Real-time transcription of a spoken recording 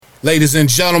Ladies and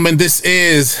gentlemen, this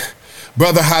is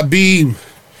Brother Habib,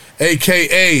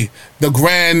 a.k.a. the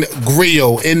Grand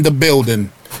Griot, in the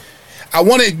building. I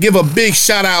want to give a big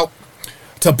shout out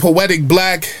to Poetic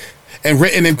Black and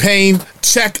Written in Pain.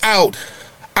 Check out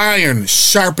Iron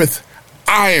Sharpeth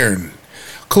Iron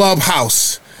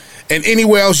Clubhouse and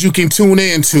anywhere else you can tune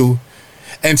into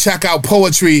and check out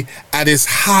poetry at its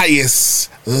highest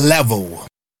level.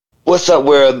 What's up,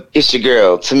 world? It's your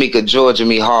girl, Tamika Georgia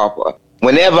Me Harper.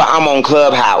 Whenever I'm on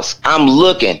Clubhouse, I'm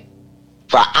looking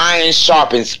for Iron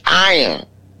Sharpens Iron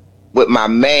with my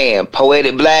man,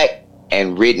 Poetic Black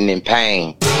and Written in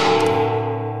Pain.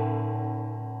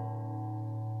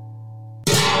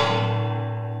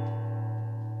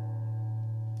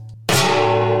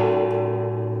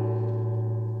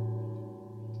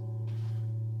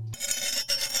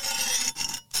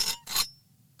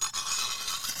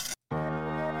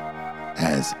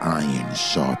 As iron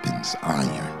sharpens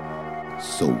iron,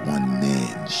 so one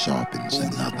man sharpens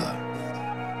another.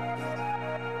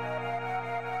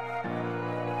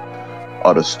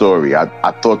 The story. I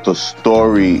thought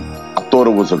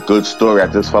it was a good story. I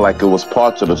just felt like it was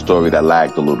parts of the story that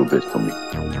lagged a little bit for me.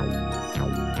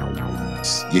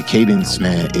 Your cadence,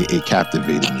 man, it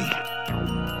captivated me.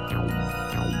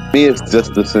 Me, it's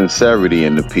just the sincerity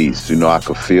in the piece. You know, I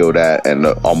could feel that, and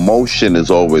the emotion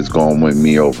is always going to win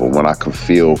me over when I can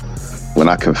feel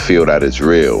that it's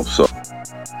real. So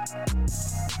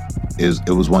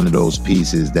it was one of those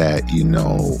pieces that, you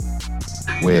know,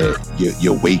 where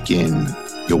you're waking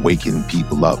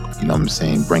people up. You know what I'm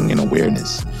saying? Bringing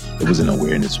awareness. It was an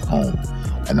awareness poem,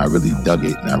 and I really dug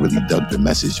it, and I really dug the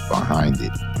message behind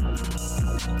it.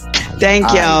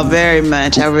 Thank y'all very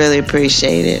much. I really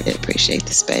appreciate it. I appreciate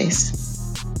the space.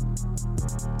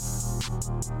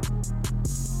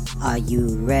 Are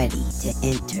you ready to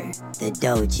enter the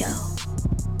dojo?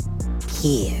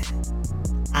 Here,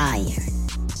 iron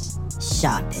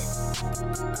sharpeth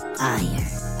iron.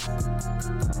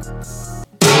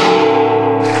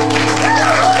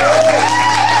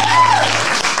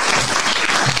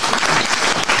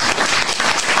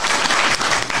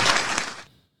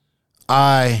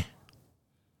 I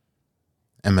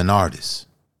am an artist,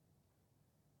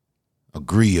 a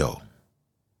griot,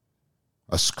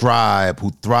 a scribe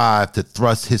who thrived to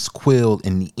thrust his quill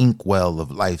in the inkwell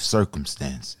of life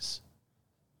circumstances.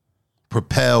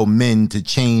 Propel men to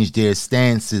change their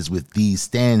stances with these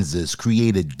stanzas,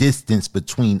 create a distance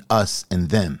between us and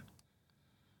them.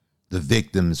 The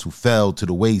victims who fell to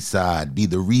the wayside be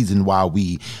the reason why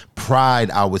we pride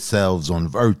ourselves on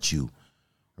virtue,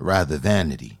 rather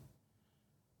vanity.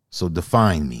 So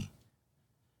define me.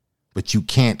 But you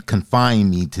can't confine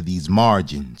me to these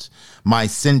margins. My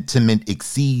sentiment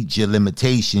exceeds your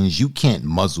limitations. You can't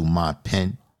muzzle my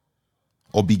pen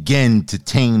or begin to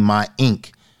tame my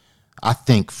ink. I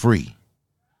think free.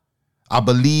 I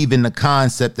believe in the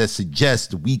concept that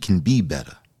suggests we can be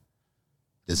better.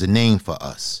 There's a name for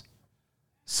us.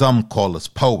 Some call us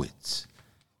poets,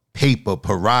 paper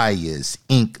pariahs,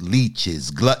 ink leeches,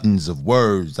 gluttons of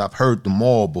words. I've heard them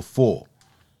all before.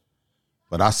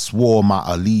 But I swore my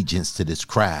allegiance to this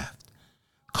craft,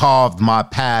 carved my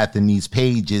path in these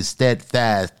pages,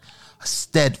 steadfast, a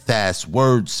steadfast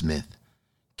wordsmith,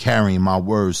 carrying my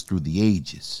words through the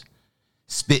ages,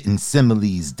 spitting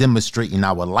similes, demonstrating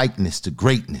our likeness to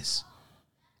greatness,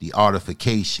 the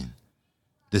artification,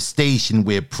 the station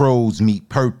where prose meet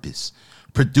purpose,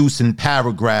 producing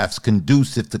paragraphs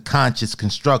conducive to conscious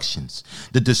constructions,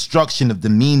 the destruction of the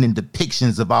meaning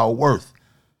depictions of our worth.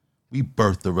 We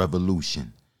birthed a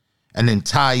revolution, an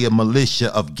entire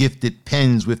militia of gifted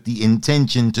pens with the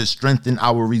intention to strengthen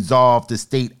our resolve to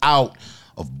stay out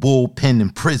of bullpen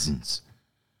and prisons.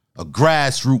 A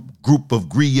grassroots group of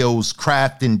griots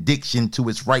crafting diction to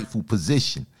its rightful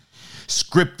position,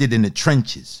 scripted in the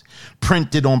trenches,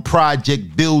 printed on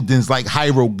project buildings like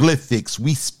hieroglyphics.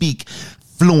 We speak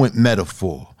fluent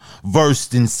metaphor,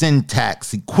 versed in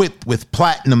syntax, equipped with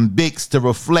platinum bics to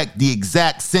reflect the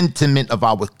exact sentiment of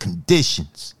our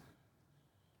conditions.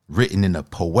 Written in a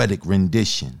poetic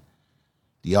rendition,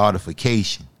 the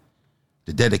artification,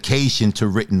 the dedication to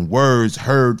written words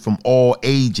heard from all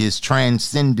ages,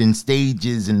 transcending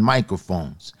stages and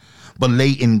microphones, but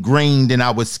lay ingrained in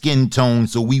our skin tone,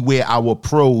 so we wear our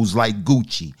prose like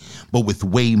Gucci, but with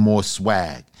way more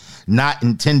swag. Not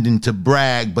intending to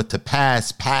brag, but to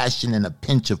pass passion and a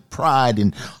pinch of pride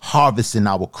in harvesting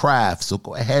our craft. So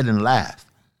go ahead and laugh.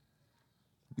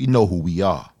 We know who we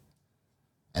are,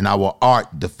 and our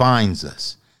art defines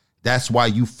us. That's why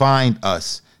you find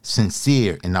us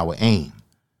sincere in our aim.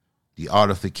 The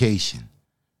artification,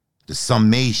 the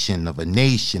summation of a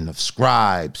nation of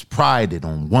scribes prided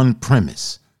on one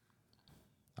premise.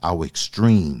 our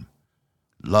extreme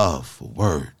love for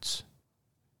words.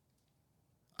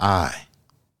 I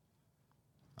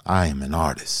am an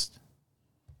artist.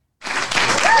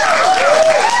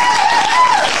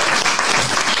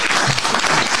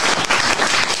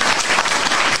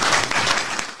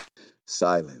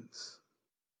 Silence.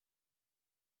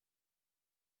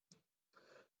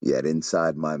 Yet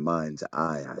inside my mind's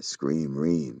eye, I scream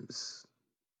reams,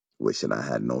 wishing I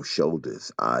had no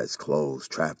shoulders, eyes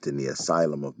closed, trapped in the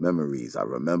asylum of memories I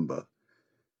remember.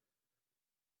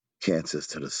 Cancers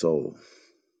to the soul.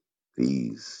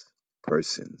 These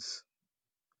persons,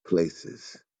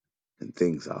 places, and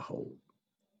things I hold.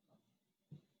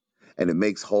 And it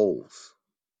makes holes.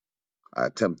 I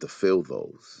attempt to fill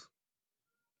those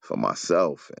for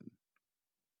myself and,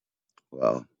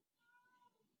 well,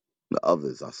 the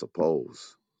others, I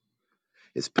suppose.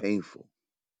 It's painful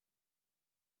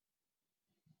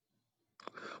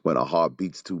when a heart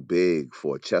beats too big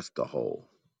for a chest to hold.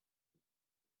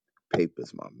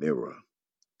 Paper's my mirror.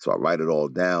 So I write it all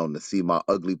down to see my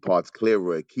ugly parts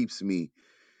clearer. It keeps me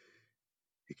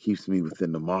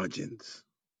within the margins.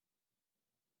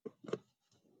 But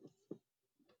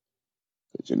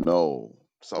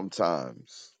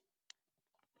sometimes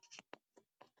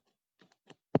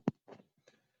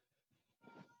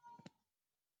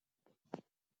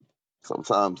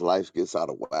life gets out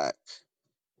of whack.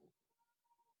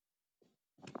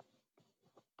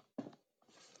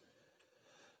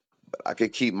 But I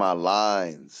could keep my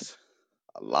lines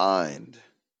aligned,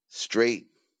 straight.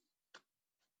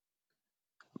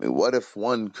 I mean, what if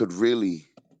one could really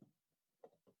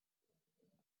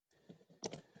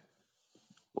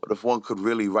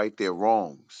right their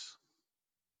wrongs?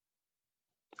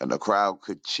 And the crowd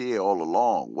could cheer all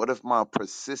along. What if my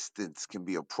persistence can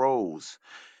be a prose?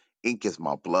 Ink is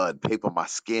my blood, paper my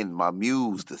skin, my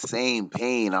muse, the same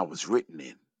pain I was written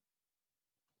in.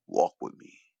 Walk with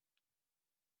me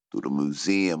through the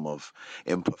museum of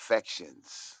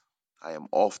imperfections. I am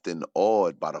often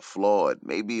awed by the flawed.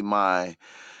 Maybe my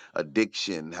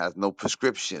addiction has no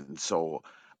prescription, so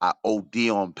I OD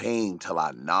on pain till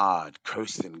I nod,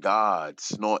 cursing God,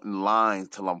 snorting lines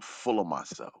till I'm full of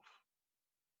myself.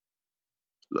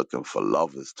 Looking for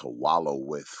lovers to wallow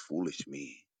with, foolish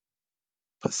me.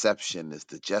 Perception is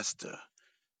the jester.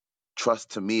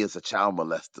 Trust to me is a child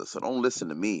molester, so don't listen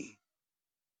to me.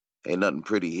 Ain't nothing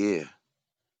pretty here.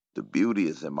 The beauty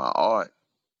is in my art,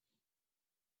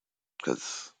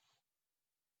 cause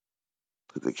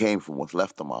it came from what's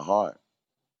left of my heart.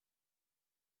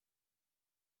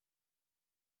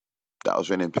 That was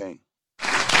written in pain.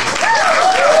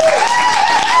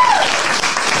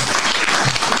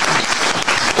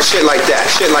 Shit like that,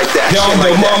 shit like that, shit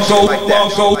like that, shit like that,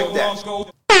 shit like that.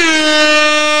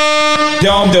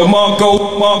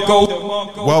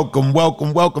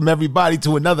 Welcome everybody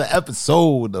to another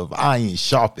episode of Iron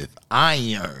Sharpeth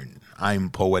Iron. I'm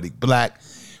Poetic Black.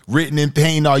 Written in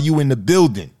pain, are you in the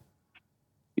building?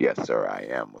 Yes, sir, I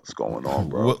am. What's going on,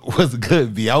 bro? What's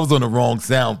good, B? I was on the wrong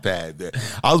sound pad there.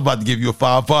 I was about to give you a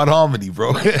 5-part harmony,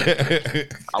 bro. I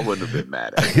wouldn't have been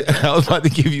mad at it. I was about to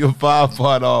give you a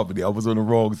 5-part harmony. I was on the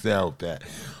wrong sound pad.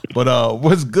 But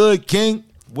what's good, King?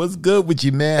 What's good with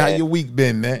you, man? How your week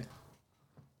been, man?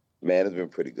 Man, it's been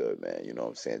pretty good, man. You know what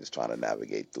I'm saying? Just trying to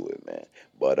navigate through it, man.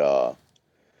 But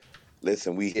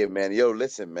listen, we here, man. Yo,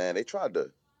 listen, man. They tried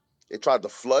to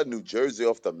flood New Jersey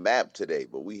off the map today,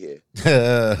 but we here.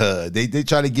 They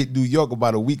tried to get New York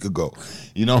about a week ago.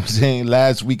 You know what I'm saying?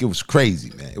 Last week it was crazy,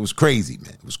 man. It was crazy,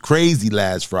 man. It was crazy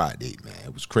last Friday, man.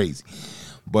 It was crazy.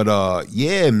 But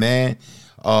yeah, man.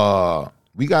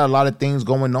 We got a lot of things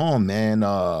going on, man.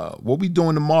 What we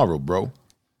doing tomorrow, bro?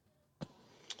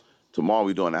 Tomorrow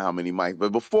we doing How Many Mics.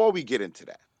 But before we get into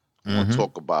that, I want to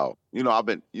talk about, I've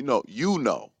been,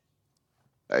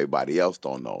 everybody else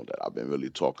don't know that I've been really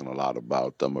talking a lot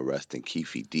about them arresting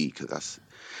Keefe D, because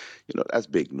that's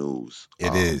big news.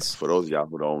 It is. For those of y'all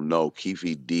who don't know,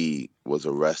 Keefe D was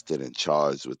arrested and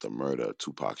charged with the murder of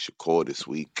Tupac Shakur this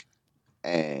week.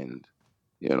 And,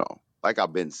 like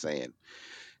I've been saying,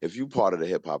 if you part of the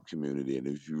hip hop community and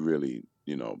if you really,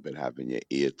 been having your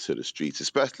ear to the streets,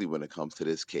 especially when it comes to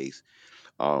this case,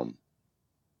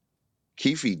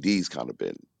 Keefe D's kind of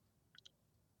been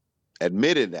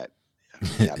admitted that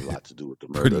he had a lot to do with the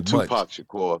murder of Tupac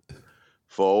Shakur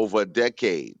for over a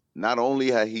decade. Not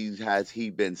only has he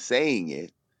been saying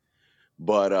it,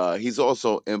 but he's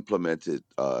also implemented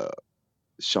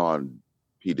Sean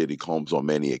P. Diddy Combs on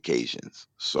many occasions.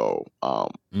 So,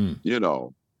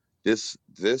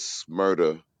 this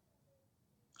murder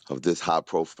of this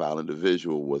high-profile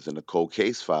individual was in the cold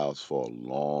case files for a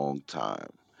long time.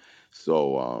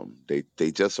 So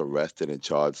they just arrested and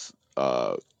charged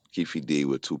Keefe D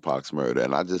with Tupac's murder,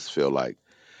 and I just feel like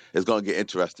it's gonna get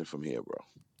interesting from here, bro.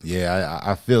 Yeah,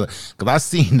 I feel it because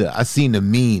I seen the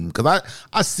meme because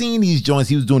I seen these joints.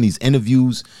 He was doing these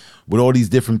interviews with all these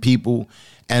different people,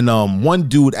 and one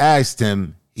dude asked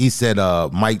him. He said,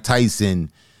 Mike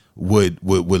Tyson would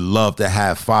love to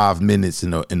have 5 minutes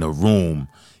in a room.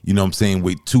 You know what I'm saying,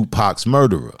 with Tupac's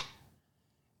murderer,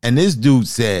 and this dude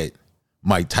said,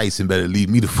 Mike Tyson better leave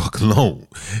me the fuck alone.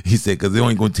 He said, because they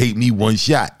ain't gonna take me one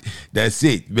shot. That's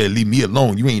it. You better leave me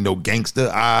alone. You ain't no gangster.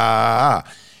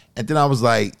 And then I was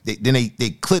like, they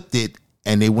clipped it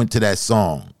and they went to that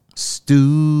song,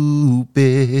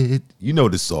 Stupid. You know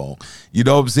the song. You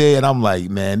know what I'm saying? And I'm like,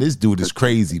 man, this dude is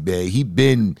crazy, man. He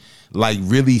been like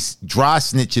really dry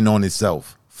snitching on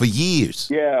himself for years.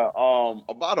 Yeah,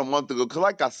 about a month ago, because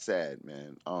like I said,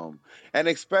 man, and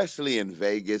especially in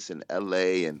Vegas and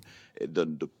LA and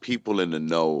the people in the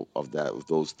know of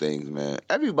those things, man,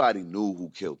 everybody knew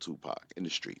who killed Tupac in the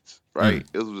streets, right?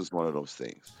 It was just one of those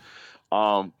things.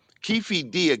 Keefe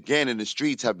D again in the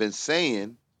streets have been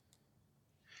saying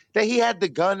that he had the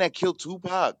gun that killed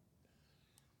Tupac.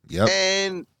 Yep.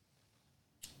 And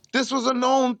this was a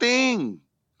known thing.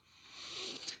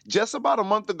 Just about a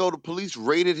month ago, the police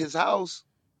raided his house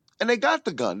and they got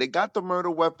the gun. They got the murder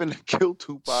weapon that killed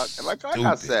Tupac. And like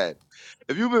I said,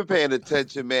 if you've been paying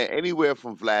attention, man, anywhere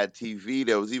from Vlad TV,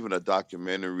 there was even a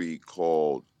documentary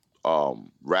called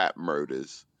Rap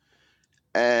Murders.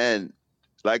 And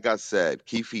like I said,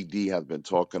 Keefe D has been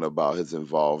talking about his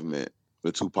involvement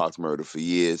with Tupac's murder for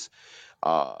years.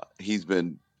 He's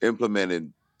been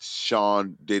implementing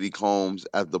Sean Diddy Combs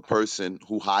as the person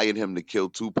who hired him to kill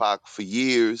Tupac for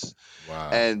years. Wow.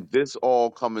 And this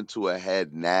all coming to a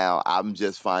head now. I'm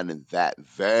just finding that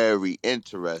very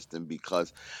interesting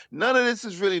because none of this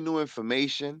is really new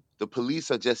information. The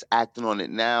police are just acting on it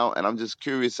now, and I'm just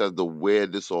curious as to where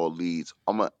this all leads.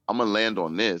 I'm gonna land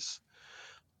on this.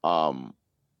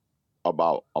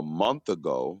 About a month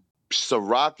ago,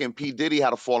 Ciroc and P. Diddy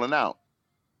had a falling out.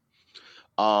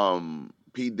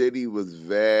 P. Diddy was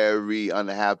very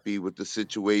unhappy with the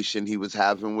situation he was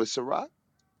having with Ciroc.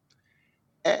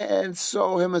 And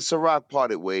so him and Ciroc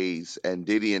parted ways, and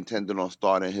Diddy intended on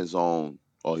starting his own,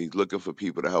 or he's looking for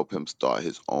people to help him start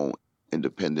his own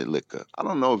independent liquor. I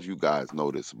don't know if you guys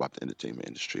know this about the entertainment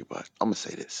industry, but I'm going to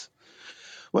say this.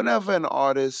 Whenever an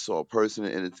artist or a person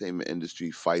in the entertainment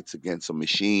industry fights against a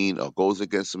machine or goes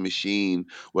against a machine,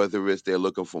 whether it's they're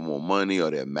looking for more money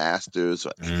or they're masters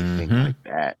or anything like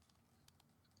that,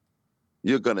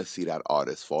 you're going to see that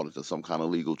artist fall into some kind of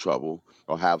legal trouble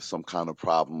or have some kind of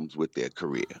problems with their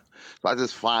career. So I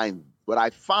just find, what I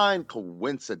find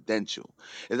coincidental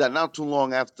is that not too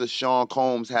long after Sean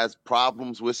Combs has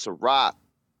problems with Ciroc,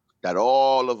 that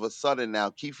all of a sudden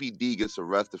now Keefe D gets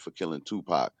arrested for killing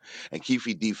Tupac. And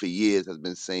Keefe D for years has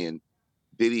been saying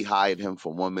Diddy hired him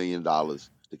for $1 million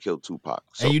to kill Tupac.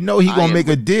 So and you know he gonna make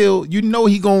a deal. You know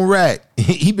he gonna rat.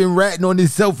 He been ratting on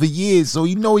himself for years, so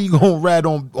you know he gonna rat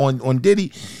on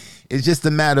Diddy. It's just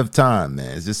a matter of time,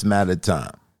 man. It's just a matter of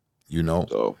time. You know.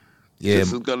 So yeah,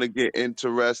 this is gonna get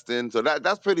interesting. So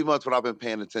that's pretty much what I've been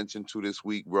paying attention to this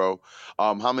week, bro.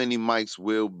 How many mics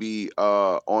will be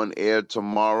on air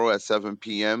tomorrow at 7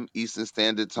 p.m. Eastern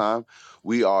Standard Time?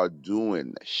 We are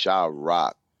doing Sha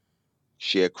Rock,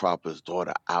 Sharecropper's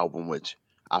Daughter album, which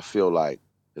I feel like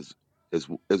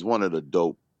is one of the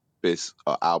dopest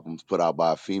albums put out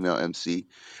by a female MC,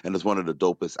 and it's one of the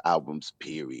dopest albums,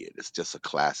 period. It's just a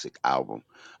classic album.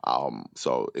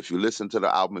 So if you listen to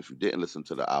the album, if you didn't listen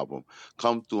to the album,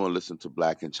 come through and listen to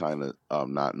Black and China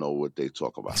Not Know What They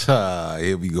Talk About.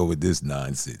 Here we go with this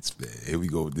nonsense, man. Here we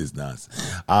go with this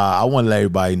nonsense. I want to let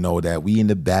everybody know that we in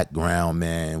the background,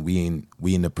 man. We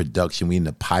in the production. We in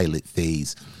the pilot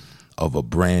phase of a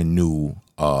brand new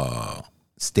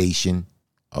station,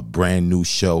 a brand new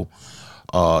show.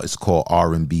 It's called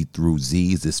R&B Through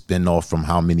Z. It's a spinoff from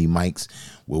How Many Mics,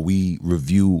 where we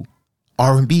review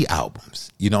R&B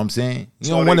albums. You know what I'm saying?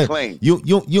 You don't want to claim. You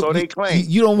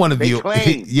don't want to be.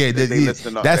 Claim yeah,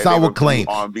 that's our claim.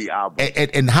 R&B albums.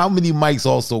 And How Many Mics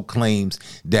also claims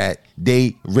that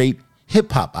they rate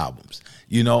hip hop albums.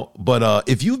 You know, but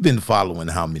if you've been following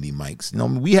How Many Mics, you know,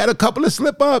 we had a couple of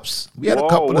slip ups. We had a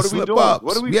couple of slip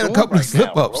ups. We had a couple of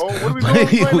slip ups. What are we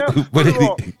doing right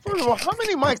now? First of all, How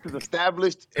Many Mics has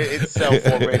established itself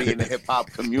already in the hip hop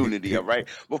community, all right?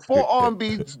 Before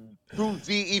R&B Through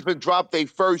Z even dropped their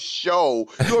first show.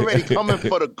 You already coming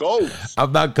for the goats.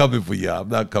 I'm not coming for y'all. I'm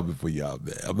not coming for y'all,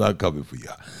 man. I'm not coming for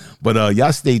y'all. But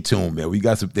y'all stay tuned, man. We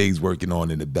got some things working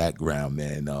on in the background,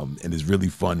 man. And it's really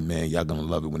fun, man. Y'all gonna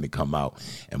love it when they come out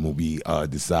and when we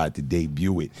decide to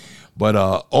debut it. But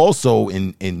also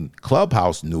in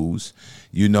Clubhouse news,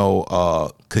 you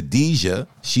know, Khadijah,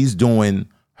 she's doing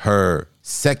her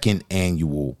second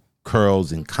annual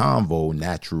Curls and Convo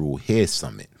Natural Hair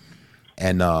Summit.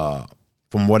 And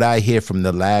from what I hear from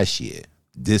the last year,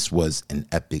 this was an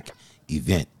epic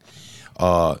event.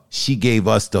 She gave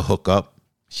us the hookup.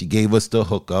 She gave us the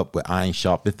hookup with Iron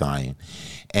Sharpeth Iron.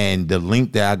 And the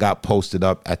link that I got posted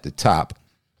up at the top,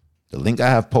 the link I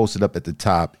have posted up at the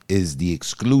top is the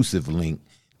exclusive link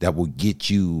that will get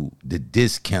you the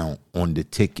discount on the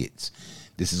tickets.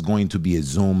 This is going to be a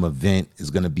Zoom event.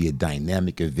 It's going to be a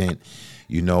dynamic event.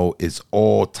 You know, it's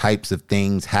all types of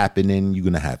things happening. You're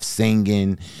going to have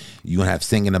singing. You're going to have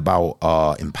singing about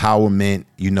empowerment.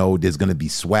 You know, there's going to be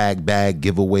swag bag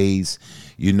giveaways.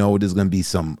 You know, there's going to be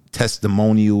some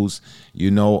testimonials, you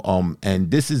know,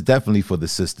 and this is definitely for the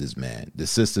sisters, man. The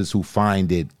sisters who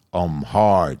find it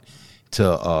hard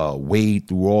to wade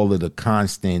through all of the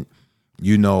constant,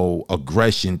 you know,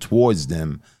 aggression towards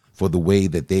them for the way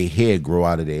that their hair grow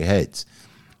out of their heads.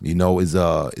 You know, is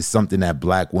something that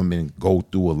black women go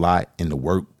through a lot in the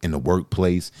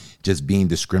workplace, just being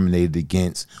discriminated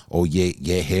against. Oh yeah,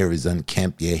 your hair is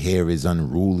unkempt, your hair is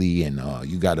unruly, and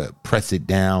you gotta press it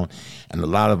down. And a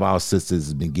lot of our sisters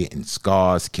have been getting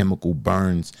scars, chemical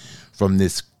burns from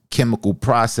this chemical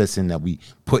processing that we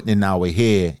putting in our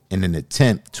hair in an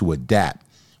attempt to adapt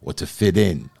or to fit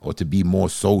in or to be more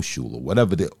social or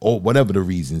whatever the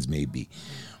reasons may be.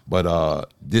 But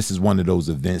this is one of those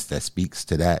events that speaks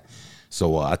to that.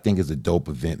 So I think it's a dope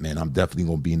event, man. I'm definitely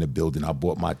going to be in the building. I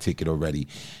bought my ticket already.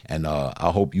 And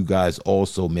I hope you guys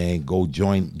also, man, go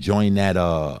join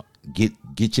that,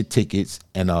 get your tickets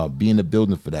and be in the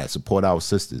building for that. Support our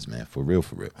sisters, man, for real,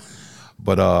 for real.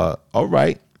 But all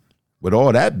right, with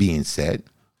all that being said,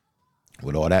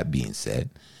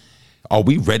 are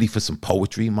we ready for some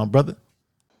poetry, my brother?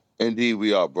 Indeed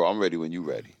we are, bro. I'm ready when you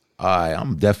ready. All right,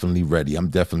 I'm definitely ready.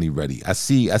 I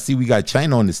see we got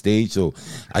China on the stage, so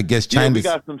I guess China. Yeah, we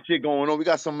got some shit going on. We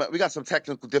got some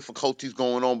technical difficulties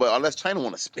going on, but unless China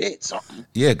want to spit something.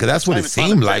 Yeah, because that's what it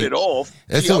seemed like.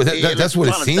 That's what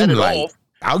it seemed like.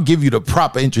 I'll give you the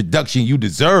proper introduction you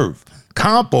deserve.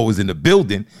 Compo is in the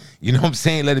building. You know what I'm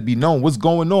saying? Let it be known what's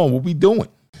going on, what we doing.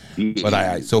 Yeah. But all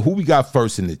right, so who we got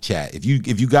first in the chat? If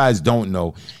you guys don't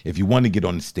know, if you want to get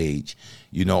on the stage,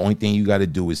 you know, only thing you got to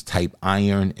do is type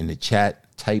iron in the chat.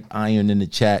 Type iron in the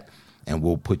chat, and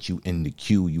we'll put you in the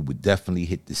queue. You would definitely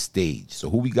hit the stage. So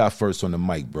who we got first on the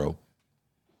mic, bro?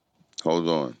 Hold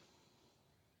on.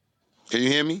 Can you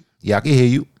hear me? Yeah, I can hear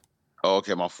you. Oh,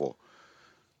 okay, my fault.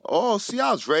 Oh, see,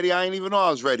 I was ready. I ain't even know I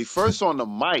was ready. First on the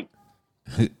mic.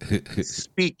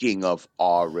 Speaking of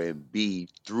R&B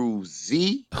through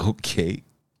Z. Okay.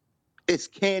 It's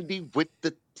Candy with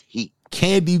the T.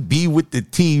 Candy B with the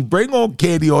T. Bring on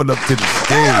Candy on up to the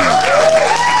stage.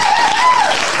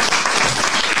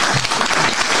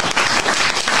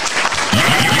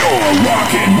 You're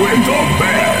rocking with the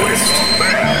best.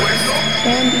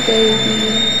 Candy baby.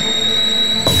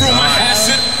 From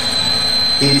acid.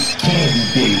 It's Candy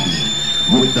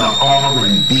Baby with the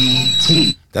R&B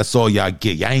T. That's all y'all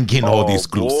get. Y'all ain't getting all the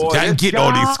exclusives. Y'all ain't getting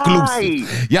all the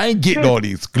exclusives. Y'all ain't getting all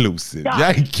the exclusives. Y'all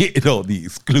ain't getting all the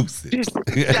exclusives.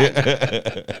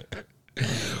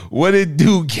 What it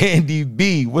do, Candy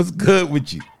B? What's good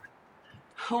with you?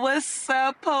 What's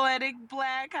up, Poetic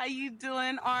Black? How you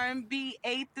doing? R&B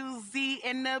A through Z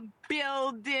in the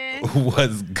building.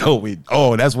 What's going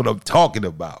on? That's what I'm talking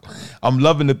about. I'm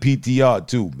loving the PTR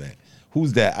too, man.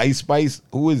 Who's that? Ice Spice?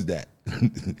 Who is that?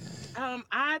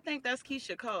 I think that's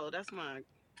Keisha Cole. That's mine.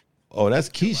 Oh, that's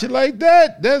Keisha like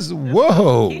that? That's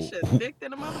whoa. Keisha thick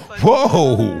than a motherfucker.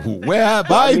 Whoa, where have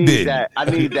I been? I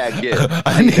need that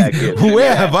gift.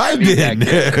 Where have I been? I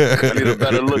need a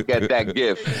better look at that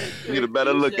gift. I need a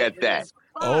better look at that.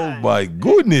 Oh my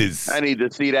goodness. I need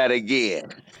to see that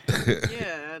again.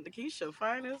 Yeah, the Keisha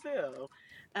fine as hell.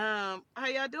 How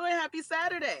y'all doing? Happy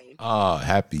Saturday. Oh,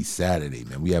 happy Saturday,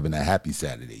 man. We having a happy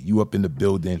Saturday. You up in the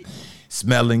building,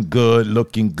 smelling good,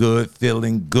 looking good,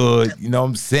 feeling good. You know what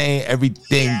I'm saying?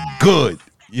 Everything good.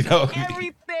 You know what I mean?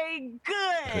 Everything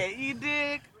good. You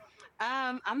dig?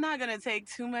 I'm not gonna take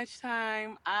too much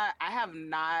time. I have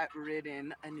not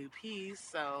written a new piece,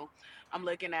 so I'm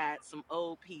looking at some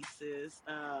old pieces.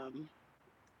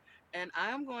 And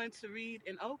I'm going to read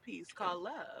an old piece called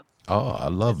Love. Oh, I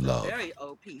love it's love. A very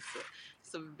old piece.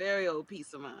 It's a very old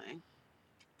piece of mine.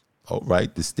 All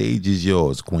right, the stage is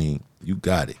yours, Queen. You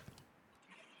got it.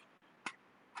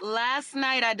 Last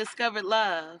night I discovered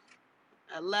love.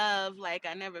 A love like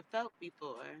I never felt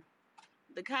before.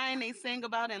 The kind they sing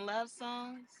about in love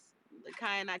songs. The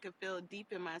kind I could feel deep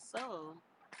in my soul.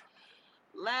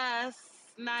 Last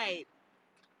night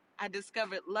I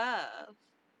discovered love.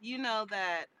 You know,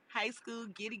 that high school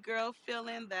giddy girl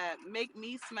feeling that make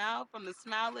me smile from the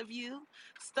smile of you.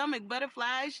 Stomach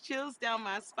butterflies, chills down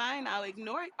my spine. I'll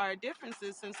ignore our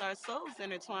differences since our souls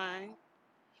intertwine.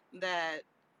 That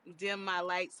dim my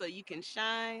light so you can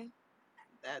shine.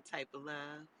 That type of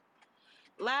love.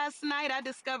 Last night I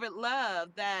discovered love,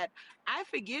 that I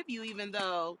forgive you even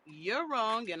though you're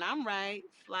wrong and I'm right.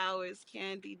 Flowers,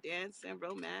 candy, dancing,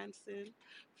 romancing.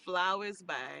 Flowers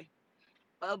by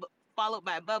followed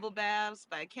by bubble baths,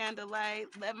 by candlelight.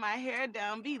 Let my hair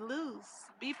down, be loose,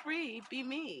 be free, be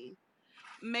me.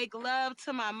 Make love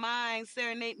to my mind,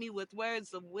 serenade me with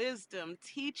words of wisdom.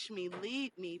 Teach me,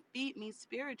 lead me, feed me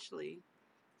spiritually.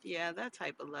 Yeah, that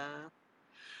type of love.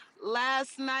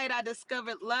 Last night I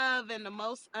discovered love in the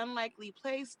most unlikely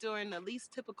place during the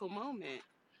least typical moment.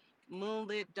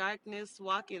 Moonlit darkness,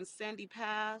 walking sandy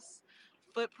paths,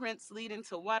 footprints leading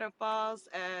to waterfalls.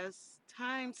 As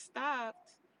time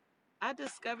stopped, I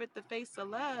discovered the face of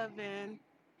love, and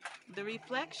the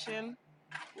reflection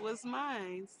was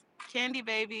mine. Candy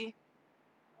baby.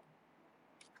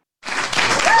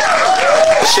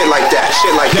 Shit like that,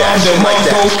 shit like that, shit like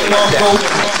that.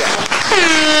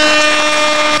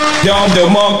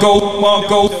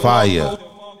 Fire.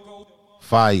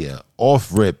 Fire.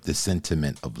 Off rip the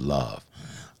sentiment of love.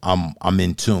 I'm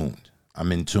in tune.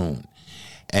 I'm in tune.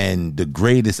 And the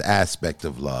greatest aspect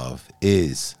of love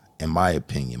is, in my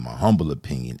opinion, my humble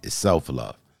opinion, is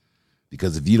self-love.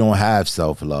 Because if you don't have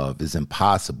self-love, it's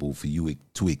impossible for you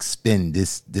to expend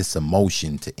this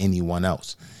emotion to anyone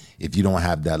else if you don't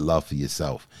have that love for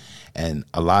yourself. And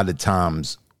a lot of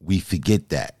times we forget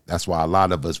that. That's why a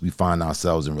lot of us, we find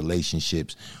ourselves in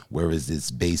relationships where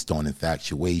it's based on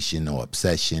infatuation or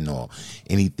obsession or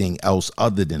anything else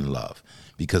other than love,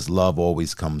 because love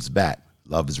always comes back.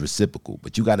 Love is reciprocal,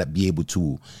 but you got to be able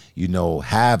to,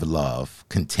 have love,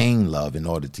 contain love in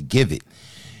order to give it.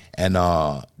 And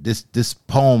this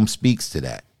poem speaks to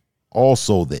that.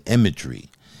 Also, the imagery.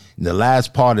 In the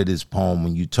last part of this poem,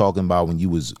 when you're talking about when you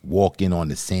was walking on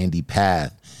the sandy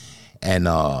path and,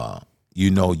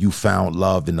 you found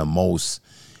love in the most,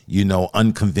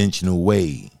 unconventional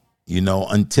way,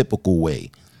 untypical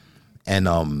way.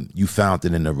 And you found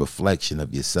it in a reflection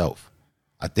of yourself.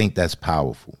 I think that's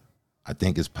powerful. I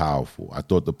think it's powerful. I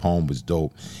thought the poem was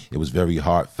dope. It was very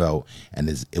heartfelt, and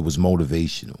it was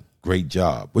motivational. Great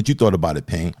job. What you thought about it,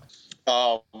 Payne?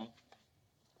 I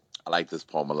like this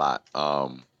poem a lot.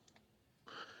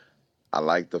 I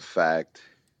like the fact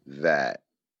that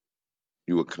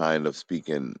you were kind of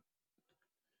speaking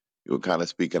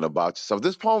about yourself.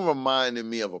 This poem reminded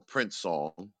me of a Prince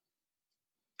song.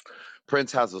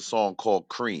 Prince has a song called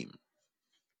Cream.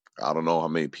 I don't know how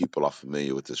many people are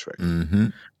familiar with this record. Mm-hmm.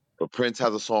 But Prince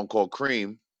has a song called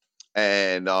Cream.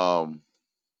 And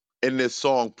in this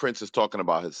song, Prince is talking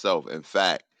about himself. In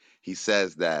fact, he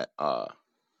says that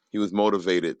he was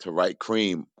motivated to write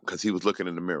Cream because he was looking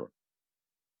in the mirror.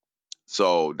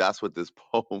 So that's what this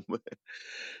poem,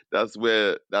 that's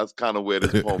kind of where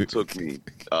this poem took me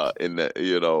in the,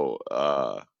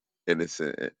 in this,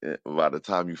 by the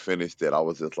time you finished it, I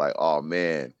was just like, oh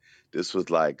man, this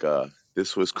was like,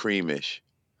 this was creamish.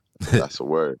 That's a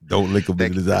word. Don't lick him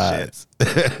in his eyes.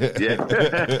 Yeah.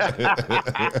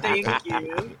 Thank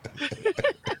you.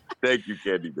 Thank you,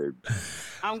 Candy Baby.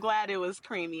 I'm glad it was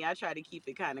creamy. I try to keep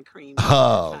it kind of creamy.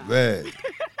 Oh, man.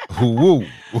 Woo.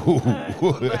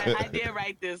 But I did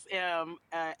write this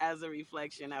as a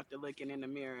reflection after looking in the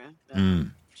mirror,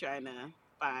 trying to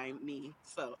find me.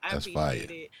 So I appreciate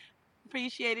it.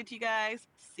 Appreciate it, you guys.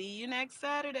 See you next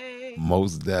Saturday.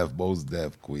 Most def,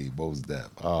 Queen. Most def.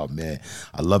 Oh, man.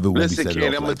 I love it when Listen, we set Candy, it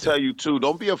off I'm going to tell you, too,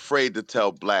 don't be afraid to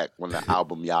tell Black when the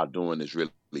album y'all doing is really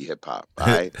hip-hop, all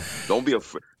right? Don't be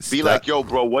afraid. Be like, yo,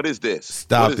 bro, what is this?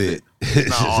 Stop it. It's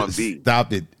not R&B.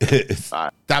 Stop it.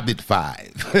 Right. Stop it,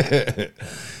 5.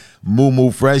 Moo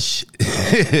Fresh.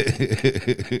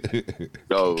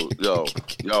 Yo, I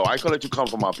ain't gonna let you come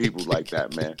for my people like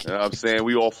that, man. You know what I'm saying?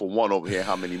 We all for one over here.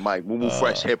 How many Mike? Moo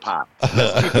Fresh hip hop.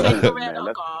 Let's keep it Take the moving, red man.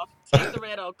 oak off. Take the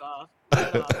red oak off.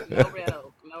 No red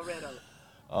oak. No red oak.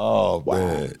 Oh, wow.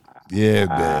 Man. Yeah,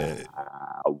 man.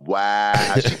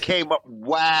 Wow. She came up.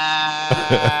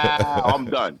 Wow. I'm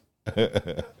done.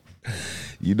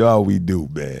 You know how we do,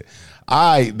 man.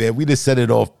 All right, man. We just set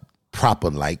it off proper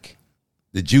like.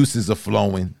 The juices are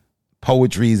flowing.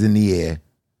 Poetry is in the air.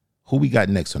 Who we got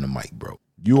next on the mic, bro?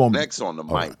 You on Next on the all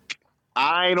mic. right.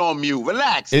 I ain't on mute.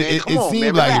 Relax, man. It Come on,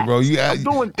 seemed man. like Relax. it, bro. I'm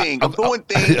doing things. I'm doing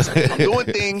things. I'm doing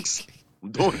things.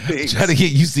 I'm doing things. Trying to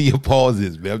get used to your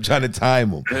pauses, man. I'm trying to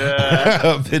time them.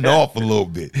 I've been off a little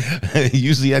bit.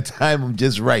 Usually I time them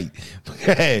just right. Go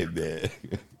ahead, man.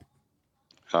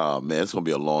 Oh, man, it's going to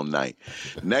be a long night.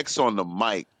 Next on the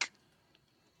mic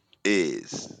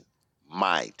is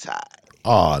Mai Tai.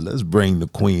 Oh, let's bring the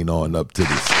queen on up to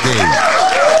the stage.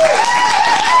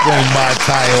 Bring Mai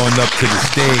Tai on up to the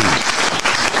stage.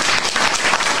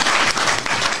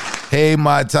 Hey,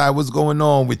 Mai Tai, what's going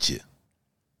on with you?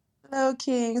 Hello,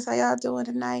 Kings. How y'all doing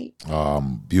tonight?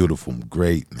 I'm beautiful. I'm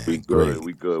great, man. We Great.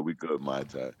 good. We good, Mai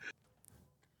Tai.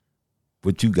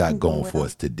 What you got I'm going doing for well.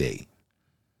 us today?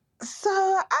 So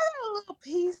I have a little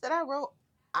piece that I wrote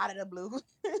out of the blue.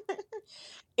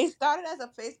 It started as a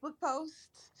Facebook post,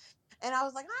 and I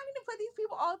was like, I need to put these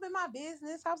people all up in my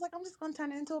business. I was like, I'm just gonna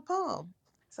turn it into a poem.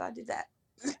 So I did that.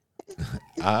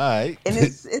 All right. And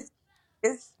it's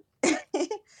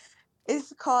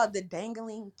it's called The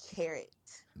Dangling Carrot.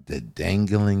 The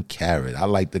Dangling Carrot. I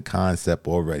like the concept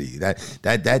already.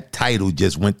 That title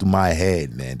just went through my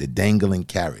head, man. The Dangling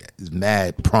Carrot. There's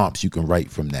mad prompts you can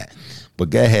write from that. But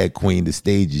go ahead, Queen. The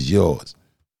stage is yours.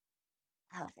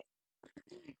 All right.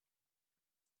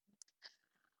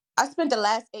 I spent the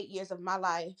last 8 years of my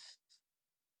life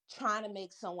trying to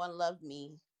make someone love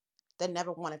me that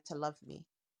never wanted to love me.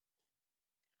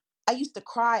 I used to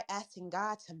cry asking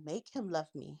God to make him love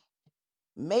me.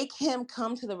 Make him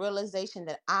come to the realization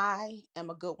that I am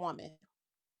a good woman,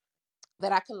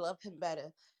 that I could love him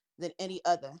better than any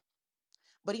other.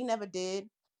 But he never did.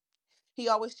 He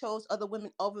always chose other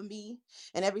women over me.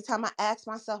 And every time I ask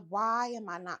myself, why am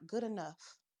I not good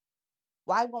enough?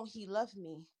 Why won't he love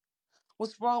me?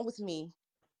 What's wrong with me?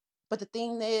 But the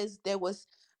thing is, there was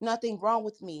nothing wrong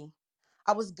with me.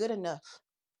 I was good enough.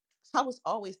 I was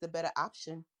always the better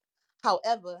option.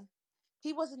 However,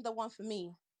 he wasn't the one for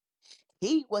me.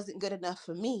 He wasn't good enough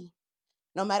for me.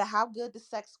 No matter how good the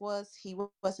sex was, he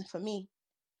wasn't for me.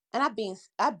 And I've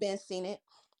been seen it.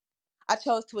 I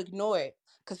chose to ignore it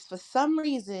because for some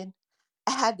reason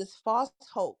I had this false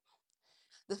hope.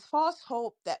 This false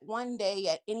hope that one day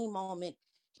at any moment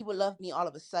he would love me all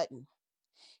of a sudden.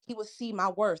 He would see my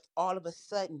worth all of a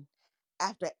sudden.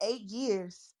 After 8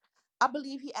 years, I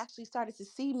believe he actually started to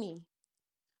see me.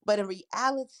 But in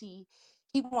reality,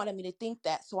 he wanted me to think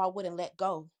that so I wouldn't let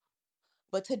go.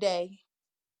 But today,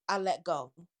 I let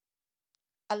go.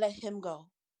 I let him go.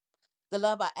 The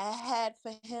love I had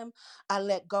for him, I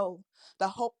let go. The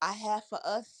hope I had for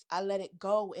us, I let it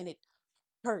go, and it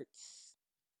hurts.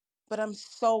 But I'm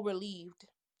so relieved.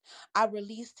 I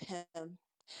released him.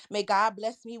 May God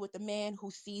bless me with a man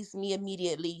who sees me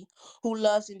immediately, who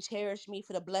loves and cherishes me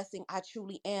for the blessing I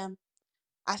truly am.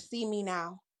 I see me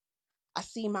now. I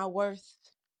see my worth.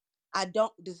 I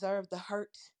don't deserve the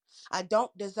hurt. I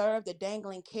don't deserve the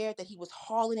dangling carrot that he was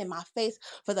hauling in my face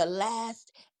for the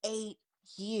last 8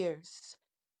 years.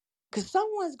 Because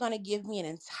someone's going to give me an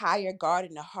entire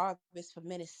garden to harvest for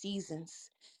many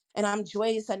seasons. And I'm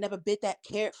joyous I never bit that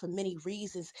carrot for many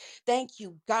reasons. Thank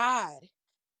you, God.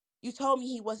 You told me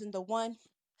he wasn't the one,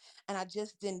 and I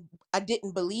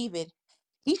didn't believe it.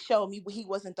 He showed me he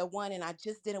wasn't the one, and I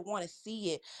just didn't want to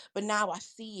see it. But now I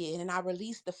see it, and I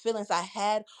released the feelings I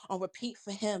had on repeat for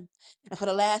him. And for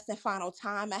the last and final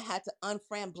time, I had to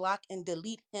unfriend, block, and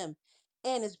delete him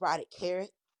and his rotted carrot.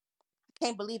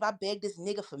 Can't believe I begged this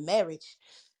nigga for marriage.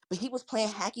 But he was playing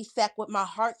hacky sack with my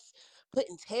hearts,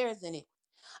 putting tears in it.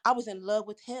 I was in love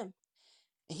with him,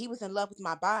 and he was in love with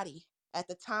my body. At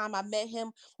the time I met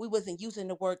him, we wasn't using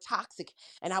the word toxic,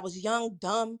 and I was young,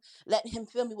 dumb, letting him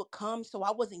fill me with cum, so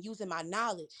I wasn't using my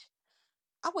knowledge.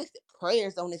 I wasted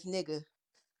prayers on this nigga.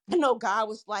 I know God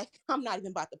was like, I'm not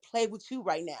even about to play with you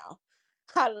right now.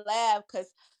 I laughed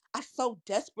because I so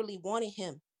desperately wanted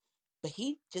him. But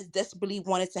he just desperately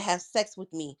wanted to have sex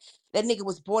with me. That nigga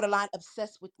was borderline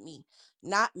obsessed with me.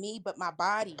 Not me, but my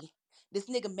body. This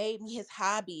nigga made me his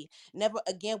hobby. Never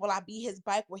again will I be his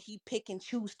bike where he pick and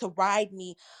choose to ride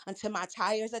me until my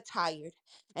tires are tired.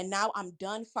 And now I'm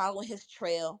done following his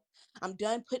trail. I'm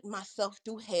done putting myself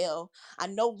through hell. I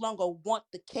no longer want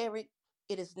the carrot.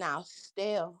 It is now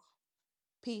stale.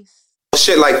 Peace.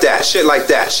 Shit like that, shit like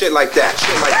that, shit like that,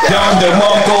 shit like that. Down the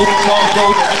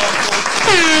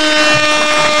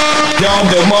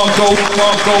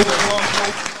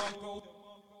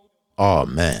Oh,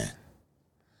 man.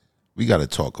 We got to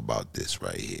talk about this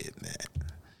right here, man.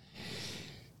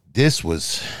 This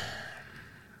was,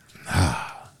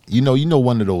 you know,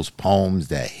 one of those poems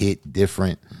that hit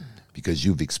different because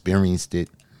you've experienced it.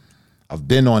 I've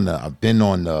been on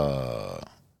the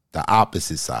the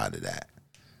opposite side of that.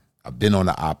 I've been on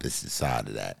the opposite side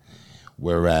of that.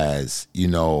 Whereas, you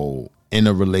know, in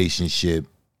a relationship,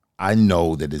 I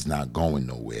know that it's not going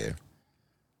nowhere,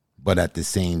 but at the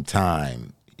same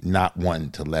time, not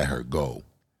wanting to let her go,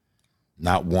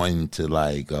 not wanting to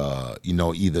like, you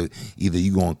know, either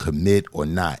you gonna commit or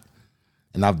not.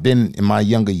 And I've been in my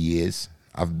younger years,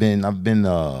 I've been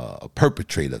a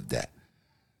perpetrator of that,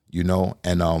 you know.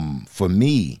 And for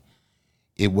me,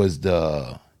 it was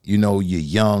you know, you're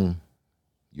young,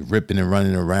 you're ripping and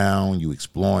running around, you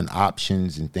exploring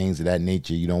options and things of that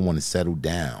nature. You don't want to settle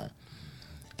down.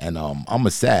 And I'm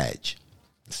a Sag,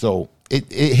 so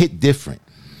it hit different.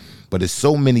 But there's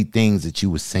so many things that you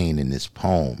were saying in this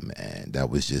poem, man, that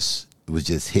was just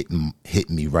hitting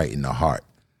me right in the heart.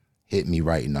 Hit me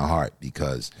right in the heart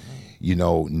because, you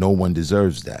know, no one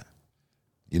deserves that.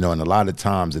 You know, and a lot of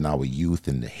times in our youth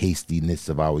and the hastiness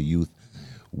of our youth,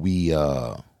 we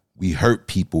hurt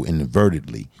people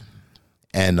inadvertently.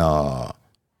 And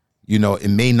you know, it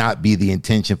may not be the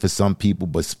intention for some people,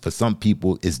 but for some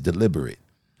people it's deliberate.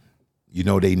 You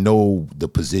know, they know the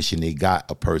position they got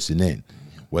a person in,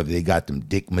 whether they got them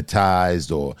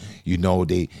digmatized or, you know,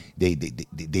 they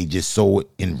just so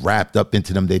wrapped up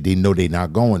into them that they know they're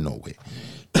not going nowhere.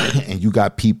 And you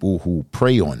got people who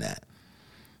prey on that.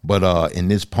 But in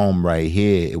this poem right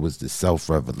here, it was the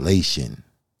self-revelation,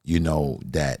 you know,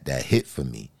 that hit for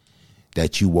me,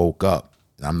 that you woke up.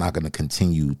 I'm not going to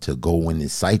continue to go in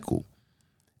this cycle.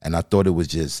 And I thought it was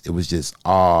just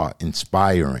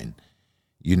awe-inspiring,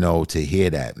 you know, to hear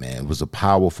that, man. It was a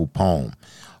powerful poem.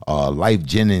 Life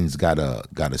Jennings got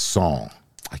a song.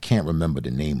 I can't remember the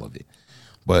name of it,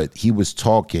 but he was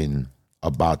talking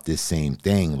about this same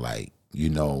thing. Like, you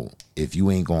know, if you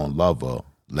ain't gonna love her,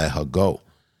 let her go.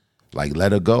 Like,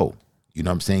 let her go. You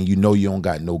know what I'm saying? You know you don't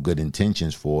got no good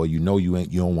intentions for her. You know you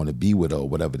don't want to be with her, or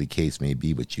whatever the case may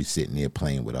be, but you sitting there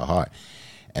playing with her heart.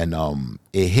 And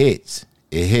it hits,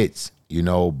 you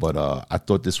know, but I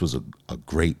thought this was a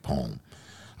great poem.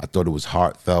 I thought it was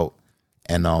heartfelt,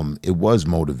 and it was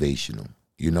motivational,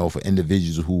 you know, for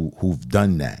individuals who've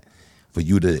done that, for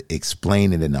you to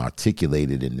explain it and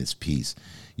articulate it in this piece,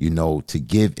 you know, to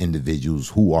give individuals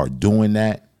who are doing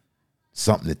that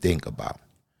something to think about,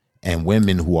 and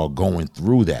women who are going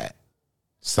through that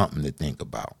something to think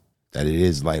about, that it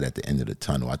is light at the end of the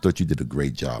tunnel. I thought you did a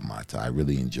great job, Mata. I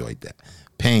really enjoyed that.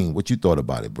 Payne, what you thought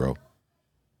about it, bro?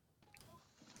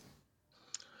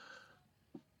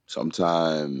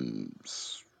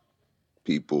 Sometimes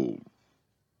people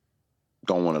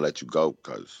don't want to let you go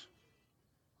because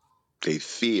they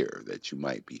fear that you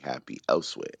might be happy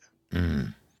elsewhere.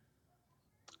 Mm.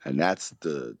 And that's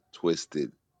the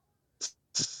twisted,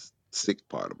 sick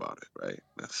part about it, right?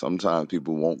 That sometimes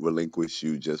people won't relinquish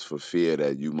you just for fear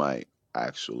that you might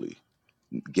actually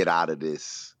get out of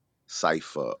this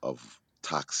cipher of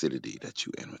toxicity that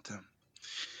you in with them.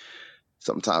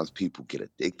 Sometimes people get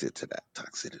addicted to that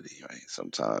toxicity, right?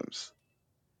 Sometimes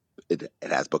it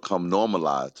has become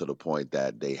normalized to the point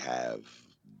that they have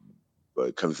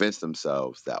convinced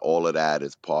themselves that all of that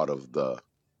is part of the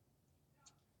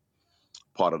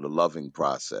loving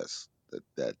process.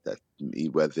 That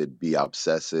whether it be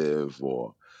obsessive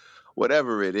or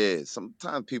whatever it is,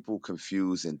 sometimes people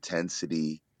confuse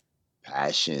intensity,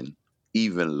 passion,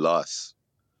 even lust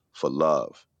for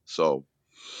love. So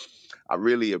I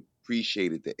really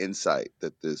appreciated the insight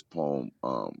that this poem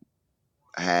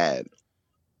had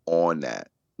on that,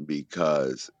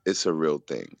 because it's a real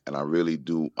thing. And I really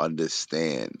do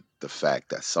understand the fact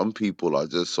that some people are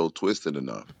just so twisted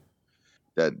enough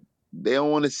that they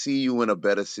don't want to see you in a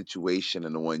better situation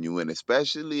than the one you in,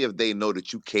 especially if they know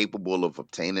that you're capable of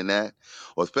obtaining that,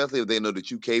 or especially if they know that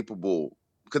you're capable,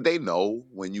 because they know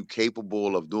when you're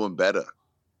capable of doing better,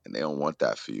 and they don't want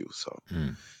that for you. So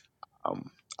Mm.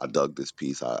 um, I dug this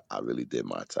piece. I really did,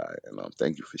 my tie, and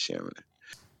thank you for sharing it.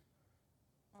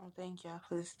 Oh, thank y'all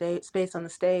for the space on the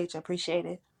stage. I appreciate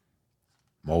it.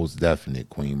 Most definite,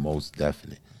 Queen. Most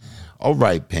definite. All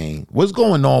right, Payne. What's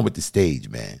going on with the stage,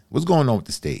 man? What's going on with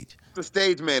the stage? The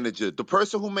stage manager, the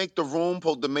person who make the room,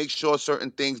 supposed to make sure certain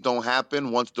things don't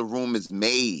happen once the room is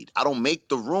made. I don't make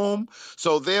the room,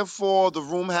 so therefore the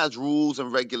room has rules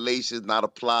and regulations not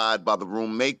applied by the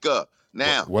room maker.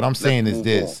 Now, What I'm let's saying is move on.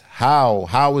 this: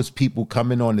 how is people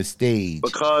coming on the stage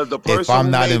Because the if person I'm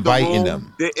who not made the inviting room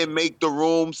them? didn't make the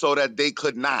room so that they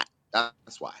could not.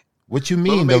 That's why. What you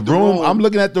Whoever mean? The made the room? I'm room,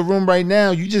 looking at the room right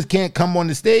now. You just can't come on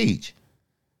the stage.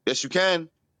 yes, you can.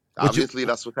 What you? Obviously,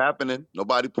 that's what's happening.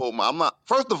 Nobody pulled my. I'm not.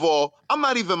 First of all, I'm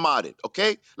not even modded.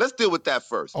 Okay, let's deal with that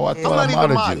first. Oh, I I'm thought I It's not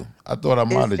even modded modded. you. I thought I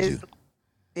it's modded you. it's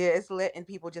yeah, it's letting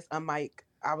people just unmic.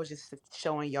 I was just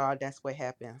showing y'all that's what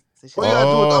happens. It's All just you like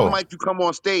gotta do is Oh, unmic, you come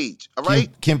on stage. All right.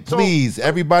 can So please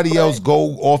everybody else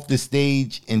go off the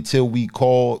stage until we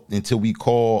call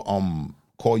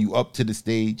call you up to the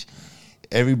stage.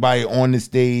 Everybody on the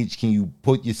stage, can you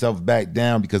put yourself back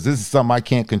down, because this is something I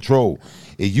can't control.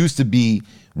 It used to be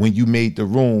when you made the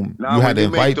room, you now had when to you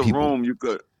make invite the people. room, you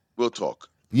could. We'll talk.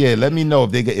 Yeah, let me know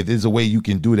if there's a way you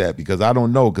can do that, because I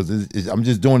don't know, because I'm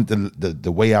just doing it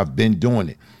the way I've been doing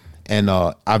it, and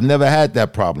I've never had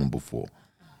that problem before.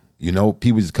 You know,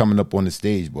 people just coming up on the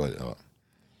stage, but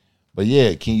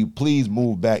yeah, can you please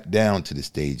move back down to the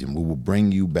stage and we will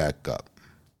bring you back up.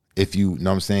 If you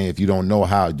know what I'm saying, if you don't know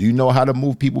how, do you know how to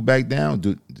move people back down?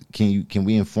 Can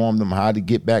we inform them how to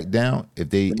get back down?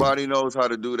 Nobody knows how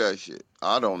to do that shit.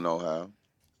 I don't know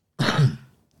how.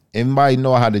 Anybody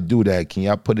know how to do that, can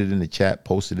y'all put it in the chat,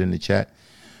 post it in the chat?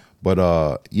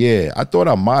 But yeah, I thought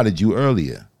I modded you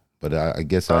earlier, but I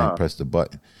guess I didn't press the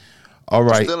button. All You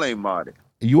right, still ain't modded.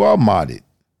 you are modded.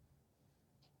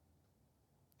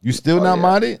 You still Oh not yeah.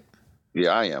 modded?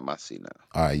 Yeah, I am. I see now.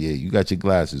 All right, yeah, you got your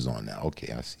glasses on now.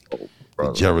 Okay, I see. Oh, The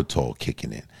brother. Geritol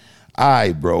kicking in. All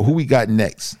right, bro. Who we got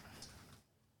next?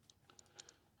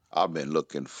 I've been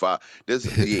looking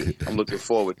I'm looking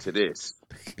forward to this.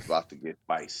 It's about to get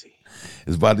spicy.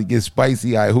 It's about to get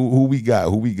spicy. All right, who we got?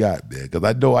 Who we got, man? Because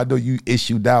I know you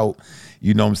issued out,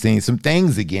 you know what I'm saying, some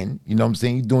things again. You know what I'm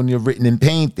saying? You're doing your written in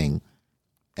pain thing.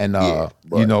 And Yeah, you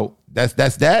but know, that's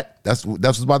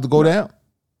what's about to go nah, down.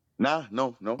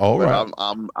 no. All But right.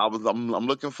 I'm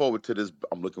looking forward to this.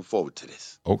 I'm looking forward to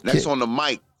this. Next Okay. on the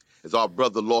mic is our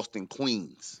brother Lost in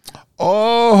Queens.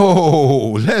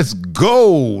 Oh, let's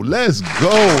go. Let's go.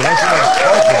 That's what I'm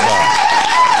talking about.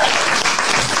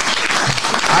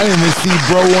 I didn't even see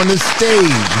bro on the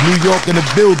stage. New York in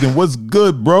the building. What's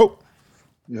good, bro?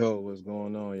 Yo, what's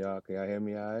going on, y'all? Can y'all hear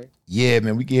me all right? Yeah,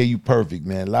 man, we can hear you perfect,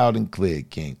 man. Loud and clear,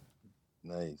 King.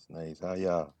 Nice. How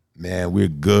y'all? Man, we're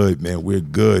good, man. We're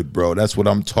good, bro. That's what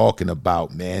I'm talking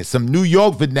about, man. Some New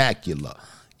York vernacular.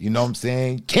 You know what I'm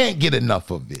saying? Can't get enough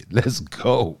of it. Let's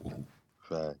go.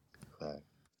 Fact.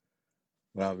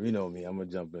 Well, you know me. I'm gonna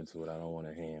jump into it. I don't want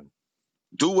to ham.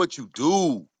 Do what you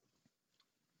do.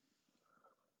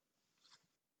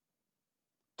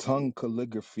 Tongue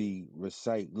calligraphy,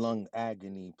 recite lung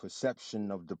agony,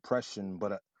 perception of depression,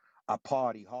 but I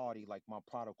party hardy like my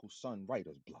prodigal son,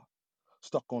 writer's block.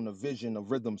 Stuck on the vision of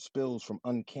rhythm spills from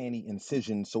uncanny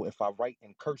incisions. So if I write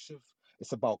in cursive,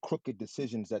 it's about crooked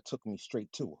decisions that took me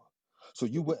straight to her. So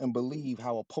you wouldn't believe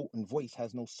how a potent voice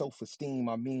has no self-esteem.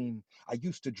 I mean, I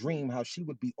used to dream how she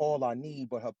would be all I need,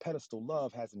 but her pedestal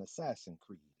love has an assassin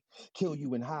creed. Kill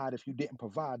you and hide if you didn't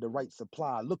provide the right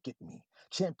supply. Look at me,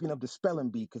 champion of the spelling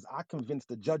bee, because I convinced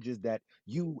the judges that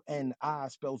you and I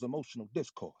spells emotional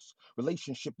discourse.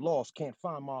 Relationship lost, can't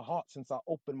find my heart since I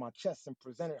opened my chest and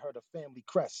presented her the family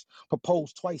crest.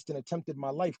 Proposed twice, then attempted my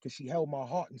life because she held my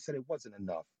heart and said it wasn't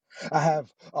enough. I have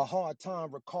a hard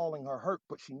time recalling her hurt,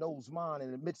 but she knows mine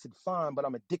and admits it fine, but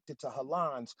I'm addicted to her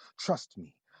lines. Trust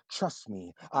me. Trust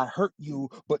me, I hurt you,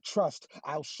 but trust,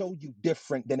 I'll show you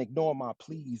different than ignore my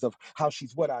pleas of how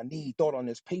she's what I need. Thought on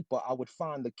this paper I would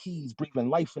find the keys, breathing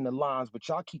life in the lines, but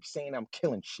y'all keep saying I'm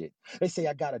killing shit. They say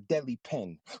I got a deadly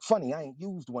pen. Funny, I ain't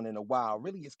used one in a while.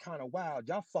 Really, it's kind of wild.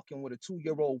 Y'all fucking with a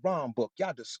 2-year-old rhyme book.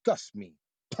 Y'all disgust me.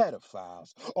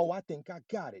 Pedophiles. Oh, I think I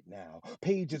got it now.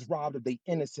 Pages robbed of their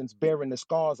innocence, bearing the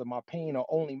scars of my pain, are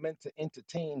only meant to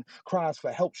entertain. Cries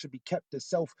for help should be kept to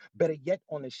self. Better yet,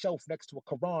 on the shelf next to a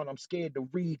Quran I'm scared to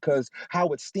read, cause how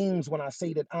it stings when I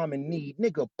say that I'm in need.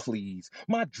 Nigga, please.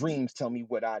 My dreams tell me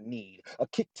what I need. A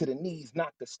kick to the knees,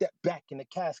 knock the step back in the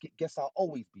casket. Guess I'll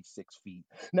always be 6 feet.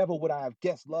 Never would I have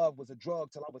guessed love was a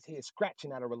drug till I was here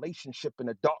scratching at a relationship in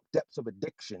the dark depths of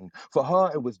addiction. For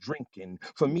her, it was drinking.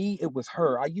 For me, it was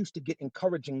her. I used to get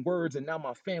encouraging words, and now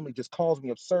my family just calls me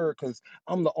absurd because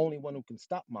I'm the only one who can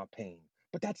stop my pain.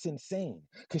 But that's insane,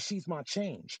 because she's my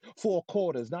change. 4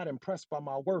 quarters, not impressed by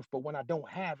my worth, but when I don't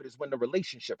have it is when the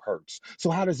relationship hurts. So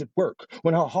how does it work?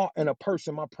 When her heart in a purse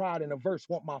and my pride in a verse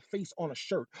want my face on a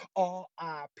shirt.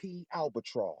 R.I.P.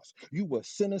 Albatross. You were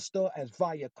sinister as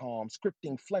Viacom,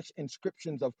 scripting flesh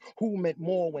inscriptions of who meant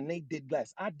more when they did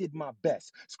less. I did my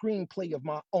best. Screenplay of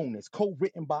my owners,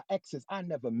 co-written by exes I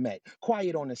never met.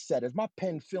 Quiet on the set as my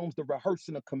pen films the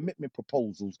rehearsing of commitment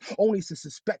proposals, only to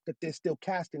suspect that they're still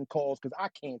casting calls because I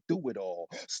can't do it all.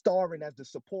 Starring as the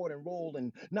supporting role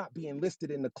and not being listed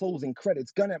in the closing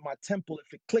credits. Gun at my temple.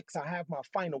 If it clicks, I have my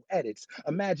final edits.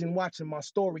 Imagine watching my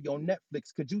story on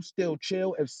Netflix. Could you still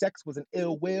chill if sex was an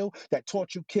ill will that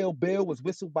taught you Kill Bill was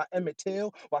whistled by Emmett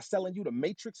Till while selling you the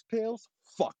Matrix pills?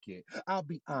 Fuck it. I'll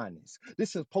be honest.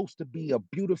 This is supposed to be a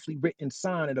beautifully written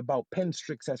sonnet about pen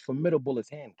tricks as formidable as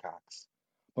Hancock's.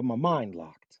 But my mind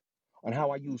locked on how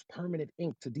I use permanent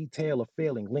ink to detail a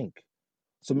failing link.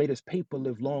 So may this paper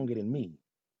live longer than me,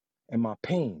 and my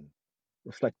pain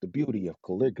reflect the beauty of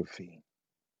calligraphy.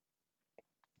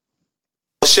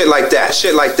 Shit like that,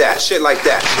 shit like that, shit like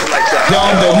that, shit like that.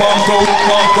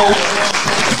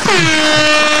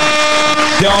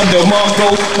 Yonder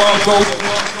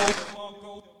Monko.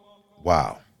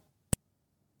 Wow.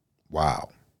 Wow.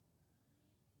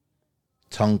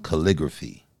 Tongue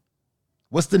calligraphy.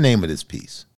 What's the name of this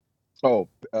piece? Oh,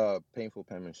 painful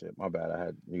penmanship. My bad. I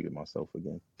had muted myself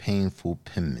again. Painful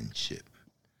penmanship.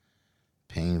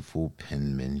 Painful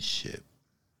penmanship.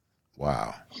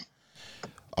 Wow.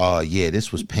 Yeah,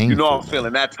 this was painful. You know I'm man.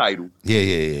 feeling that title.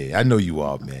 Yeah. I know you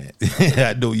are, man.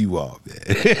 I know you are,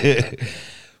 man.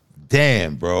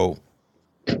 Damn, bro.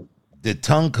 The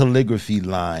tongue calligraphy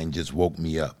line just woke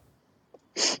me up.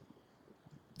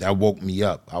 That woke me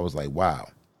up. I was like, wow.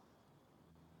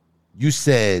 You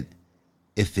said,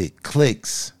 if it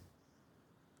clicks,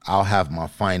 I'll have my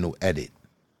final edit.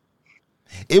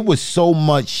 It was so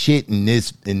much shit in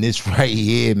this right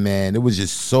here, man. It was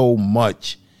just so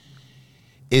much.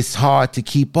 It's hard to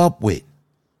keep up with.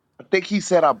 I think he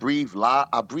said I breathe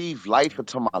life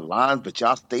into my lines, but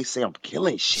y'all they say I'm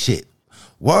killing shit.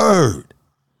 Word.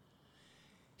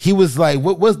 He was like,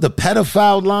 what was the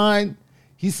pedophile line?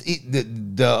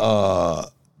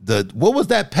 What was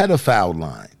that pedophile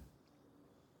line?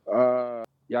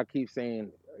 Y'all keep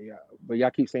saying, but y'all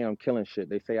keep saying I'm killing shit.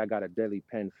 They say I got a deadly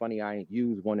pen. Funny, I ain't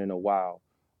used one in a while.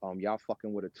 Y'all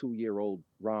fucking with a 2-year-old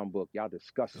rhyme book. Y'all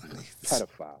disgust me.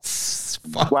 Pedophile.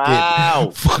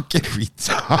 Wow. Fucking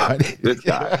retarded.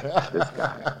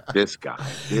 This guy.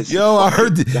 Yo, I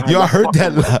heard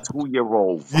that.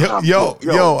 2-year-old.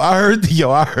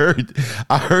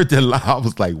 I heard that line. I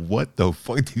was like, what the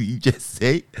fuck did you just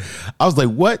say? I was like,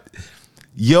 what?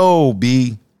 Yo,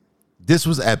 B, this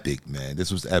was epic, man.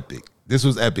 This was epic. This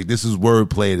is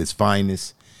wordplay at its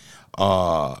finest.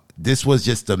 This was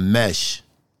just a mesh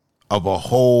of a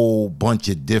whole bunch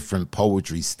of different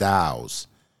poetry styles.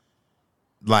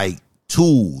 Like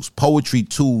poetry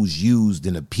tools used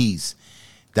in a piece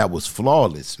that was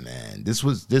flawless, man. This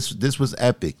was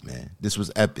epic, man. This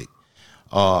was epic.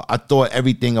 I thought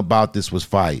everything about this was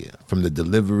fire, from the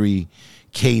delivery,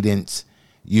 cadence,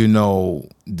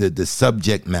 the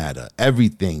subject matter,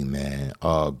 everything, man.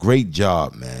 Great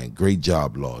job, man. Great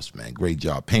job, Lost, man. Great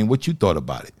job. Payne, what you thought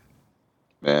about it?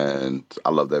 Man, I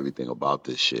loved everything about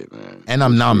this shit, man. And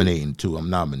I'm nominating too.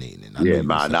 I'm nominating.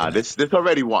 This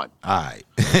already won. All right.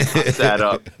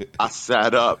 I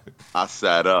sat up,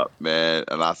 man,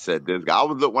 and I said, "This guy."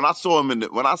 When I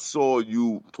saw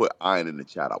you put Iron in the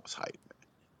chat, I was hyped, man.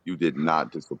 You did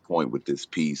not disappoint with this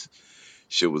piece.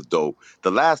 Shit was dope.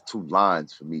 The last 2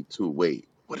 lines for me too. Wait,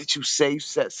 what did you say? You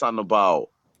said something about.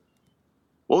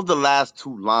 What was the last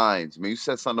 2 lines, man? You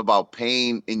said something about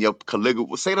pain in your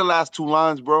calligraphy. Say the last 2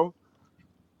 lines, bro.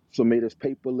 So may this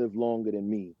paper live longer than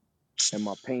me, and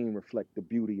my pain reflect the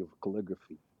beauty of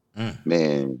calligraphy.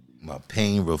 Man, my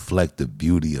pain reflect the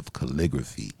beauty of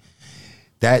calligraphy.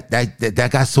 That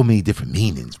got so many different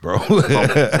meanings, bro. Come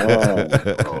on,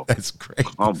 bro. That's crazy.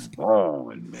 Come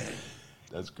on, man.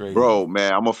 That's crazy. Bro,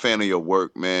 man, I'm a fan of your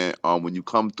work, man. When you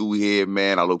come through here,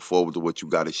 man, I look forward to what you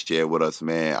got to share with us,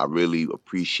 man. I really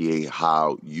appreciate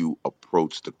how you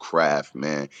approach the craft,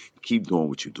 man. Keep doing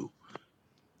what you do.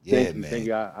 Yeah, Thank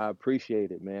you. I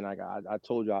appreciate it, man. I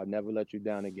told you I'd never let you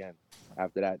down again.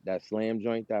 After that slam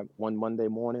joint that one Monday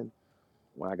morning,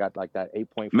 when I got like that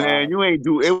 8.5. Man, you ain't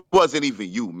it wasn't even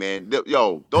you, man.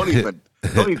 Yo, don't even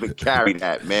carry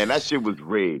that, man. That shit was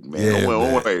rigged, man. Yeah,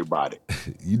 don't worry about it.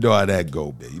 You know how that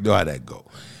go, man. You know how that go.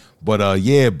 But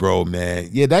yeah, bro, man.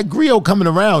 Yeah, that griot coming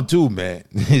around too, man.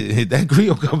 That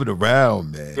griot coming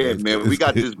around, man. Yeah, man. We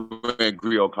got this grand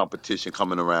griot competition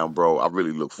coming around, bro. I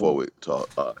really look forward to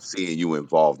seeing you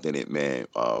involved in it, man.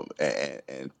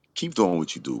 And keep doing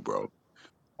what you do, bro.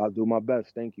 I'll do my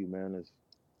best. Thank you, man. It's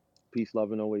peace,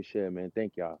 love, and always share, man.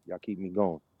 Thank y'all. Y'all keep me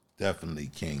going. Definitely,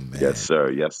 King, man. Yes,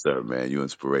 sir, man. You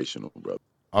inspirational, brother.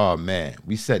 Oh, man.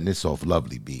 We setting this off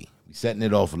lovely, B. We setting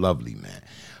it off lovely, man.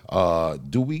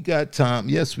 Do we got time?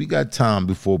 Yes, we got time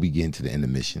before we get into the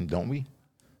intermission, don't we?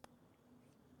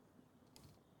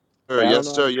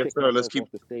 Yes, sir. Let's keep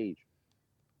off the stage.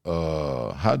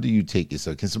 How do you take it?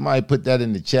 So can somebody put that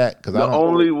in the chat? Because I The don't.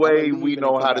 only way we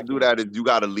know how to do that is you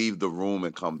got to leave the room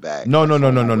and come back. No, That's no, the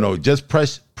no, no, only no, no. way. Just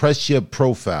press your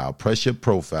profile. Press your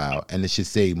profile, and it should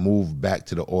say "Move back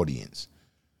to the audience."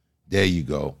 There you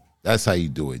go. That's how you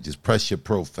do it. Just press your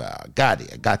profile. Got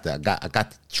it. I got that. I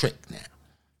got the trick now.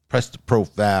 Press the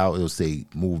profile. It'll say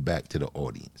 "Move back to the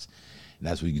audience," and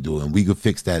that's what you do. And we can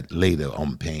fix that later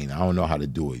on Pain. I don't know how to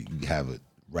do it. You have a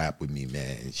rap with me,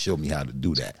 man, and show me how to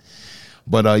do that.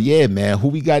 But yeah, man. Who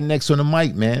we got next on the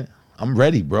mic, man? I'm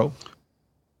ready, bro.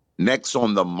 Next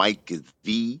on the mic is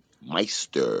the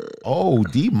Meister. Oh,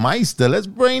 D Meister. Let's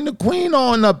bring the queen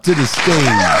on up to the stage,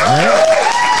 man.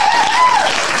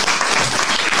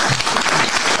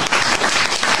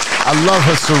 I love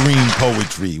her serene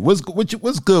poetry. What's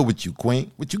good with you,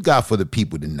 Queen? What you got for the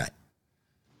people tonight?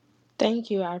 Thank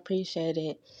you. I appreciate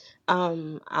it.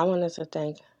 I wanted to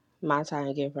thank my time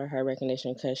and give her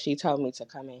recognition because she told me to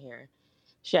come in here.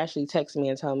 She actually texted me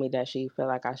and told me that she felt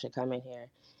like I should come in here.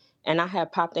 And I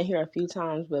had popped in here a few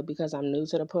times, but because I'm new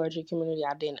to the poetry community,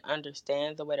 I didn't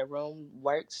understand the way the room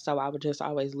works. So I would just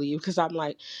always leave because I'm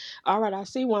like, all right, I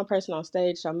see one person on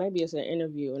stage, so maybe it's an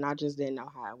interview. And I just didn't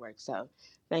know how it works. So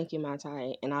thank you, my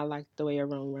tie. And I like the way your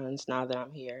room runs now that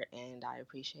I'm here, and I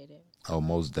appreciate it. Oh,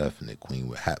 most definite, Queen.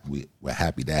 We're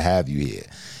happy to have you here.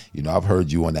 You know, I've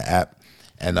heard you on the app,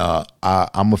 and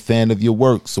I'm a fan of your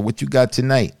work. So what you got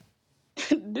tonight?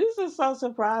 This is so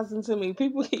surprising to me.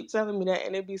 People keep telling me that,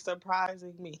 and it be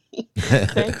surprising me.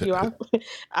 Thank you.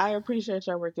 I appreciate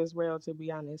your work as well, to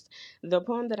be honest. The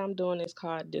poem that I'm doing is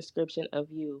called Description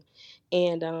of You.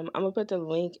 And I'm going to put the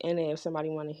link in it if somebody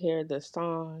want to hear the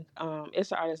song.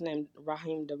 It's an artist named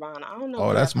Raheem Devon. I don't know if Oh,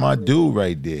 you that's have my heard of his dude music.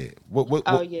 right there.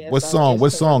 Oh, yeah. What So song? it's What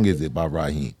song connected. is it by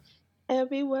Raheem?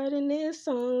 Every word in this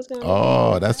song's going to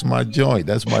Oh, be that's my about you. joint.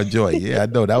 That's my joint. Yeah, I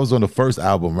know. That was on the first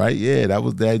album, right? Yeah, that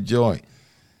was that joint.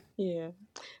 Yeah.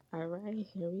 All right.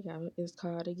 Here we go. It's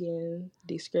called, again,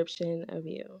 Description of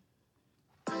You.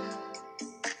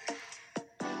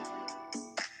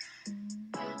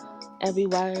 Every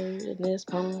word in this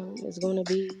poem is gonna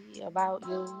be about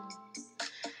you.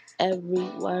 Every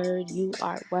word, you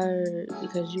are word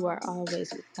because you are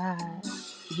always with God.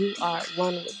 You are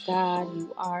one with God.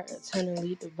 You are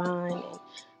eternally divine. And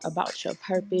about your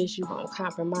purpose, you won't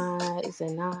compromise.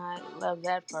 And I love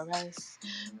that for us.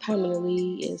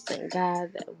 Permanently, it's in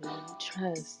God that we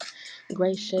trust.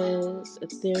 Gracious,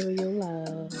 ethereal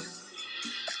love.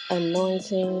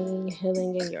 Anointing,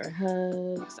 healing in your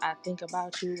hugs. I think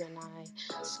about you and I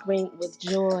scream with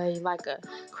joy like a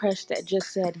crush that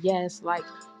just said yes, like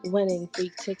winning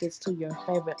free tickets to your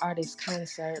favorite artist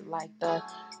concert, like the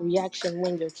reaction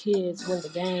when your kids win the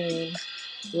game.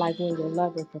 Like when your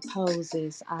lover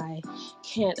proposes, I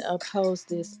can't oppose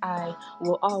this. I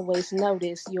will always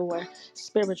notice your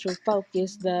spiritual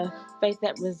focus, the faith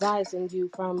that resides in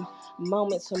you from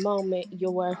moment to moment,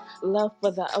 your love for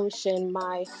the ocean,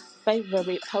 my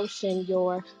favorite potion,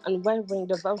 your unwavering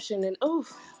devotion, and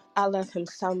oof. I love him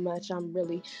so much. I'm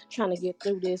really trying to get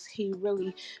through this. He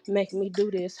really make me do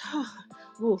this.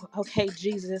 Ooh, okay,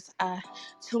 Jesus. I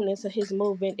tune into his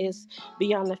movement. It's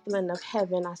beyond the feeling of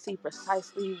heaven. I see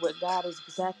precisely what God is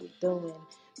exactly doing.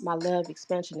 My love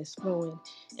expansion is fluent.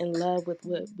 In love with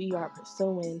what we are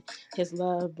pursuing. His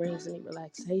love brings me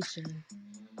relaxation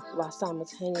while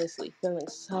simultaneously feeling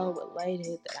so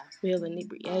elated that I feel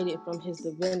inebriated from his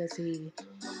divinity.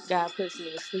 God puts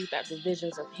me to sleep after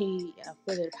visions of heat. I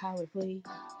feel it powerfully.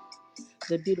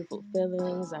 The beautiful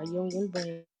feelings our union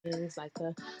brings, like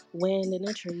the wind in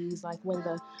the trees, like when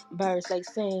the birds they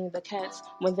sing, the cats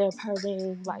when they're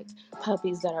purring, like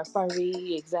puppies that are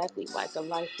furry, exactly like a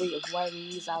life free of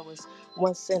worries. I was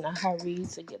once in a hurry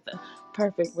to get the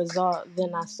perfect result,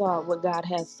 then I saw what God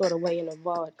had stored away in the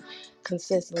vault.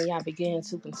 Consistently, I began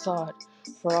to consult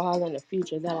for all in the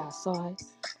future that I sought.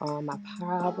 All my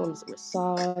problems were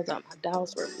solved, all my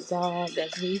doubts were resolved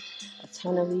as we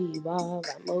eternally evolve.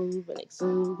 I move and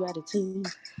exude gratitude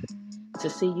to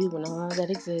see you and all that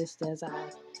exists as I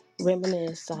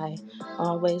reminisce. I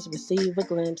always receive a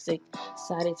glimpse,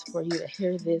 excited for you to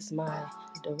hear this, my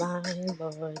divine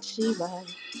Lord Shiva.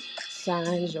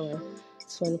 Signs your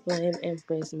twin flame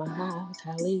empress,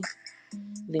 Mahakali.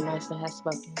 The Master has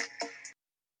spoken.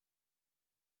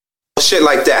 Shit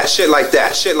like that, shit like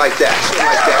that, shit like that, shit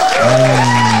like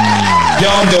that.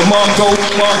 Yonder Mongo.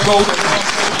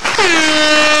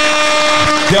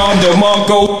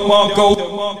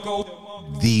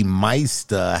 The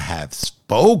Meister have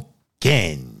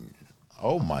spoken.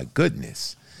 Oh my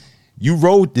goodness. You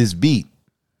rode this beat.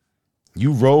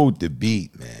 You rode the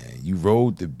beat, man. You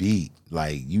rode the beat.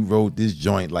 Like you rode this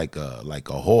joint like a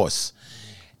horse.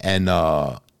 And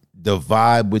the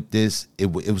vibe with this,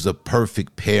 it was a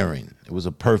perfect pairing. It was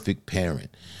a perfect pairing.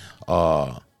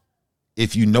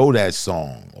 If you know that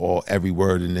song, or every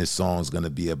word in this song is gonna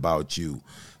be about you.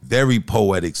 Very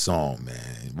poetic song,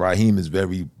 man. Raheem is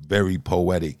very, very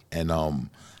poetic, and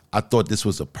I thought this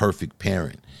was a perfect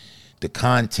pairing. The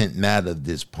content matter of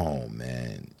this poem,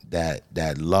 man.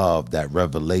 That love, that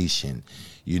revelation.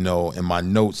 In my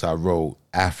notes I wrote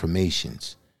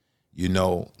affirmations.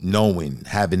 Knowing,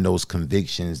 having those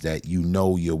convictions that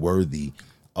you're worthy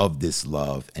of this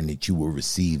love and that you will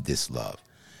receive this love.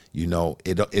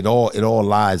 It all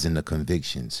lies in the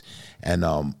convictions. And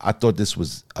I thought this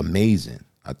was amazing.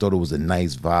 I thought it was a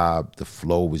nice vibe. The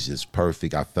flow was just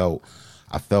perfect. I felt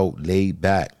laid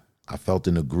back. I felt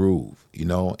in the groove,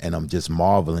 and I'm just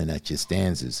marveling at your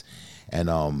stanzas.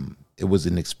 And it was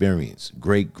an experience.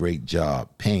 Great, great job.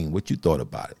 Payne, what you thought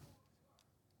about it?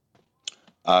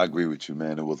 I agree with you,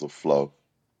 man. It was a flow.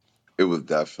 It was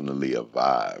definitely a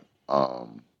vibe. I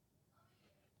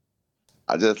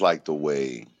just like the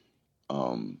way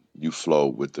you flow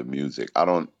with the music. I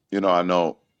don't, I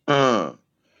know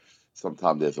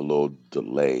sometimes there's a little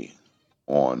delay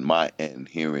on my end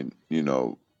hearing,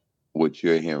 what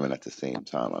you're hearing at the same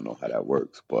time. I know how that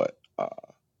works, but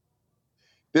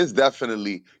you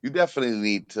definitely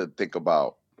need to think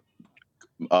about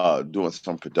doing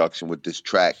some production with this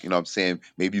track. You know what I'm saying?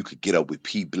 Maybe you could get up with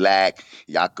P Black.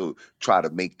 Y'all could try to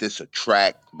make this a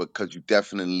track because you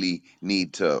definitely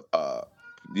need to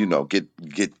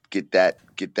get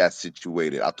that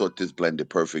situated. I thought this blended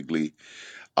perfectly.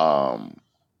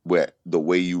 Where the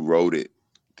way you wrote it,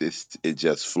 it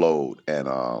just flowed. And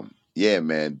yeah,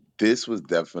 man, this was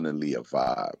definitely a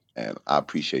vibe. And I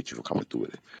appreciate you for coming through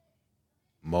with it.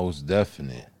 Most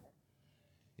definite.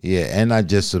 Yeah, and I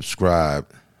just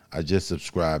subscribed. I just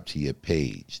subscribed to your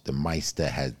page. The Meister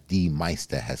has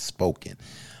spoken.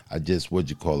 I just, what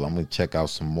you call it? I'm gonna check out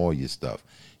some more of your stuff.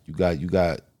 You got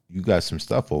some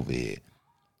stuff over here.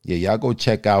 Yeah, y'all go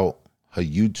check out her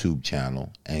YouTube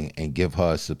channel and give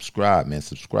her a subscribe, man.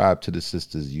 Subscribe to the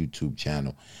sister's YouTube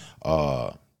channel.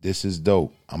 This is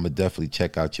dope. I'm gonna definitely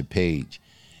check out your page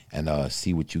and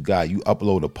see what you got. You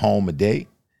upload a poem a day.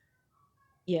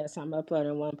 Yes, I'm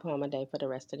uploading one poem a day for the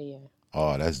rest of the year.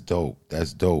 Oh, that's dope.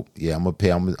 That's dope. Yeah, I'm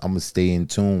gonna stay in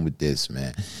tune with this,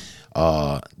 man.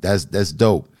 That's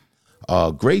dope.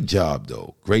 Great job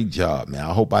though. Great job, man.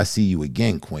 I hope I see you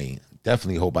again, Queen.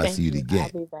 Definitely hope I see Thank you you. I'll again.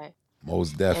 be back.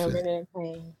 Most And definitely. Renee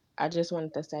Payne, I just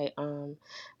wanted to say,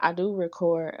 I do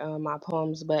record my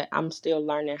poems, but I'm still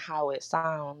learning how it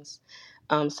sounds.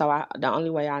 So the only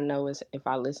way I know is if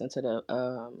I listen to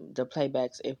the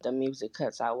playbacks, if the music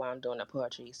cuts out while I'm doing the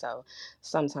poetry. So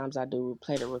sometimes I do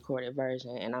play the recorded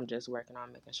version, and I'm just working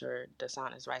on making sure the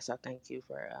sound is right. So thank you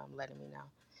for letting me know.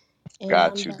 And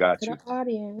Got I'm you, back got to the you.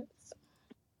 audience.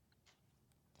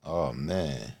 Oh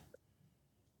man.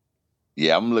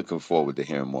 Yeah, I'm looking forward to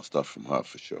hearing more stuff from her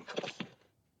for sure.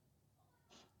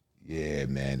 Yeah,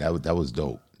 man. That was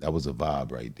dope. That was a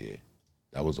vibe right there.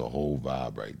 That was a whole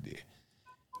vibe right there.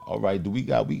 All right, do we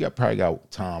got probably got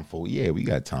time for, yeah, we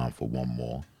got time for one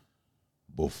more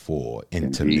before Indeed,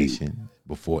 intermission.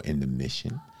 Before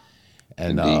intermission.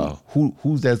 And indeed.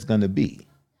 who's that's gonna be?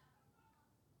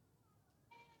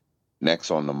 Next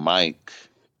on the mic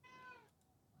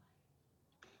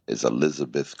is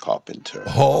Elizabeth Carpenter.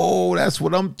 Oh, that's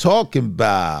what I'm talking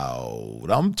about.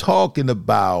 I'm talking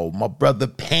about my brother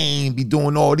Payne be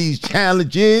doing all these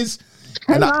challenges.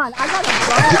 And Hang I on, I got a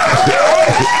bar.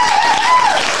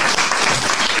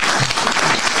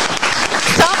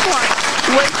 Someone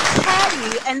was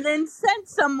petty and then sent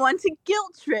someone to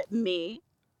guilt trip me.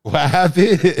 what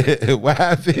happened? What Mm,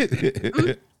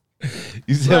 happened?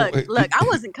 You Look, said look, I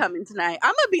wasn't coming tonight.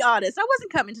 I'm gonna be honest. I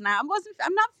wasn't coming tonight. I'm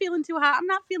not feeling too hot. I'm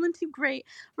not feeling too great,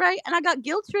 right? And I got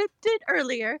guilt tripped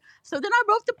earlier. So then I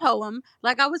wrote the poem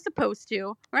like I was supposed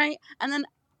to, right? And then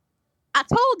I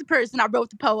told the person I wrote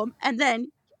the poem, and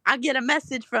then I get a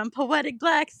message from Poetic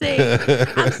Black saying,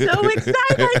 "I'm so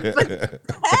excited, but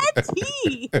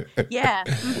petty." Yeah.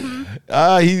 Mm-hmm.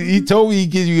 he Mm-hmm. told me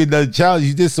he'd give you another challenge.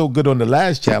 You did so good on the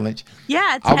last challenge.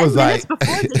 Yeah, I was 10 minutes like,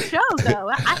 before the show, though.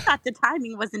 I thought the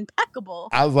timing was impeccable.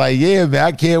 I was like, yeah, man,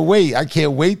 I can't wait. I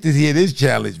can't wait to hear this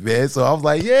challenge, man. So I was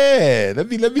like, yeah, let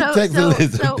me text So,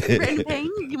 Rain Elizabeth. Payne,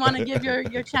 you want to give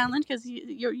your challenge because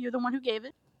you're the one who gave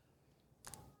it.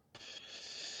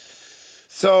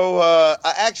 So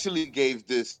I actually gave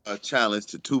this a challenge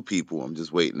to two people. I'm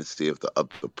just waiting to see if the other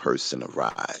person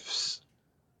arrives.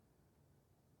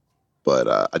 But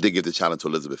I did give the challenge to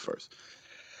Elizabeth first.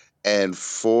 And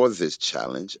for this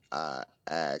challenge, I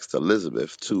asked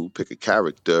Elizabeth to pick a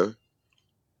character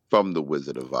from The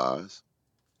Wizard of Oz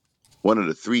one of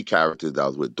the three characters that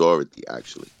was with Dorothy,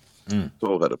 actually. Mm.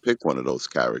 Told her to pick one of those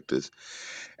characters.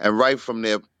 And right from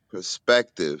their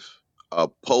perspective,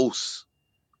 post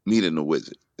meeting the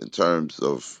wizard in terms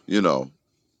of,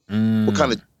 what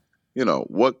kind of, Mm.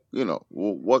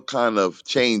 what kind of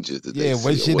changes did they Yeah,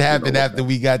 what see, or shit what, happened what after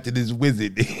we got to this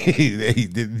wizard?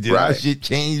 Did our right, shit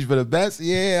change for the best?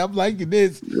 Yeah, I'm liking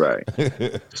this. right.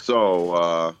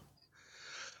 So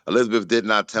Elizabeth did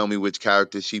not tell me which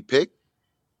character she picked,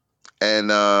 and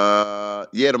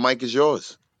yeah, the mic is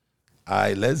yours. All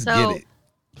right, let's get So it.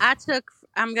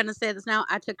 I'm gonna say this now.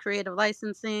 I took creative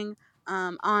licensing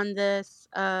on this,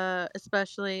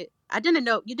 especially. I didn't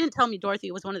know you didn't tell me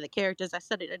Dorothy was one of the characters. I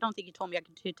said it. I don't think you told me I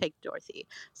could take Dorothy.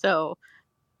 So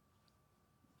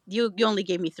you only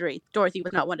gave me three. Dorothy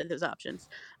was not one of those options.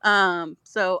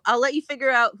 So I'll let you figure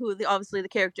out who obviously the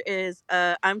character is.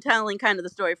 I'm telling kind of the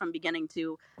story from beginning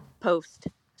to post.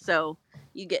 So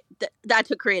you get that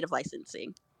took creative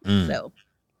licensing. Mm. So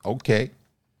Okay.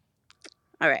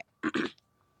 all right.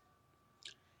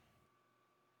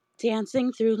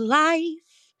 Dancing through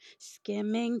life,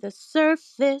 skimming the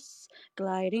surface,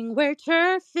 gliding where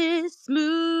turf is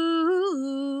smooth.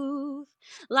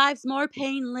 Life's more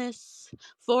painless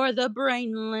for the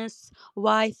brainless.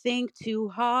 Why think too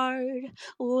hard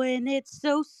when it's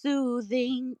so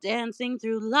soothing? Dancing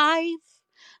through life.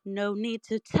 No need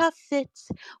to tough it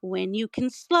when you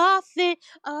can slough it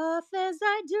off as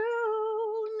I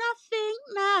do. Nothing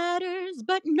matters,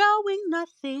 but knowing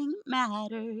nothing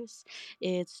matters.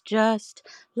 It's just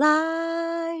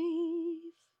life.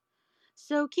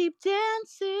 So keep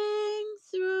dancing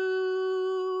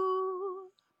through.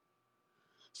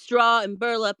 Straw and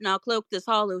burlap now cloak this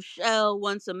hollow shell.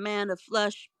 Once a man of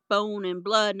flesh, bone, and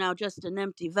blood, now just an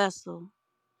empty vessel.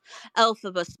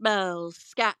 Elphaba spells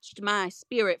scatched my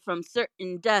spirit from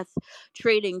certain death,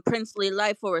 trading princely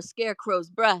life for a scarecrow's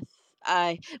breath.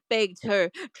 I begged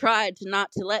her, tried to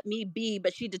not to let me be,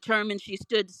 but she determined she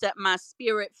stood to set my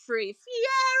spirit free.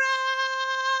 Fiero!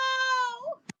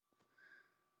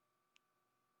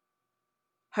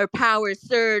 Her powers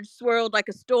surged, swirled like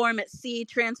a storm at sea,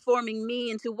 transforming me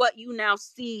into what you now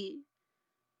see.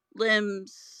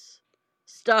 Limbs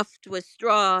stuffed with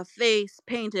straw, face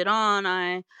painted on.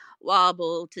 I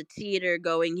wobble to teeter,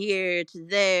 going here to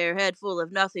there, head full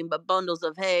of nothing but bundles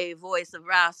of hay, voice of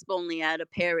rasp only at a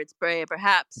parrot's bray.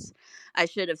 Perhaps I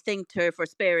should have thanked her for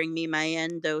sparing me my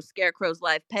end, though Scarecrow's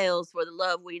life pales for the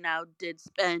love we now did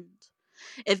spend.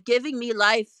 If giving me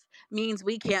life means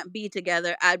we can't be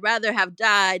together, I'd rather have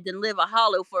died than live a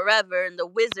hollow forever, and the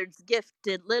wizard's gift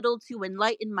did little to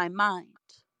enlighten my mind.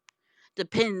 The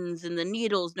pins and the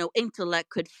needles no intellect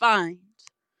could find,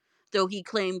 though he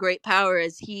claimed great power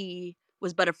as he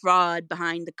was but a fraud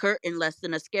behind the curtain less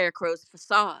than a scarecrow's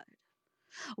facade.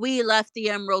 We left the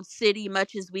Emerald City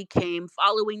much as we came,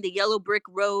 following the yellow brick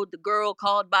road. The girl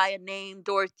called by a name,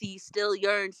 Dorothy, still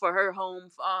yearned for her home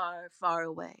far, far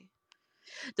away.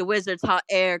 The wizard's hot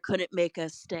air couldn't make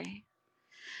us stay.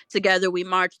 Together we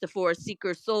marched the four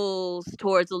seeker souls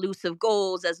towards elusive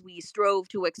goals as we strove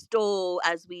to extol,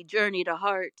 as we journeyed a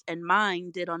heart and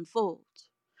mind did unfold.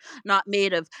 Not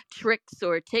made of tricks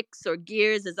or ticks or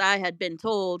gears as I had been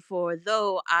told, for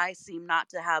though I seemed not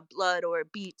to have blood or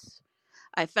beat,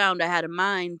 I found I had a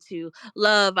mind to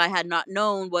love I had not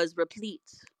known was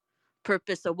replete.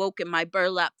 Purpose awoke in my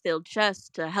burlap filled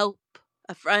chest to help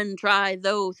a friend try,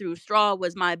 though through straw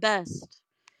was my best.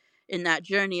 In that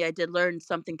journey, I did learn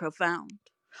something profound.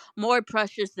 More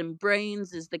precious than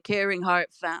brains is the caring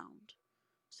heart found.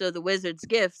 So the wizard's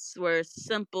gifts were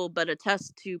simple but a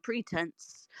test to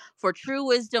pretense. For true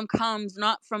wisdom comes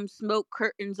not from smoke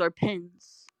curtains or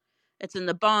pins. It's in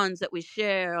the bonds that we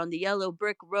share on the yellow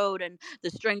brick road and the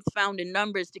strength found in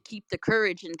numbers to keep the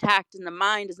courage intact. And the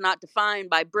mind is not defined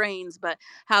by brains, but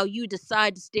how you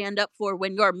decide to stand up for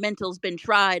when your mental's been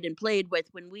tried and played with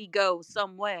when we go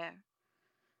somewhere.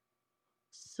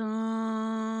 Somewhere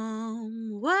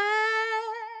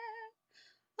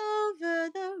over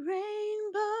the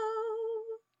rainbow,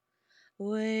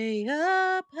 way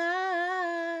up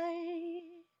high,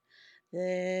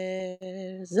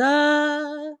 there's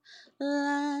a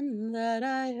land that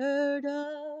I heard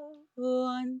of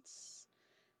once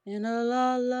in a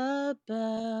lullaby.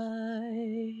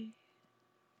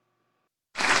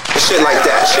 Shit like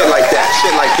that, shit like that,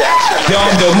 shit like that, shit like Down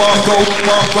that. the Mongo.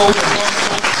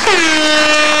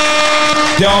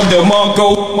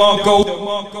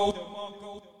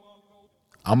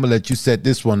 I'm gonna let you set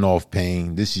this one off,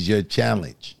 Pain. This is your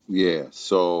challenge. Yeah.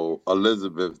 So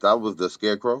Elizabeth, that was the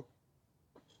scarecrow.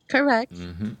 Correct.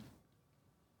 Mm-hmm.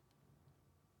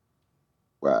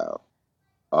 Wow.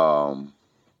 Um,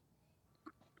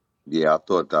 Yeah, I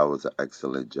thought that was an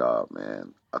excellent job,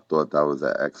 man. I thought that was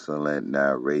an excellent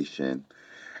narration.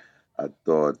 I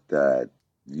thought that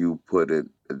you put it,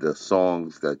 the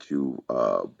songs that you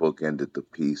bookended the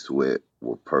piece with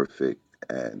were perfect.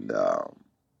 And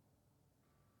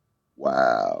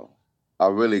wow, I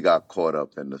really got caught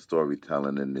up in the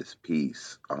storytelling in this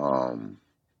piece. And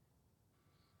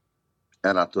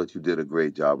I thought you did a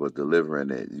great job of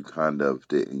delivering it. You kind of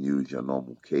didn't use your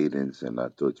normal cadence, and I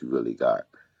thought you really got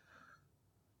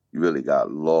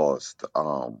lost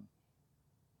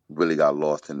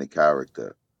in the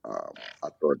character. I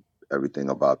thought everything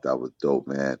about that was dope,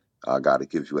 man. I got to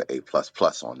give you an A++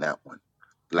 on that one.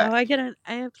 Oh, Black. I get an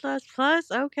A plus plus.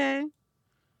 Okay.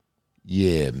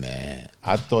 Yeah, man.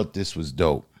 I thought this was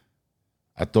dope.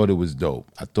 I thought it was dope.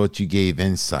 I thought you gave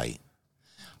insight.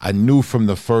 I knew from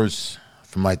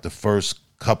like the first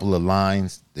couple of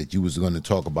lines that you was going to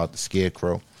talk about the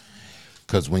scarecrow,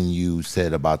 because when you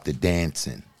said about the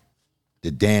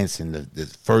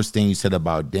first thing you said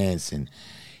about dancing,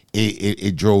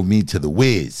 it drove me to the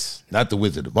Wiz, not the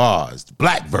Wizard of Oz, the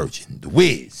black version, the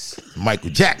Wiz, Michael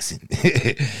Jackson,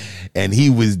 and he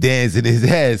was dancing his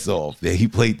ass off. He's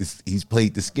played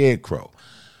the scarecrow,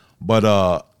 but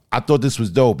I thought this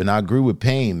was dope, and I agree with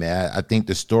Payne, man. I think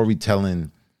the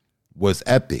storytelling was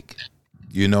epic.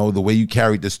 You know, the way you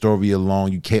carried the story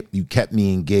along, you kept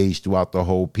me engaged throughout the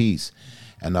whole piece.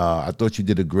 And I thought you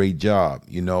did a great job,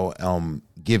 you know,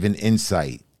 giving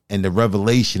insight and the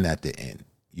revelation at the end.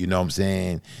 You know what I'm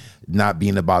saying? Not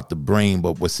being about the brain,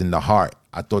 but what's in the heart.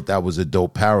 I thought that was a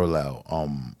dope parallel.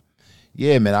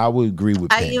 Yeah, man, I would agree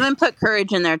with I Payne. even put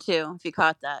courage in there too, if you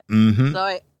caught that. Mm-hmm.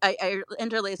 So I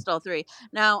interlaced all three.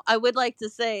 Now I would like to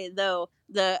say though,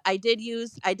 I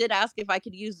did ask if I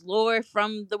could use lore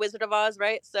from the Wizard of Oz,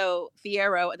 right? So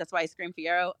Fiyero, that's why I scream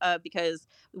Fiyero, because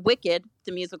Wicked,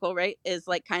 the musical, right, is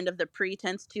like kind of the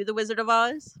pretense to the Wizard of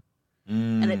Oz.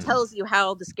 And it tells you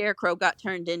how the scarecrow got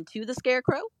turned into the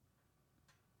scarecrow.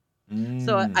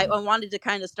 So I wanted to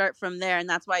kind of start from there, and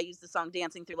that's why I used the song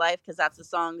 "Dancing Through Life" because that's the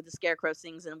song the scarecrow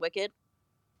sings in Wicked.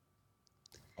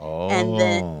 And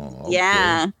then Okay.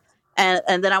 yeah,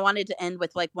 and then I wanted to end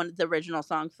with like one of the original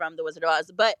songs from The Wizard of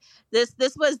Oz. But this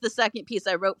was the second piece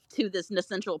I wrote to this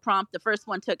essential prompt. The first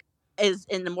one is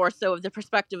in the more so of the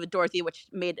perspective of Dorothy, which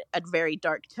made a very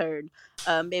dark turn.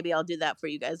 Maybe I'll do that for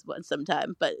you guys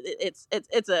sometime. But it's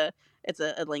a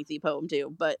lengthy poem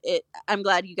too. But I'm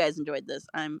glad you guys enjoyed this.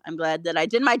 I'm glad that I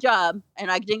did my job and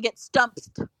I didn't get stumped.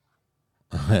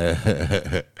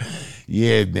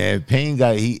 Yeah, man. Payne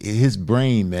got his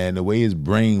brain, man. The way his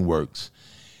brain works,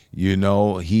 he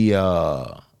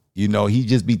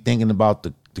just be thinking about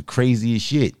the craziest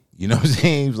shit. You know what I'm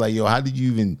saying? He was like, yo, how did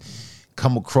you even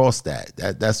come across that?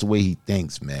 That's the way he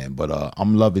thinks, man. But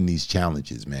I'm loving these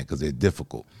challenges, man, because they're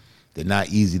difficult. They're not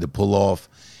easy to pull off.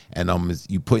 And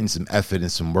you putting some effort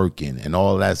and some work in, and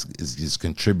all that is just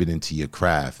contributing to your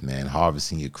craft, man.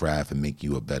 Harvesting your craft and make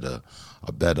you a better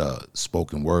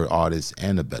spoken word artist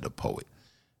and a better poet.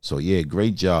 So yeah,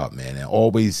 great job, man. And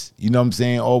always, you know what I'm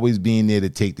saying, always being there to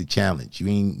take the challenge. You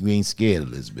ain't scared,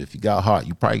 Elizabeth. If you got heart,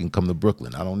 you probably can come to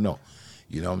Brooklyn. I don't know.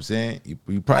 You know what I'm saying?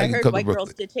 You probably I can heard come to white Brooklyn.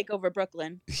 girls did take over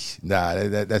Brooklyn. Nah,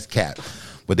 that's cap.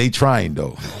 But they trying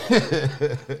though.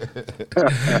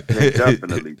 They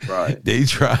definitely tried. They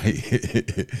try.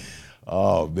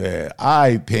 Oh man. All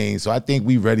right, Payne. So I think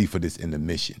we ready for this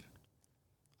intermission.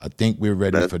 I think we're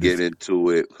ready Let's for this. get into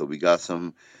it because we got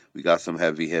some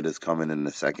heavy hitters coming in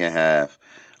the second half.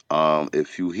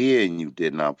 If you here and you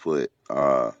did not put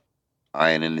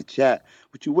iron in the chat,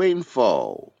 what you waiting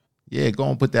for? Yeah, go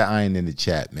and put that iron in the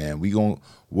chat, man.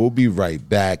 We'll be right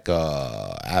back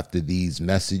after these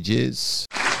messages.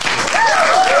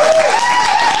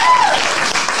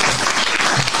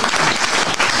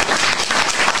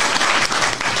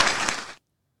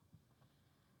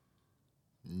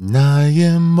 I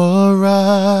am a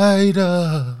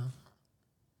rider,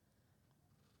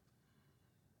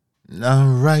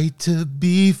 not right to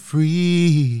be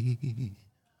free.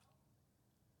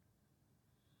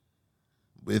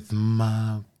 With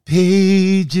my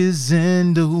pages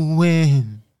in the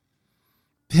wind,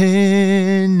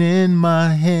 pen in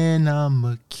my hand, I'm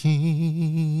a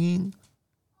king.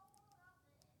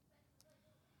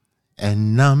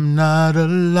 And I'm not a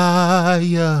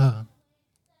liar.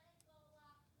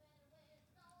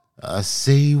 I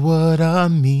say what I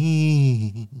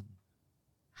mean.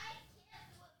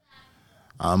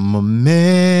 I'm a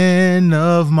man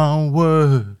of my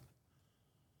word.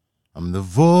 I'm the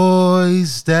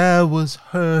voice that was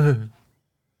heard.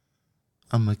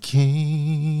 I'm a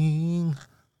king.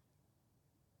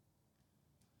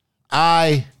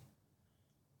 I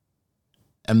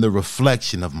am the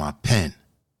reflection of my pen.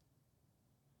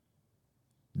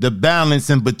 The balance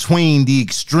in between the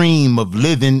extreme of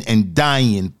living and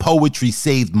dying, poetry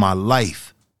saved my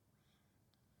life.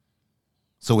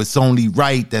 So it's only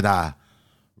right that I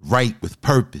write with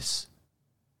purpose.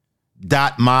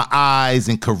 Dot my I's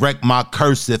and correct my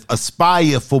cursive.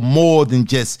 Aspire for more than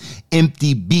just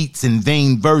empty beats and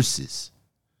vain verses.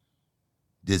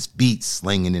 This beat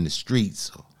slinging in the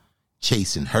streets or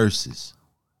chasing hearses.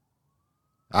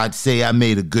 I'd say I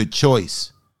made a good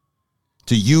choice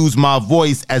to use my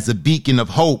voice as a beacon of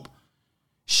hope.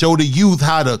 Show the youth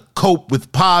how to cope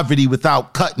with poverty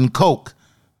without cutting coke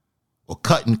or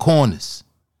cutting corners.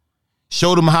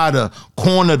 Show them how to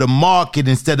corner the market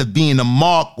instead of being a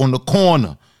mark on the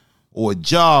corner or a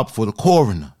job for the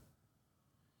coroner.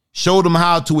 Show them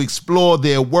how to explore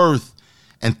their worth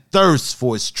and thirst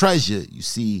for its treasure. You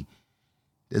see,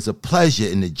 there's a pleasure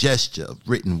in the gesture of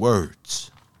written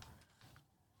words.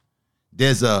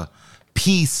 There's a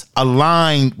peace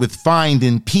aligned with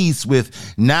finding peace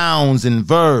with nouns and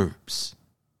verbs.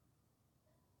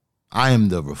 I am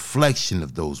the reflection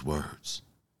of those words.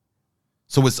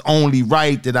 So it's only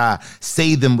right that I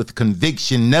say them with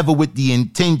conviction, never with the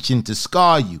intention to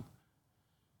scar you.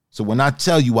 So when I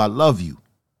tell you I love you,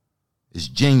 it's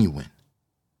genuine.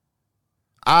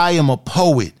 I am a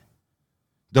poet,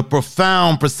 the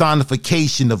profound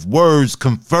personification of words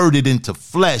converted into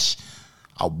flesh.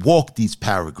 I walk these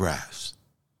paragraphs.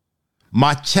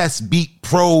 My chest beat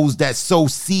prose that sow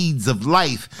seeds of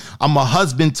life. I'm a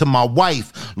husband to my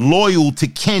wife, loyal to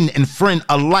kin and friend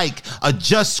alike, a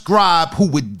just scribe who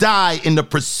would die in the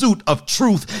pursuit of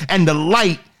truth and the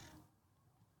light.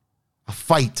 I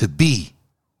fight to be,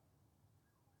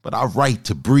 but I write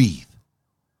to breathe.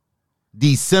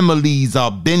 These similes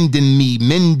are bending me,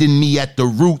 mending me at the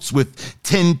roots with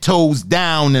 10 toes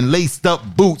down and laced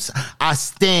up boots. I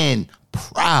stand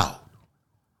proud.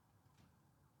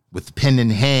 With pen in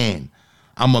hand,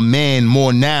 I'm a man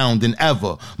more now than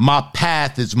ever. My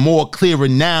path is more clearer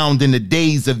now than the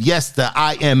days of yester.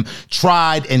 I am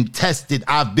tried and tested.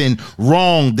 I've been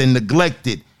wronged and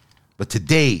neglected. But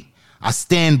today, I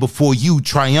stand before you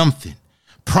triumphant,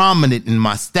 prominent in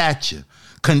my stature,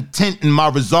 content in my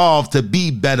resolve to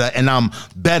be better, and I'm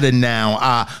better now.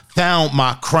 I found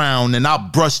my crown and I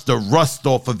brushed the rust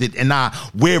off of it, and I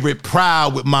wear it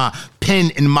proud with my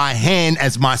pen in my hand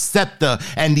as my scepter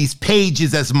and these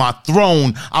pages as my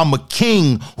throne. I'm a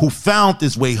king who found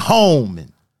his way home,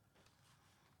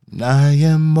 and I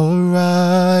am a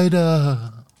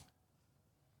writer.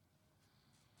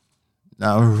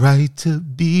 Now right to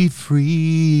be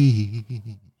free.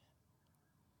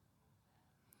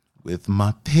 With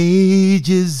my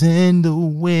pages in the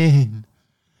wind,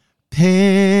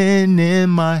 pen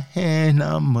in my hand,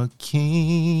 I'm a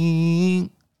king.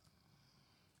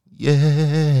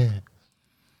 Yeah,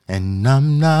 and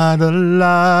I'm not a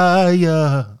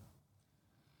liar.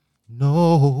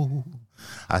 No,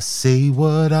 I say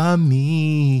what I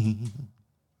mean.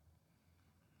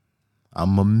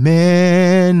 I'm a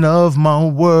man of my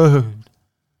word.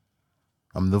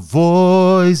 I'm the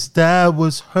voice that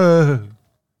was heard.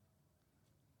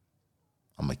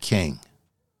 I'm a king.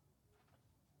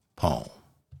 Poem.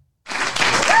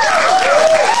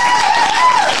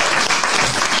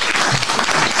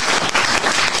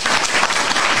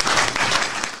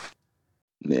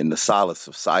 In the solace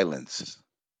of silence,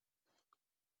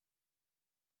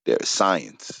 there is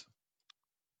science.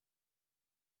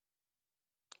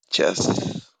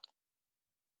 Just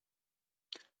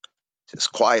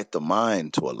quiet the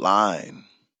mind to align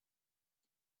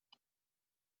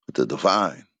with the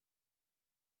divine.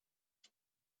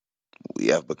 We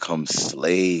have become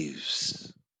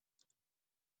slaves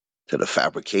to the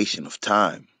fabrication of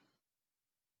time.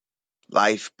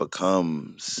 Life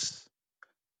becomes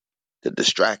the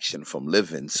distraction from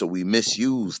living, so we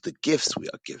misuse the gifts we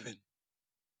are given.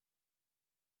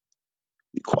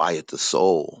 We quiet the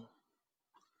soul.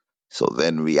 So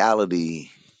then reality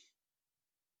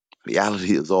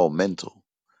is all mental.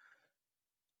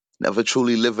 Never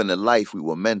truly living the life we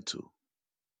were meant to.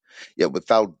 Yet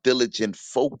without diligent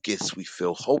focus, we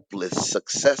feel hopeless.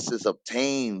 Success is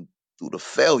obtained through the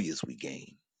failures we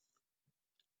gain,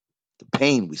 the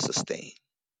pain we sustain.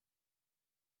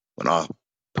 When our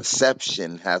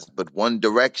perception has but one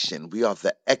direction, we are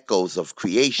the echoes of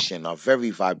creation. Our very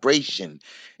vibration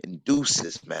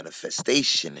induces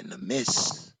manifestation in the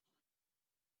mist.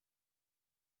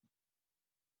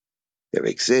 There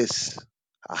exists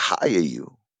a higher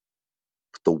you,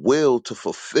 the will to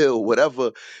fulfill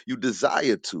whatever you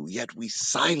desire to, yet we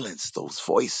silence those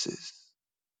voices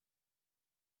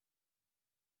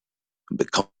and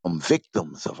become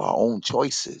victims of our own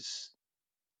choices.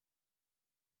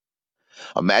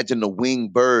 Imagine the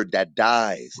winged bird that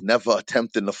dies, never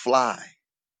attempting to fly.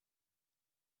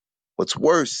 What's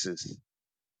worse is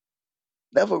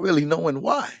never really knowing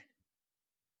why.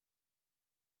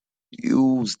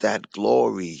 Use that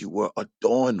glory you were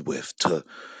adorned with to.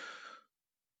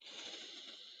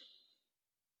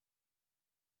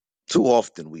 Too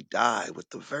often we die with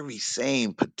the very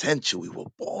same potential we were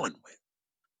born with.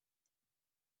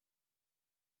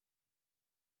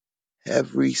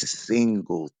 Every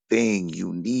single thing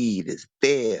you need is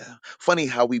there. Funny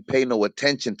how we pay no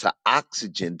attention to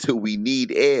oxygen till we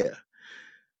need air.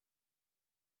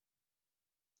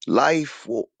 Life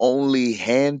will only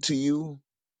hand to you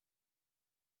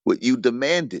what you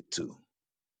demand it to.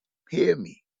 Hear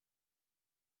me.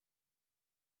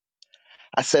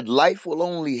 I said life will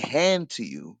only hand to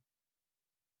you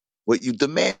what you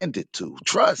demand it to.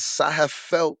 Trust, I have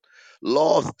felt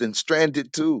lost and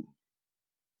stranded too.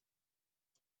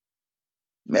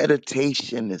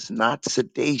 Meditation is not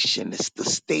sedation, it's the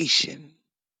station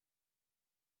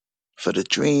for the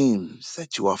dreams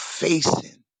that you are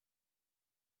facing.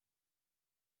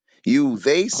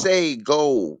 They say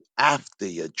go after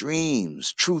your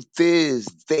dreams. Truth is,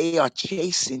 they are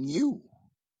chasing you.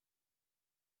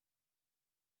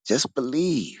 Just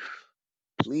believe,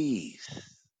 please.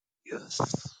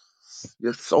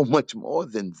 You're so much more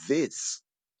than this.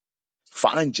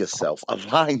 Find yourself,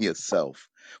 align yourself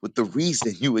with the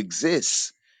reason you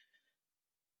exist.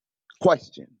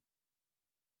 Question.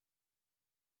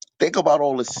 Think about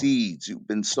all the seeds you've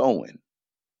been sowing.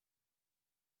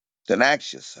 Then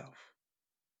ask yourself,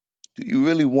 do you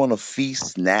really want to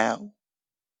feast now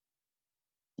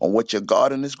on what your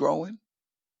garden is growing?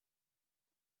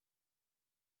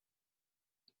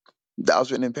 That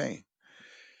was written in pain.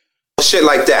 Shit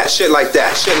like that, shit like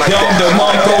that, shit like that.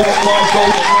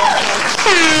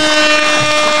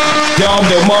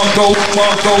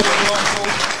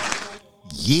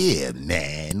 Yeah,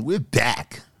 man, we're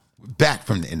back. We're back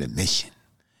from the intermission.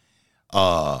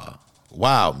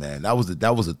 Wow, man, that was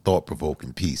a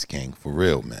thought-provoking piece, King, for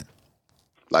real, man.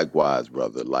 Likewise,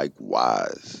 brother,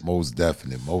 likewise. Most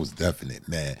definite,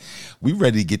 man. We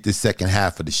ready to get this second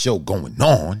half of the show going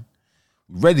on.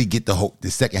 Ready to get the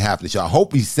second half of the show. I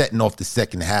hope he's setting off the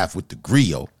second half with the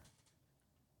griot.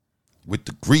 With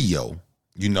the griot,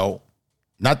 you know.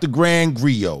 Not the grand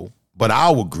griot, but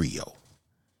our griot.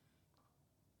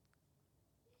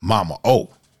 Mama O.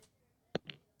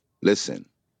 Listen,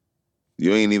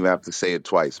 you ain't even have to say it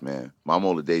twice, man. Mama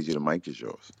Oladeji, the mic is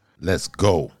yours. Let's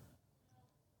go.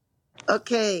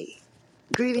 Okay.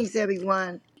 Greetings,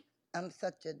 everyone. I'm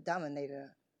such a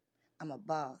dominator. I'm a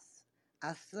boss.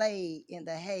 I slay in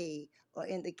the hay or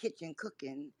in the kitchen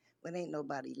cooking when ain't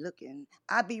nobody looking.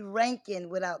 I be ranking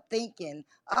without thinking,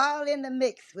 all in the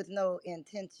mix with no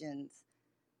intentions.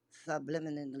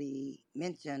 Subliminally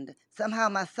mentioned. Somehow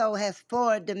my soul has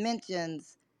 4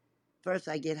 dimensions. First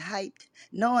I get hyped,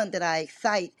 knowing that I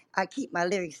excite. I keep my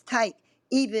lyrics tight,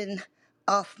 even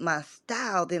off my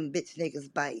style them bitch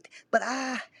niggas bite. But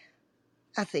I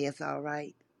say it's all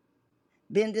right.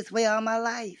 Been this way all my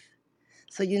life.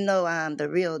 So you know I'm the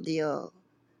real deal.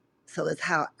 So it's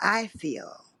how I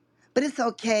feel. But it's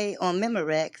okay on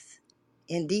Memorex.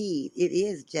 Indeed, it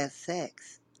is just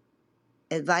sex.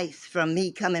 Advice from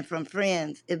me coming from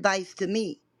friends. Advice to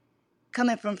me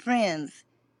coming from friends.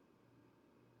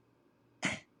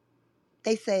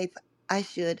 They say I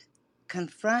should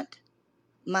confront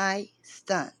my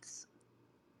stunts.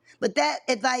 But that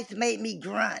advice made me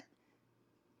grunt.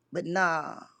 But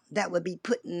nah, that would be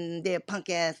putting their punk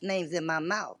ass names in my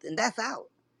mouth, and that's out.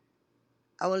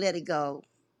 I will let it go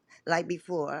like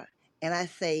before, and I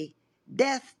say,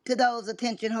 death to those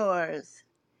attention whores.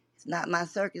 It's not my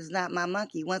circus, not my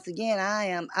monkey. Once again, I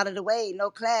am out of the way, no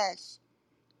clash.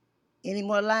 Any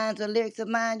more lines or lyrics of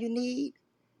mine you need?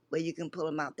 Well, you can pull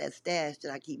them out that stash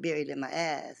that I keep buried in my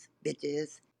ass,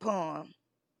 bitches. Poem.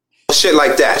 Shit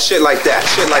like that, shit like that,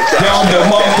 shit like that.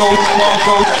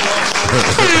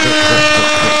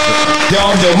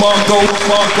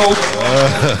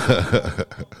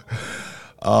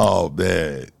 Oh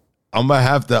man, I'm gonna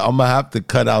have to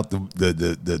cut out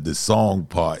the song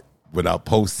part when I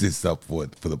post this up for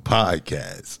the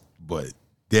podcast. But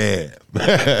damn,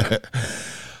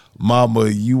 Mama,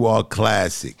 you are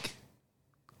classic.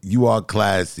 You are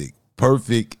classic.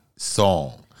 Perfect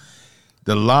song.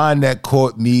 The line that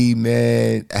caught me,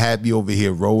 man, had me over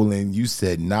here rolling. You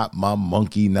said, "Not my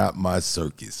monkey, not my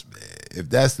circus," man. If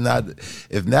that's not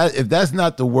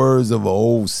the words of an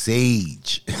old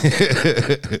sage,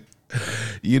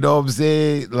 you know what I'm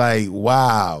saying? Like,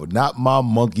 wow, not my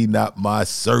monkey, not my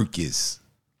circus.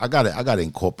 I gotta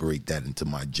incorporate that into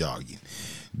my jargon.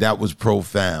 That was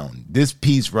profound. This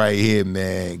piece right here,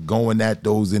 man, going at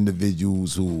those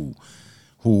individuals who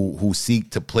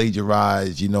seek to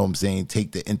plagiarize, you know what I'm saying,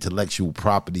 take the intellectual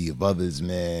property of others,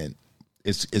 man.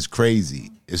 It's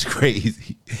crazy. It's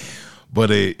crazy.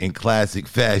 But in classic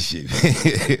fashion.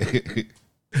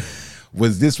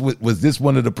 Was this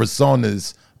one of the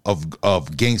personas of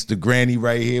Gangsta Granny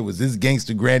right here? Was this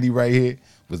Gangsta Granny right here?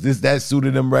 Was this that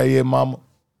suited him right here, mama?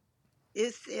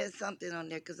 It said something on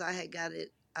there because I had got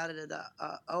it out of the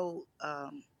old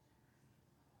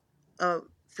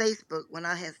Facebook when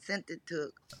I had sent it to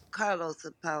Carlos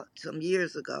about some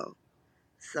years ago.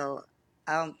 So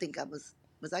I don't think I was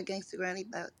I Gangsta Granny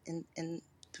about in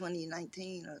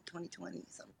 2019 or 2020,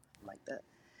 something like that.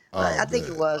 But Oh I think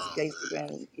man. it was Gangsta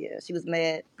Granny. Yeah, she was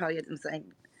mad, probably at them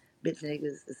same bitch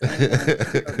niggas, the same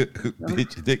one.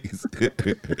 Bitch niggas.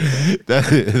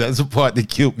 That's a part that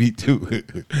killed me too.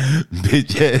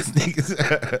 Bitch ass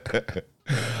niggas.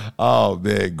 Oh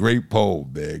man, great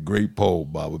poem, man. Great poem,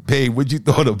 Mama. Payne, what you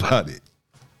thought about it?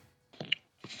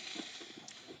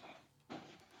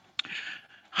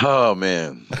 Oh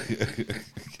man.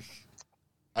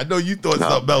 I know you thought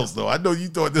something else though. I know you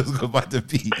thought this was about to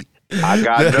be. I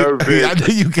got nervous. I know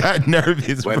you got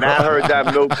nervous. When bro. I heard that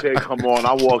milkshake come on,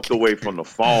 I walked away from the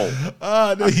phone.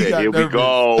 I said, here we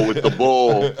go with the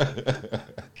bull.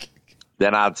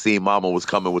 Then I'd see Mama was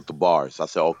coming with the bars. I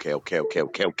said, okay. You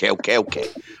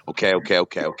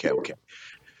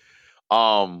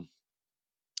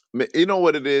know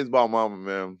what it is about Mama,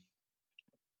 man?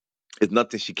 It's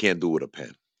nothing she can't do with a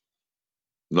pen.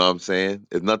 You know what I'm saying?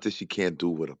 It's nothing she can't do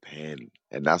with a pen.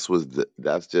 And that's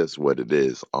just what it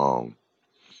is.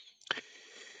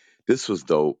 This was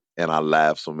dope. And I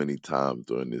laughed so many times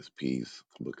during this piece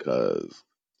because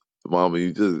Mama,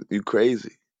 you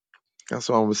crazy. That's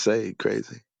what I'm gonna say,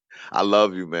 crazy. I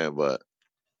love you, man, but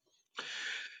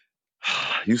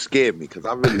you scared me because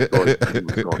I really thought you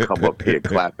was gonna come up here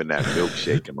clapping that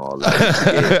milkshake and all that.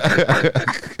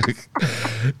 You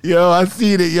scared me. Yo, I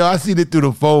seen it. I seen it through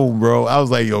the phone, bro. I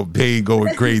was like, yo, Payne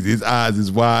going crazy. His eyes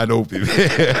is wide open.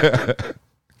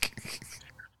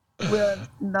 Well,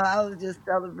 no, I was just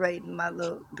celebrating my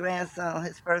little grandson,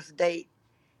 his first date.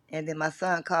 And then my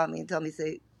son called me and told me,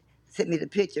 sent me the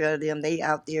picture of them. They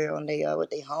out there on their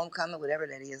with their homecoming, whatever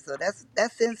that is. So that's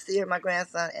sincere. My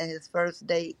grandson and his first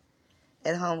date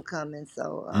at homecoming.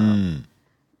 So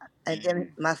and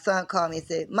then my son called me and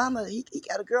said, "Mama, he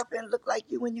got a girlfriend that looked like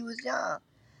you when you was young."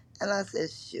 And I said,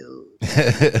 "Shoot." I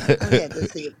had to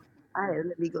see.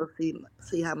 Let me go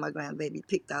see how my grandbaby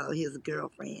picked out his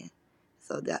girlfriend.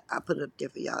 So that I put it up there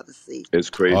for y'all to see. It's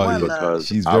crazy One love. because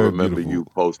She's I very remember beautiful. you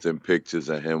posting pictures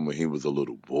of him when he was a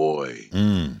little boy.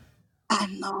 I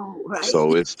know, right?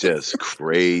 So it's just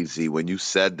crazy. When you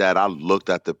said that, I looked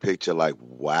at the picture like,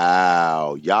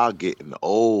 wow, y'all getting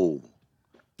old.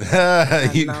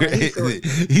 You crazy.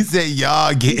 He said,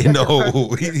 y'all getting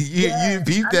old. You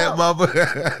peeped that, mama.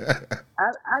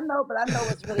 I know, but I know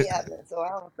what's really happening, so I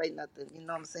don't say nothing. You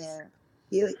know what I'm saying?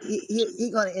 He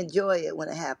gonna enjoy it when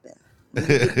it happens. When you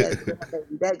get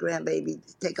that grandbaby,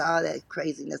 take all that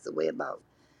craziness away about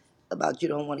you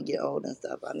don't want to get old and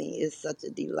stuff. I mean, it's such a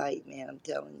delight, man. I'm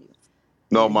telling you.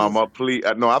 No, And Mama, please.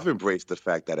 No, I've embraced the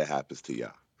fact that it happens to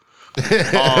y'all.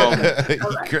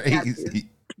 Crazy.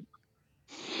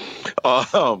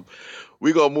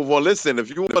 We gonna move on. Listen,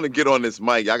 if you want to get on this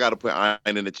mic, y'all gotta put iron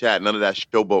in the chat. None of that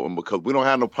showboating because we don't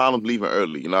have no problem leaving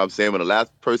early. You know what I'm saying? When the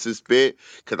last person spit,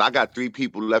 because I got 3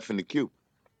 people left in the queue.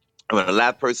 And when the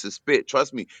last person spit,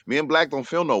 trust me, me and Black don't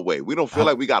feel no way. We don't feel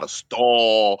like we gotta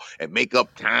stall and make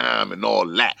up time and all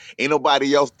that. Ain't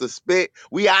nobody else to spit.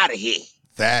 We out of here.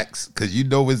 Facts, because you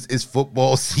know it's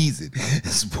football season.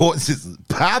 Sports is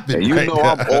popping. And you right know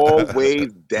now. I'm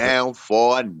always down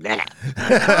for a nap. wait a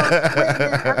minute,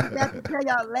 I forgot to tell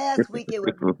y'all. Last week it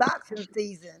was boxing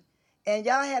season, and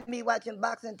y'all had me watching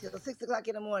boxing until 6:00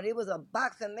 in the morning. It was a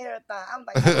boxing marathon. I'm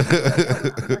like,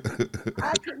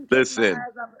 I couldn't take my Listen.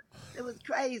 eyes off it. It was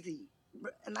crazy,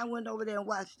 and I went over there and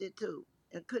watched it too,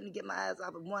 and couldn't get my eyes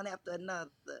off of one after another.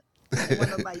 There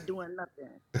wasn't nobody doing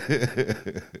nothing.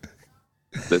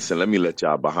 Listen, let me let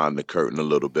y'all behind the curtain a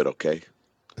little bit, okay?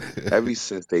 Ever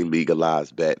since they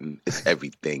legalized betting, it's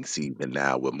everything season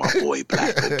now with my boy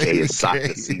Black, okay? It's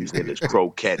soccer season, it's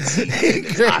croquette season,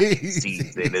 it's hockey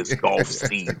season, it's golf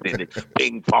season, it's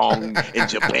ping pong in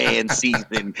Japan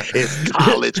season, it's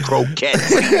college croquette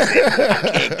season.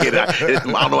 I can't get it.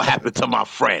 I don't know what happened to my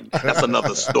friend. That's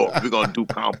another story. We're going to do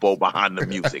compo behind the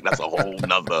music. That's a whole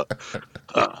nother...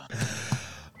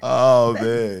 Oh,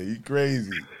 man, you crazy.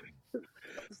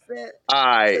 All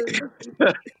right.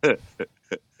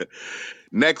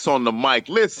 Next on the mic,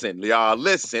 listen, y'all,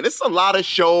 listen. It's a lot of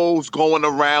shows going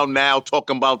around now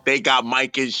talking about they got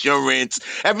Mike insurance.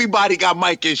 Everybody got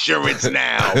Mike insurance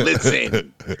now.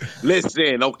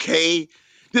 Listen, okay?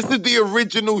 This is the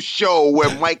original show where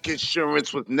Mike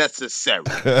insurance was necessary.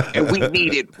 And we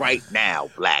need it right now,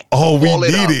 Black. Oh, we Call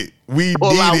it need up. it. We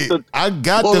Pull need out it. the I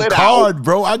got pull the it out. card,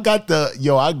 bro. I got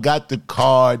the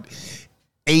card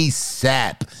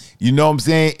ASAP. You know what I'm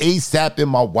saying? ASAP in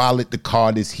my wallet. The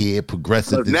card is here.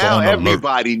 Progressive is Now on alert.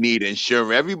 everybody need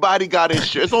insurance. Everybody got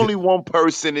insurance. There's only one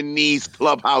person in these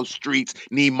clubhouse streets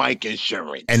need Mike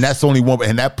insurance. And that's only one.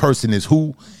 And that person is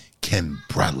who?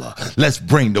 Kimbrella. Let's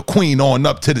bring the queen on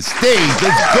up to the stage.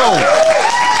 Let's go.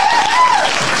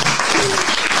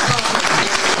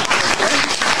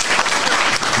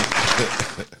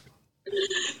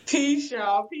 Peace,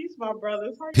 y'all. Peace, my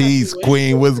brothers. How y'all Peace, doing?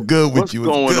 queen. What's good with What's you?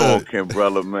 What's going on, good?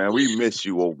 Kimbrella, man? We miss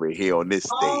you over here on this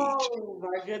stage. Oh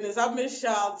my goodness, I miss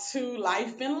y'all too.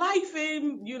 Life been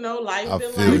lifing, I life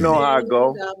been feel We you. know how lifing. it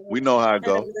go. We know how it Had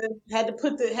go. to,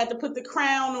 had to put the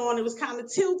crown on. It was kind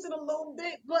of tilted a little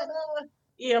bit, but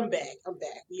yeah, I'm back. I'm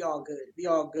back. We all good. We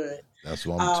all good. That's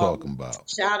what I'm talking about.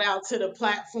 Shout out to the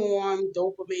platform,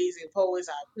 dope, amazing poets.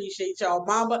 I appreciate y'all,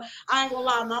 Mama. I ain't gonna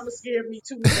lie, Mama scared me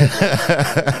too with that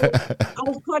motherfucker. I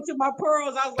was clutching my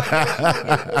pearls. I was like, yo, she gonna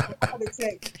get whipped a heart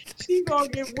attack. She gonna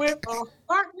get whipped a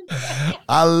heart attack.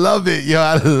 I love it, yo.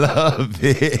 I love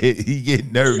it. He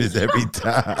get nervous every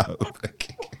time.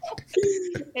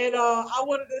 And I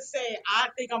wanted to say, I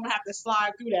think I'm gonna have to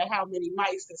slide through that. How many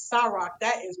mics? Cause Cyrock,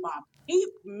 that is my peep,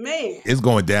 man. It's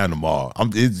going down tomorrow.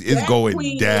 It's That going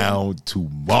queen, down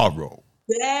tomorrow.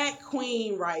 that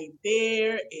queen right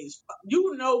there is.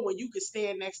 You know when you can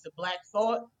stand next to Black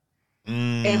Thought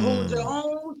and hold your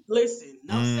own. Listen,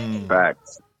 no saying.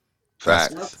 Facts.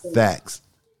 That's Enough Facts. said. facts.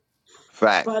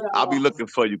 Facts. But I'll be looking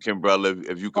for you, Kimbrella.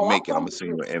 If you can oh, I'm make it, I'm gonna coming send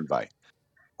through. you an invite.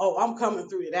 Oh, I'm coming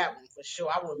through to that one for sure.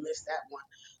 I wouldn't miss that one.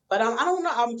 But I don't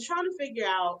know. I'm trying to figure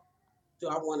out. Do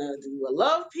I want to do a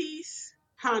love piece,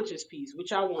 conscious piece?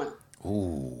 Which I want.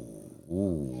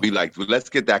 Ooh. Let's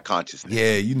get that consciousness.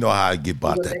 Yeah, you know how I get You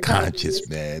about want that that conscious,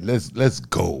 consciousness? man. Let's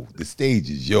go. The stage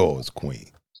is yours, queen.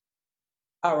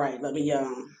 All right. Let me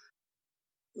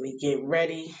get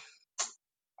ready.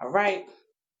 All right.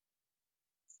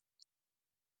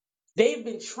 They've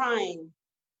been trying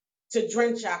to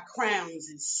drench our crowns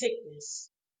in sickness,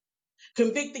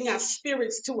 convicting our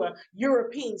spirits to a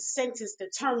European sentence to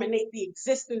terminate the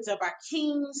existence of our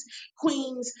kings,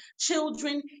 queens,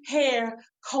 children, hair,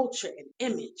 culture, and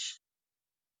image.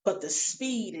 But the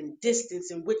speed and distance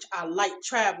in which our light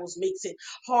travels makes it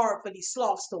hard for these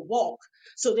sloths to walk,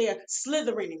 so they're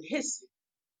slithering and hissing.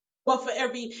 But for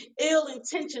every ill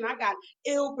intention, I got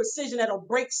ill precision that'll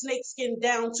break snakeskin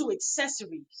down to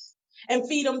accessories and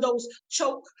feed them those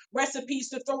choke recipes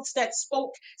to throats that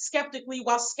spoke skeptically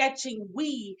while sketching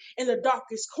we in the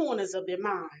darkest corners of their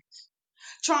minds,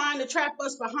 trying to trap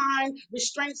us behind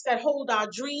restraints that hold our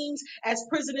dreams as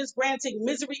prisoners, granting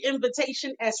misery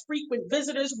invitation as frequent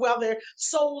visitors while their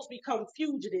souls become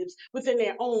fugitives within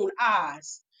their own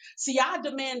eyes. See, I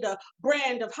demand a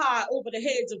brand of high over the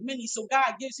heads of many, so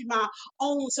God gives me my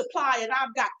own supply, and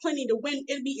I've got plenty to win.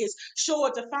 Enemy is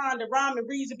sure to find a rhyme and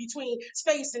reason between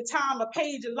space and time, a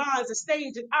page and lines, a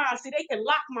stage and eyes. See, they can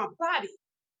lock my body,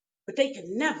 but they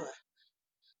can never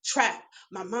trap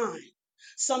my mind.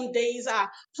 Some days I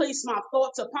place my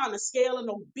thoughts upon a scale and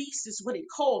obese is what it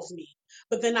calls me.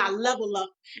 But then I level up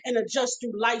and adjust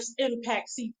through life's impact.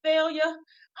 See, failure,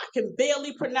 I can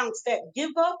barely pronounce that.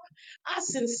 Give up, I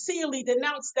sincerely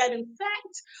denounce that. In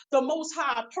fact, the Most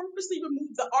High purposely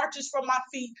removed the arches from my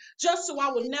feet just so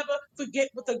I will never forget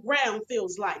what the ground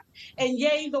feels like. And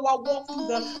yea, though I walk through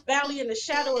the valley in the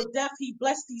shadow of death, He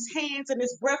blessed these hands and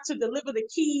His breath to deliver the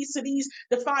keys to these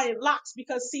defiant locks.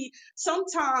 Because, see,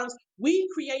 sometimes we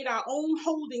create our own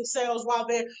holding cells while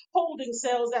they're holding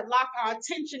cells that lock our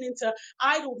attention into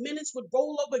idle minutes with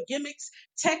rollover gimmicks,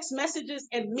 text messages,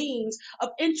 and memes of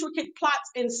intricate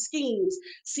plots and schemes.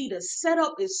 See, the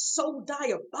setup is so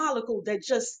diabolical that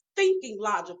just thinking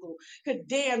logical could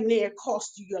damn near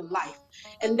cost you your life.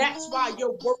 And that's why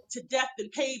you're worked to death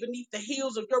and paid beneath the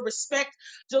heels of your respect,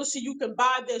 just so you can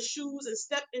buy their shoes and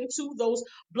step into those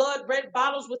blood red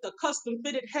bottles with a custom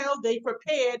fitted hell they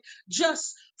prepared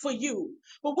just for you.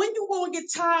 But when you gonna get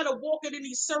tired of walking in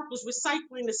these circles,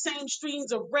 recycling the same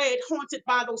streams of red, haunted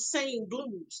by those same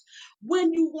blues?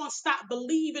 When you gonna stop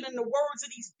believing in the words of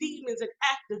these demons and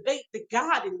activate the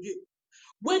God in you?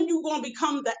 When you gonna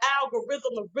become the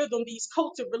algorithm of rhythm these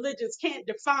cultic religions can't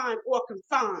define or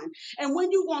confine? And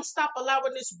when you gonna stop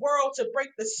allowing this world to break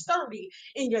the sturdy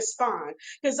in your spine?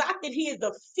 Because I can hear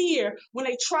the fear when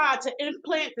they try to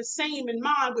implant the same in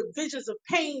mind with visions of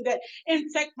pain that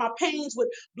infect my pains with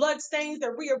blood stains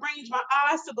that rearrange my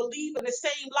eyes to believe in the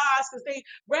same lies because they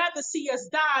rather see us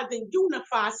die than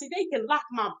unify. See, they can lock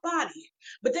my body,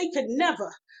 but they could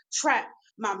never trap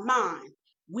my mind.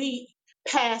 We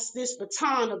pass this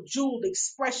baton of jeweled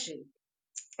expression,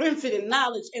 infinite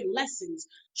knowledge and lessons,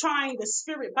 trying the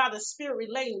spirit by the spirit,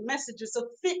 relaying messages of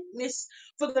fitness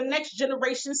for the next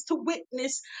generations to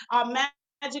witness our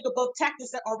magic above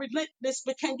tactics that are relentless.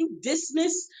 But can you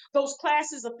dismiss those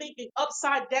classes of thinking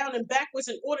upside down and backwards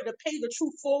in order to pay the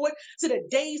truth forward to the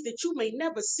days that you may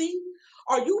never see?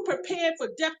 Are you prepared for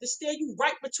death to stare you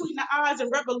right between the eyes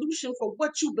and revolution for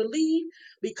what you believe?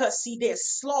 Because see,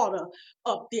 there's slaughter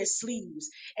up their sleeves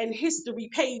and history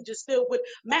pages filled with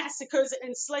massacres and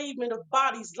enslavement of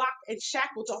bodies locked and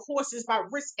shackled to horses by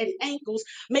wrists and ankles,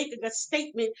 making a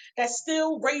statement that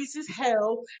still raises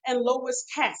hell and lowers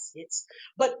caskets.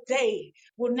 But they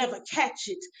will never catch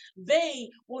it. They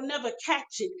will never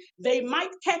catch it. They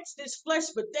might catch this flesh,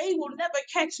 but they will never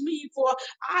catch me, for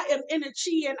I am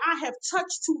energy and I have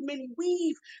touched too many.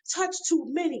 We've touched too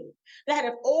many that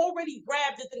have already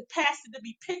grabbed it and passed it to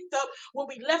be picked up when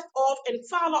we left off and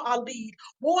follow our lead.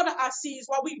 Water our seas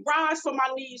while we rise from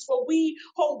our knees, for we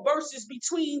hold verses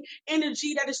between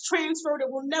energy that is transferred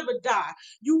and will never die.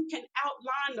 You can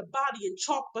outline the body in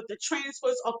chalk, but the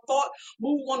transfers of thought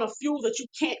move on a fuel that you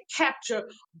can't capture,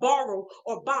 borrow,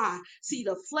 or buy. See,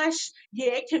 the flesh,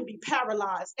 yeah, it can be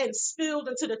paralyzed and spilled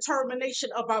into the termination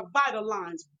of our vital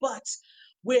lines, but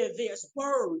where there's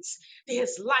words,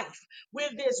 there's life. Where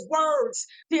there's words,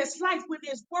 there's life. Where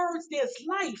there's words, there's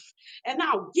life. And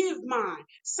I'll give mine,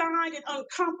 signed and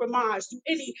uncompromised through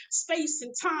any space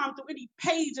and time, through any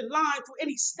page and line, through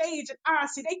any stage and I.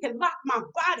 See, they can lock my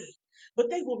body,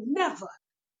 but they will never,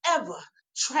 ever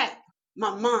trap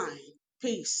my mind.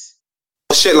 Peace.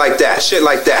 Shit like that, shit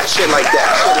like that, shit like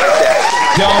that, shit like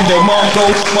that. Down the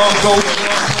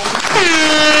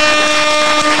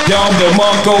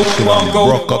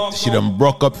She done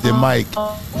broke up the mic.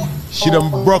 She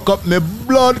done broke up my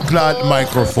blood clot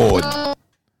microphone.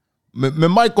 My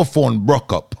microphone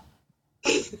broke up.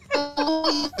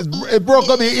 It broke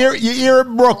up. You hear it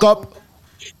broke up.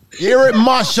 You hear it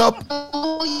mash up.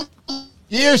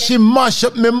 You hear she mash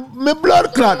up my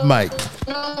blood clot mic.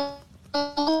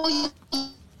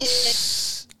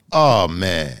 Oh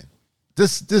man.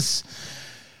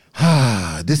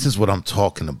 This is what I'm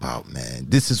talking about, man.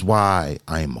 This is why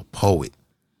I am a poet.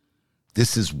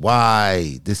 This is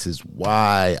why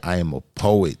I am a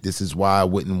poet. This is why I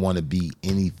wouldn't want to be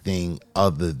anything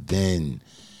other than,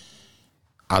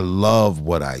 I love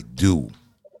what I do.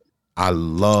 I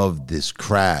love this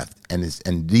craft. And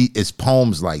it's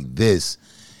poems like this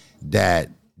that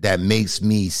makes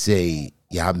me say,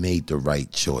 yeah, I made the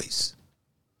right choice.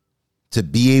 To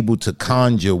be able to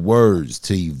conjure words,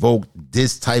 to evoke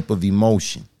this type of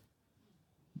emotion,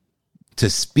 to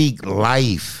speak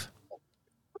life.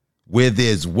 Where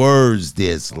there's words,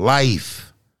 there's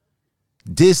life.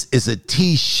 This is a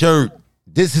t-shirt.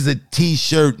 This is a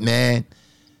t-shirt, man.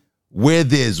 Where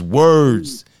there's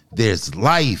words, there's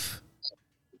life.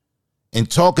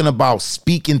 And talking about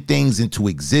speaking things into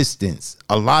existence,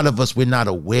 a lot of us, we're not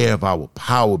aware of our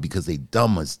power because they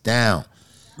dumb us down.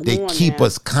 They keep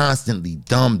us constantly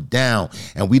dumbed down,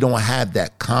 and we don't have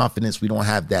that confidence. We don't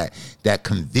have that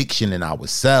conviction in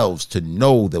ourselves to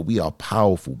know that we are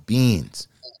powerful beings,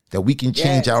 that we can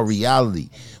change our reality.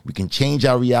 We can change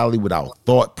our reality with our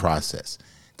thought process.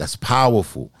 That's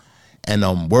powerful.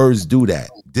 And words do that.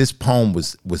 This poem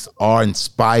was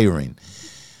awe-inspiring.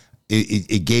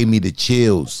 It gave me the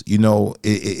chills. You know,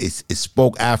 it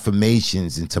spoke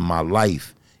affirmations into my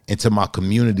life, into my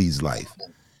community's life.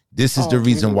 This is the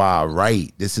reason why I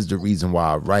write. This is the reason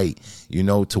why I write, you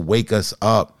know, to wake us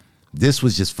up. This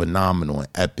was just phenomenal and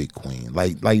epic, Queen.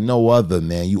 Like no other,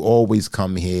 man. You always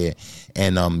come here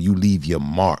and you leave your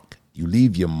mark. You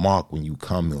leave your mark when you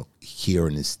come here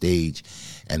on the stage.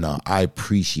 And I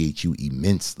appreciate you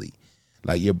immensely.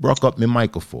 Like, you broke up my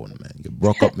microphone, man. You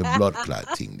broke up my blood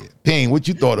clot thing there. Payne, what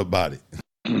you thought about it?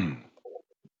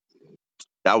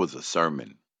 That was a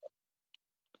sermon.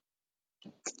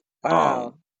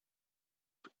 Wow.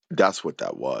 That's what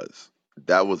that was.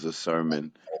 That was a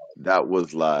sermon. That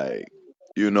was like,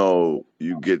 you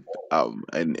get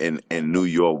in New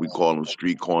York, we call them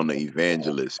street corner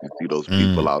evangelists. You see those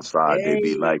people outside, they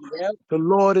be like, the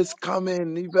Lord is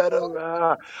coming, you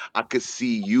better I could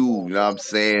see you know what I'm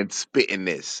saying, spitting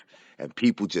this. and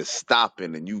people just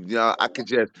stopping, and you know, I could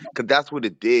just, cause that's what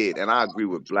it did. And I agree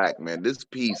with Black, man. This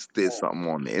piece did something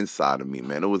on the inside of me,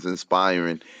 man. It was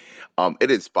inspiring.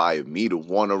 It inspired me to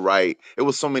want to write. It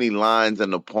was so many lines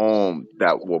in the poem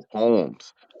that were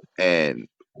poems, and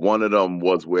one of them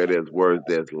was where there's words,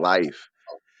 there's life.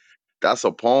 That's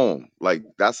a poem. Like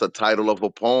that's a title of a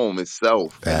poem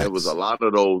itself, and there was a Facts. lot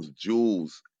of those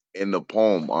jewels in the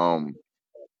poem.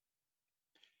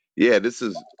 Yeah, this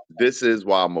is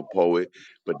why I'm a poet,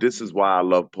 but this is why I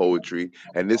love poetry,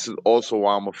 and this is also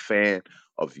why I'm a fan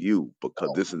of you, because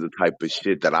this is the type of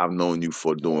shit that I've known you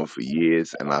for doing for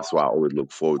years, and that's why I always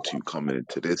look forward to you coming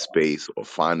into this space or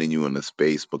finding you in a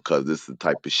space, because this is the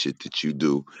type of shit that you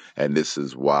do, and this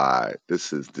is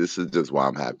just why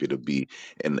I'm happy to be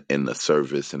in the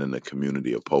service and in the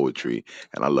community of poetry,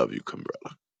 and I love you,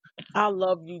 Kimbrella. I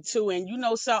love you too. And you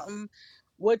know something,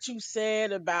 what you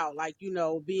said about like,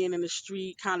 being in the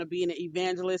street, kind of being an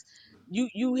evangelist,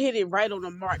 you hit it right on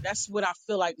the mark. That's what I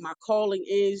feel like my calling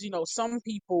is. Some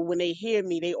people when they hear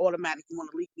me, they automatically want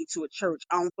to lead me to a church.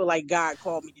 I don't feel like God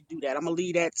called me to do that. I'm gonna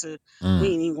leave that to we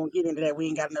Mm. ain't even gonna get into that. We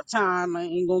ain't got enough time. I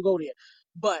ain't gonna go there.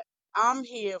 But I'm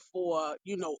here for,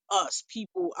 us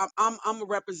people. I'm a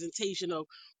representation of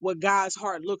what God's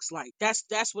heart looks like.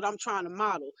 That's what I'm trying to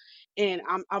model. And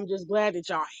I'm just glad that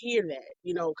y'all hear that,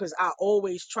 because I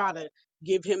always try to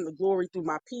give him the glory through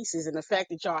my pieces. And the fact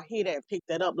that y'all hear that and pick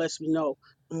that up lets me know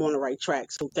I'm on the right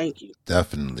track. So thank you.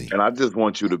 Definitely. And I just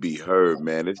want you to be heard,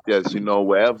 man. It's just,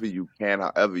 wherever you can,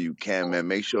 however you can, man,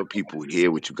 make sure people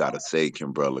hear what you got to say,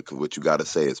 Kimbrella, because what you got to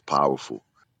say is powerful.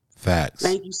 Facts.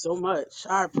 Thank you so much.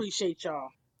 I appreciate y'all.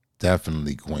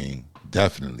 Definitely, Queen.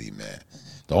 Definitely, man.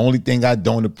 The only thing I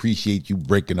don't appreciate you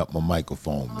breaking up my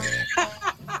microphone, man.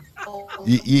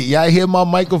 Y'all hear my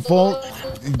microphone?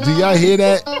 Do y'all hear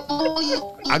that?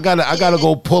 I gotta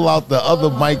go pull out the other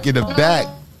mic in the back.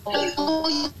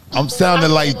 I'm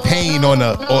sounding like Pain on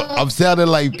I'm sounding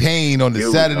like Pain on the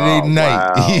Saturday Oh,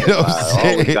 night. You wow, know what I'm wow.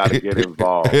 Always got to saying? get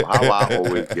involved. How I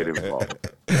always get involved.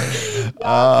 Y'all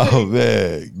Oh crazy.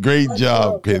 man, great Much love,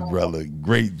 job, kid y'all. brother.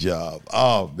 Great job.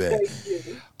 Oh man, Thank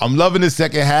you. I'm loving the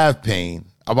second half, Pain.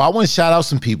 I want to shout out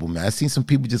some people, man. I seen some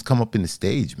people just come up in the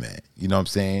stage, man. You know what I'm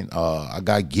saying? I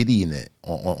got Giddy in it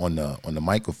on the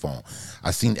microphone.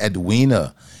 I seen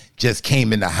Edwina just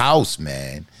came in the house,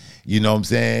 man. You know what I'm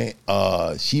saying?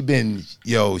 She been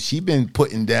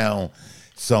putting down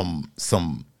some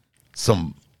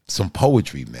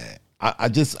poetry, man. I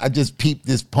just peeped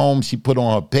this poem she put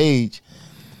on her page,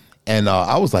 and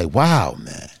I was like, wow,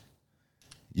 man.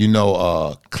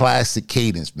 Classic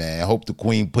cadence, man. I hope the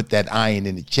Queen put that iron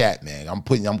in the chat, man. I'm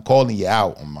calling you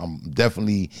out. I'm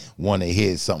definitely want to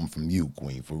hear something from you,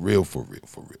 Queen. For real, for real,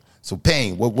 for real. So,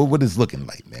 Pain, what is looking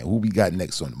like, man? Who we got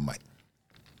next on the mic?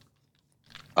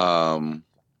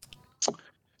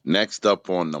 Next up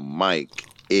on the mic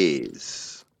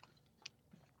is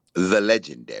the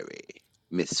legendary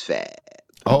Miss Fab.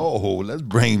 Oh, let's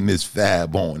bring Miss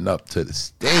Fab on up to the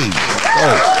stage. Let's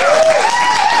go.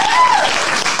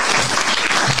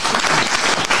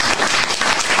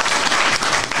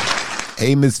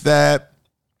 Hey, Miss Fab.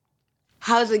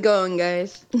 How's it going,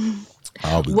 guys?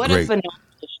 Oh, What a great. phenomenal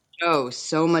show.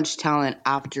 So much talent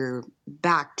after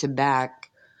back to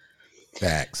back.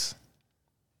 Facts.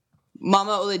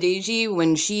 Mama Oladeji,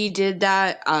 when she did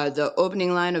that, the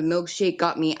opening line of Milkshake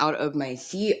got me out of my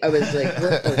seat. I was like,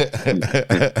 what the?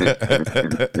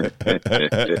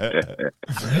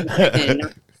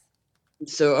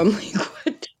 So I'm like,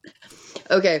 what?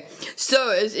 Okay,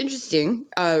 so it's interesting.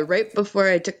 Right before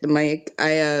I took the mic,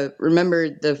 I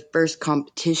remembered the first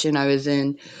competition I was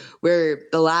in, where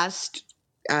the last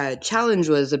challenge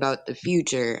was about the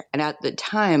future. And at the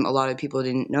time, a lot of people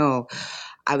didn't know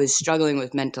I was struggling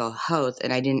with mental health,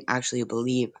 and I didn't actually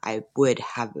believe I would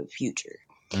have a future.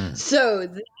 So,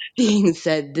 that being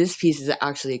said, this piece is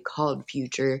actually called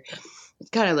Future.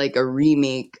 It's kind of like a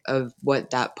remake of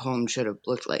what that poem should have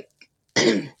looked like.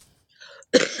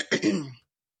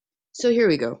 So here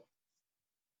we go.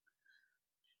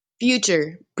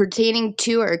 Future, pertaining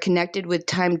to or connected with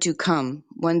time to come,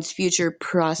 one's future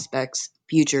prospects,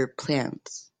 future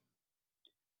plans.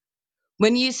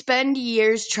 When you spend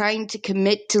years trying to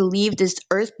commit to leave this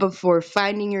earth before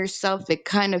finding yourself, it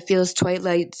kind of feels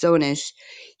Twilight Zone-ish.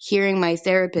 Hearing my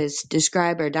therapist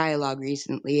describe our dialogue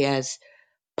recently as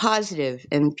positive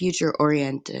and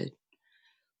future-oriented.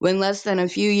 When less than a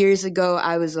few years ago,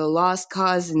 I was a lost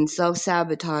cause and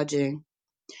self-sabotaging,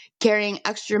 carrying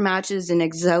extra matches and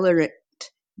accelerant,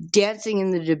 dancing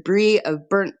in the debris of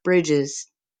burnt bridges.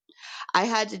 I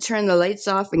had to turn the lights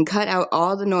off and cut out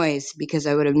all the noise because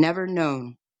I would have never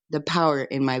known the power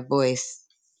in my voice.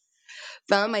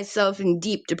 Found myself in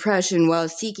deep depression while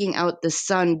seeking out the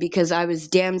sun because I was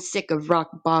damn sick of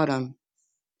rock bottom.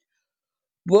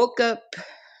 Woke up.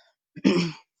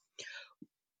 Oh,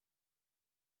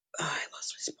 I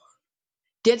lost my spot.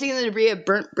 Dancing in the debris of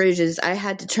burnt bridges, I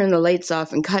had to turn the lights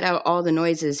off and cut out all the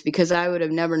noises because I would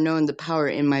have never known the power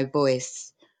in my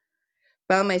voice.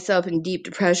 Found myself in deep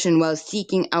depression while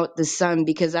seeking out the sun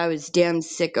because I was damn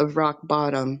sick of rock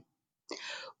bottom.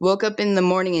 Woke up in the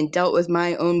morning and dealt with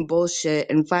my own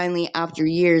bullshit, and finally, after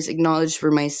years, acknowledged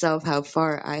for myself how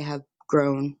far I have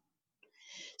grown.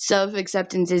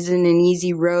 Self-acceptance isn't an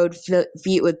easy road,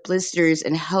 feet with blisters,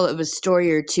 and hell of a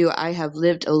story or two. I have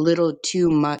lived a little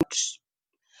too much.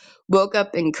 Woke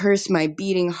up and cursed my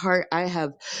beating heart. I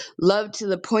have loved to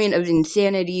the point of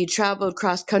insanity, traveled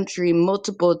cross country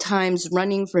multiple times,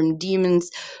 running from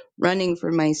demons, running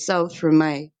from myself, from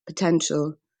my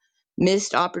potential.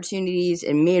 Missed opportunities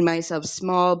and made myself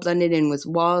small, blended in with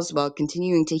walls while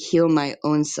continuing to heal my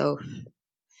own self.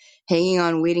 Hanging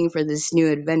on, waiting for this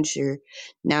new adventure,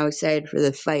 now excited for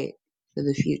the fight for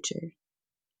the future.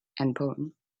 End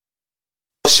poem.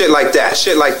 Shit like that,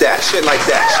 shit like that, shit like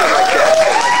that, shit like that,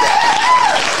 shit like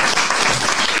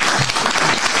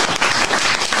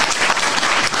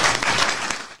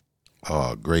that.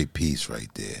 Oh, great piece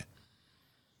right there.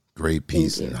 Great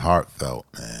piece and heartfelt,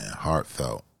 man.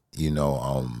 Heartfelt.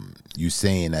 You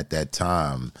saying at that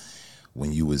time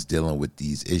when you was dealing with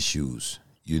these issues,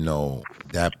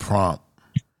 that prompt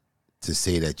to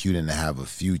say that you didn't have a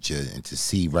future and to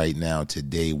see right now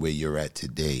today where you're at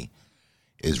today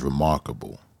is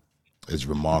remarkable. It's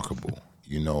remarkable.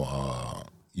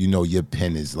 Your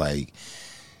pen is like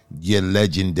you're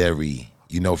legendary,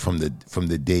 from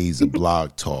the days of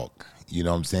Blog Talk. You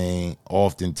know what I'm saying?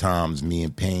 Oftentimes me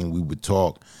and Payne, we would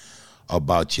talk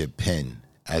about your pen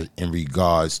in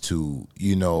regards to,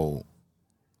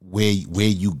 where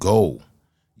you go,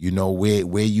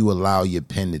 where you allow your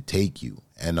pen to take you.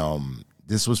 And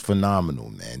this was phenomenal,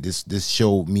 man. This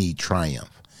showed me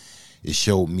triumph. It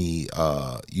showed me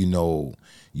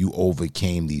you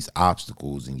overcame these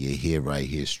obstacles and you're here right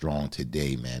here strong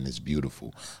today, man. It's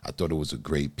beautiful. I thought it was a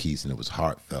great piece and it was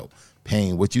heartfelt.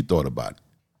 Payne, what you thought about it?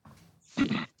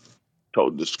 So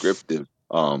descriptive,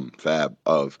 Fab,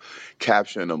 of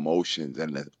capturing emotions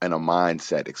and a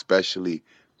mindset, especially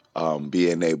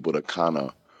being able to kind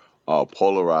of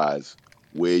polarize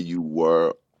where you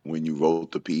were when you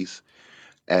wrote the piece.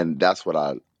 And that's what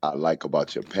I like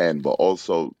about your pen, but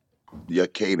also your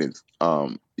cadence.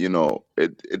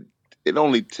 It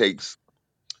only takes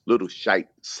little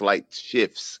slight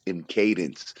shifts in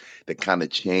cadence that kind of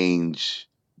change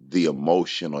the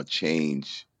emotion or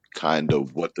change kind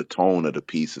of what the tone of the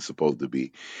piece is supposed to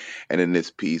be. And in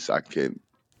this piece, I can,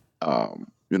 I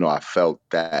felt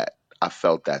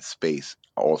that space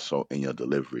also in your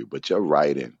delivery. But your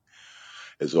writing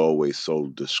is always so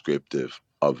descriptive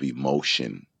of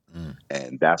emotion, Mm.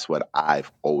 and that's what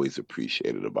I've always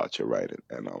appreciated about your writing.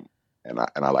 And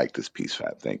I like this piece,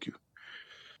 Fab. Thank you.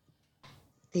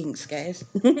 Thanks, guys.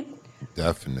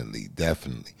 Definitely,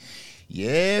 definitely.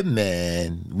 Yeah,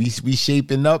 man. We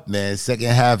shaping up, man. Second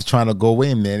half trying to go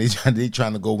in, man. They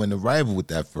trying to go in the rival with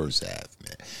that first half,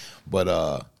 man.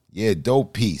 But yeah,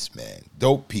 dope piece, man.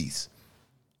 Dope piece.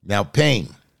 Now, Payne,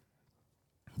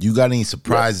 you got any Yes,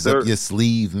 surprises up sir. your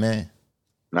sleeve, man?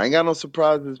 And I ain't got no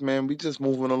surprises, man. We just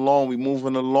moving along. We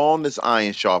moving along this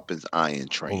iron sharpens iron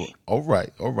train. All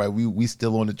right, all right. We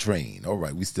still on the train. All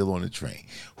right, we still on the train.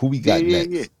 Who we Yeah, got yeah,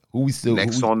 yeah. next? Who we still? Who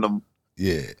Next we? on the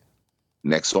Yeah.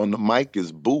 next on the mic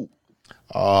is Boo.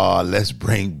 Let's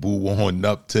bring Boo on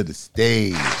up to the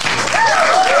stage.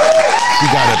 She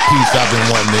got a piece I've been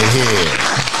wanting to hear.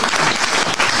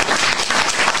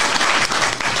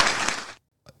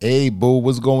 Hey, Boo,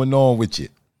 what's going on with you?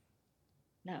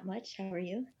 Not much. How are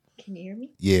you? Can you hear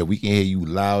me? Yeah, we can hear you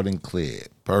loud and clear.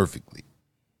 Perfectly.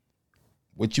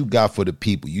 What you got for the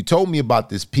people? You told me about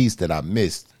this piece that I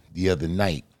missed the other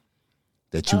night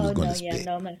that you was Oh going no, to yeah, spit.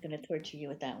 no, I'm not gonna torture you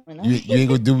with that one. You ain't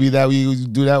gonna do me that. You gonna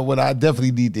do that one. I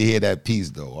definitely need to hear that piece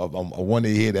though. I want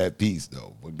to hear that piece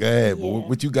though. But go ahead. But Yeah,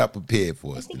 what you got prepared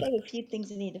for I us think I tonight? have a few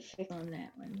things I need to fix on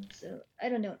that one. So I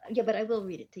don't know. Yeah, but I will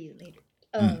read it to you later.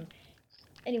 Mm.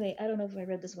 Anyway, I don't know if I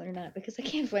read this one or not because I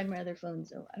can't find my other phone.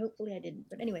 So hopefully I didn't.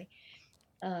 But anyway,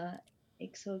 uh,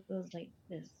 it goes like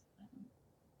this.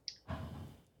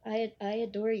 I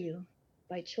adore you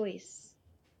by choice,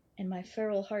 and my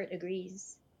feral heart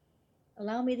agrees.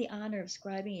 Allow me the honor of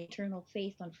scribing eternal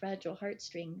faith on fragile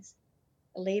heartstrings,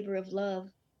 a labor of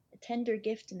love, a tender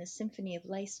gift in the symphony of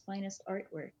life's finest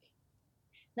artwork.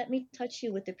 Let me touch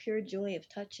you with the pure joy of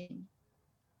touching,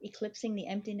 eclipsing the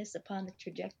emptiness upon the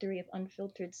trajectory of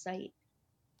unfiltered sight.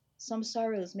 Some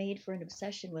sorrows made for an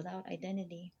obsession without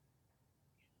identity.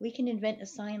 We can invent a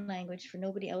sign language for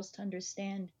nobody else to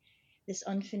understand. This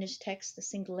unfinished text, the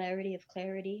singularity of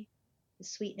clarity, the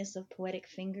sweetness of poetic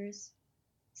fingers,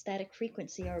 static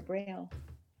frequency our braille.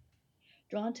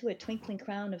 Drawn to a twinkling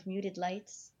crown of muted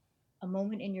lights, a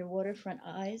moment in your waterfront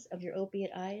eyes, of your opiate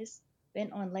eyes,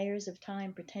 bent on layers of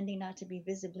time, pretending not to be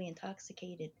visibly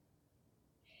intoxicated.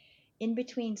 In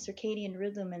between circadian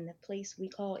rhythm and the place we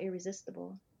call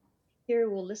irresistible, here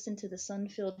we'll listen to the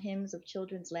sun-filled hymns of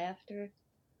children's laughter.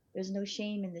 There's no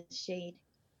shame in this shade.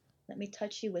 Let me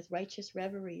touch you with righteous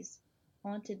reveries,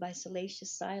 haunted by salacious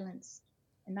silence,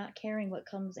 and not caring what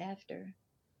comes after.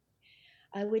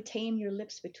 I would tame your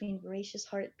lips between voracious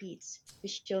heartbeats to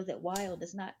show that wild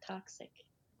is not toxic,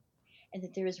 and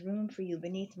that there is room for you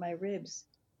beneath my ribs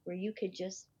where you could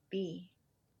just be.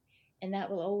 And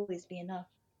that will always be enough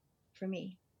for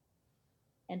me.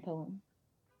 End poem.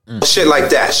 Shit like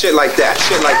that, shit like that,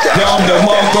 shit like that.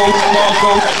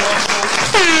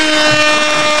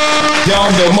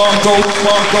 Down the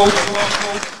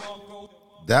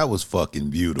That was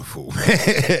fucking beautiful.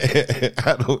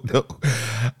 I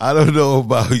don't know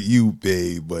about you,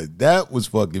 babe, but that was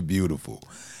fucking beautiful.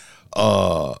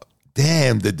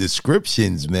 Damn, the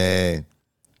descriptions, man.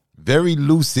 Very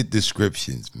lucid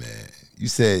descriptions, man. You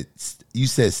said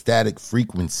static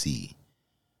frequency,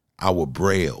 our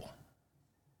braille.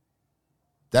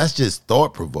 That's just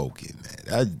thought provoking,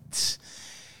 man.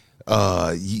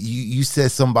 You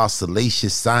said something about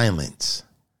salacious silence.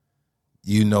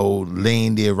 You know,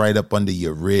 laying there right up under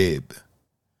your rib.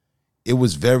 It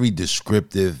was very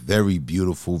descriptive, very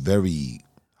beautiful, very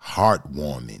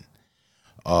heartwarming.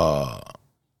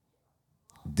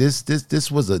 This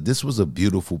was a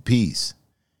beautiful piece.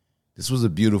 This was a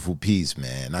beautiful piece,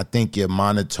 man. I think your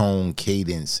monotone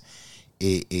cadence,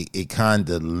 it kind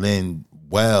of lend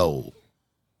well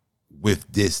with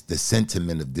the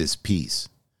sentiment of this piece,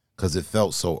 because it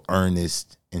felt so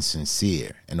earnest and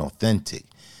sincere and authentic.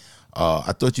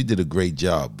 I thought you did a great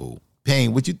job, boo.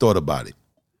 Payne, what you thought about it?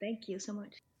 Thank you so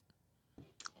much.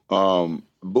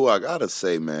 Boo, I gotta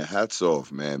say, man, hats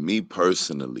off, man. Me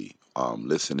personally,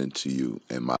 listening to you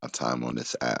in my time on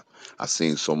this app, I've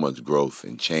seen so much growth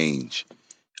and change,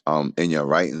 in your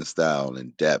writing style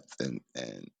and depth, and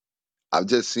I've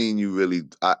just seen you really.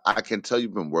 I can tell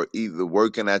you've been either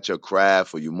working at your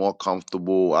craft or you're more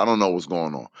comfortable. I don't know what's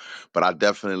going on, but I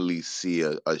definitely see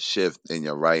a shift in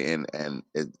your writing, and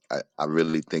I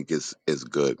really think it's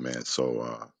good, man.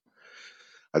 So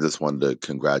I just wanted to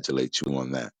congratulate you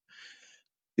on that.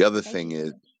 The other Thank thing you so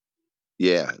is, much.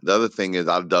 yeah, the other thing is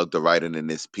I dug the writing in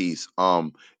this piece.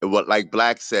 It what like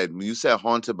Black said, when you said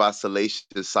haunted by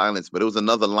salacious silence, but it was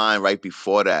another line right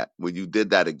before that where you did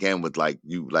that again with like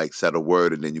you like said a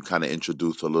word and then you kind of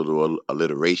introduced a little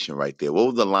alliteration right there. What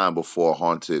was the line before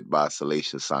haunted by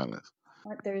salacious silence?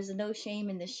 There is no shame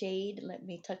in the shade. Let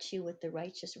me touch you with the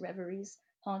righteous reveries,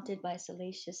 haunted by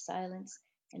salacious silence,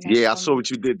 and not Yeah, I saw come. what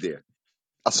you did there.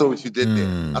 I saw what Right. you did there.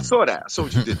 I saw that. I saw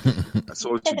what you did there. I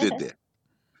saw what you did there.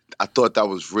 I thought that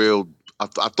was real. I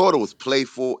thought it was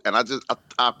playful, and I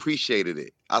appreciated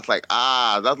it. I was like,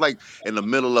 that's like in the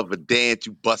middle of a dance,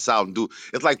 you bust out and do.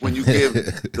 It's like when you give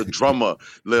the drummer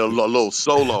little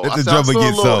solo. Let I the said I drummer saw a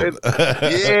get little, some.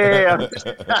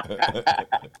 yeah.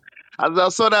 I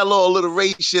saw that little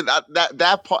alliteration.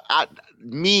 That part,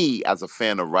 me as a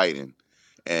fan of writing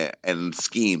and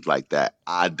schemes like that,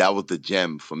 that was the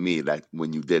gem for me. That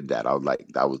when you did that, I was like,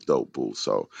 that was dope, boo.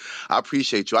 So I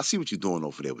appreciate you. I see what you're doing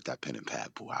over there with that pen and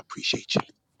pad, boo. I appreciate you.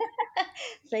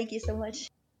 Thank you so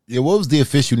much. Yeah, what was the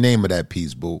official name of that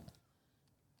piece, boo?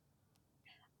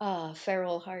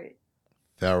 Feral Heart.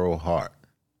 Pharaoh Hart.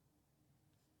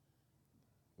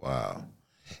 Wow.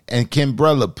 And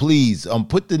Kimbrella, please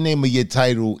put the name of your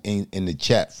title in the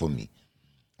chat for me.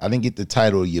 I didn't get the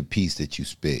title of your piece that you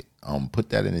spit. Put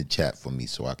that in the chat for me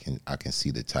so I can see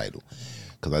the title,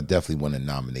 because I definitely want to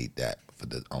nominate that for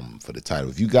the title.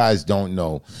 If you guys don't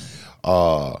know,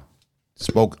 I was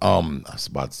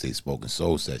about to say Spoken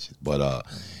Soul Sessions, but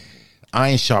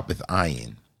Iron Sharpeth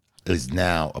Iron is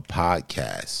now a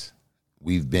podcast.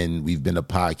 We've been a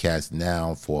podcast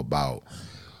now for about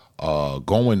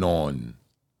going on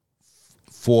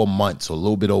 4 months, or a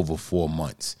little bit over 4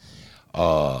 months.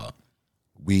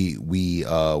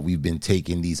 We've been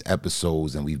taking these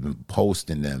episodes and we've been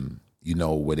posting them, you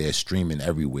know, where they're streaming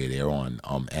everywhere. They're on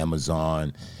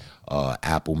Amazon,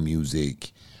 Apple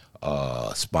Music,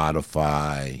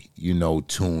 Spotify, you know,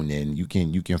 TuneIn.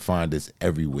 You can find us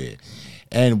everywhere.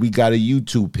 And we got a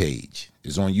YouTube page.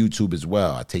 It's on YouTube as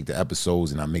well. I take the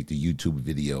episodes and I make the YouTube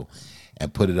video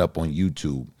and put it up on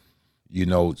YouTube.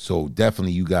 So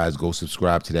definitely you guys go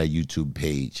subscribe to that YouTube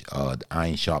page, the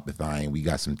Iron Sharpeth Iron. We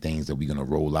got some things that we're gonna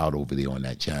roll out over there on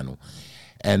that channel.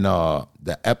 And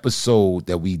the episode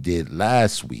that we did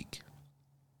last week,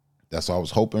 that's why I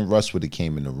was hoping Russ would have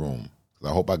came in the room. I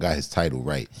hope I got his title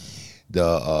right.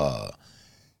 The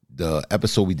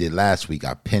episode we did last week,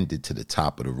 I pinned it to the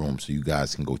top of the room so you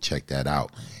guys can go check that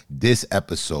out. This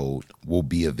episode will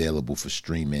be available for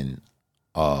streaming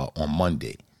on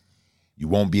Monday. You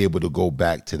won't be able to go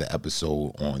back to the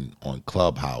episode on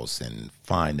Clubhouse and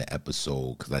find the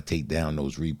episode because I take down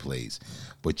those replays,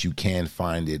 but you can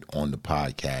find it on the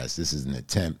podcast. This is an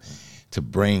attempt to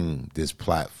bring this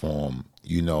platform,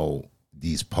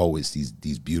 these poets,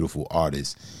 these beautiful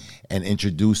artists, and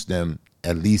introduce them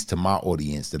at least to my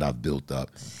audience that I've built up,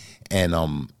 and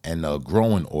a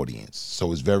growing audience.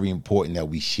 So it's very important that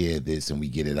we share this and we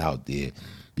get it out there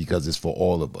because it's for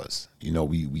all of us.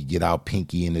 We get our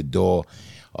pinky in the door,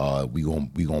 we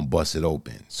gonna bust it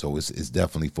open. So it's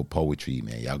definitely for poetry,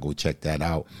 man. Y'all go check that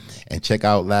out and check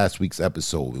out last week's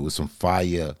episode. It was some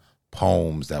fire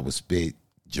poems that was spit.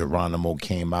 Geronimo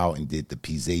came out and did the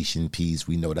Pisation piece.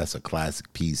 We know that's a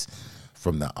classic piece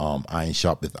from the Iron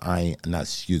Sharpeth Iron,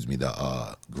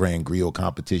 the Grand Griot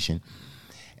competition.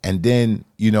 And then,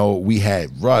 we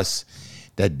had Russ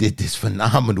that did this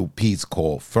phenomenal piece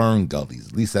called Fern Gullies.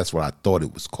 At least that's what I thought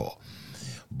it was called.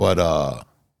 But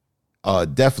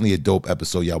definitely a dope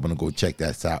episode. Y'all want to go check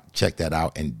that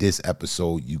out. And this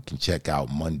episode you can check out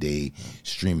Monday,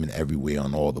 streaming everywhere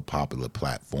on all the popular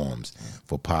platforms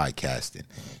for podcasting.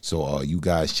 So you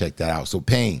guys check that out. So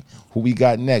Payne, who we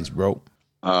got next, bro?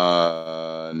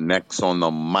 Next on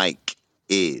the mic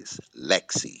is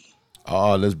Lexi.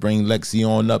 Oh, let's bring Lexi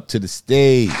on up to the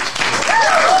stage.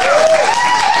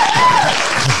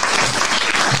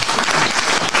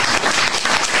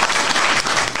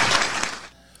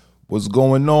 What's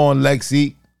going on,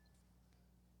 Lexi?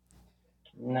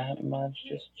 Not much,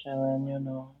 just chilling.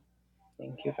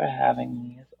 Thank you for having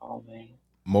me as always.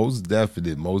 Most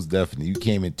definite. You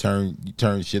came and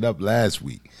turned shit up last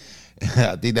week.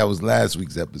 I think that was last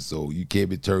week's episode. You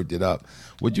came and turned it up.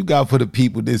 What you got for the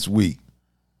people this week?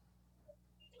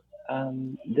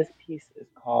 This piece is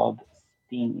called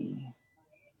Steamy.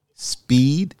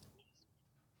 Speed?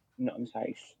 No, I'm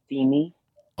sorry, Steamy.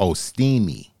 Oh,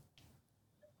 Steamy.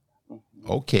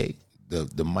 Mm-hmm. Okay.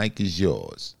 The mic is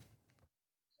yours.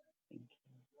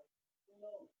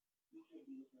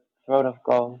 Throat of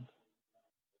gold,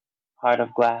 heart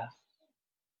of glass.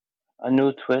 A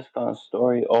new twist on a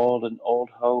story old, an old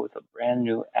hoe with a brand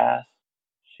new ass.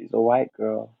 She's a white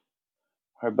girl,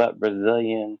 her butt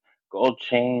Brazilian, gold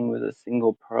chain with a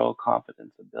single pearl,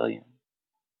 confidence a billion.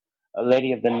 A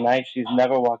lady of the night, she's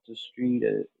never walked the street,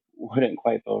 it wouldn't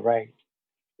quite feel right.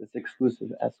 This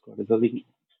exclusive escort is elite.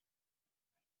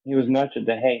 He was nurtured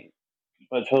to hate,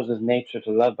 but chose his nature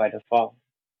to love by default.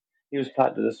 He was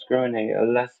taught to discriminate, a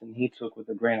lesson he took with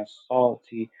a grain of salt.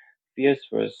 He fears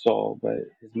for his soul, but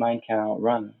his mind can't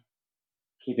outrun her.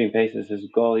 Keeping pace is his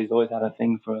goal, he's always had a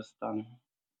thing for a stunner.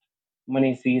 When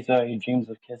he sees her, he dreams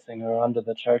of kissing her under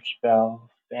the church bell.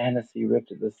 Fantasy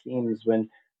ripped at the seams when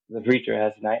the preacher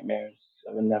has nightmares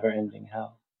of a never-ending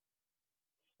hell.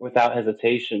 Without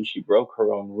hesitation, she broke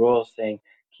her own rules, saying,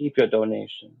 "Keep your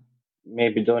donation.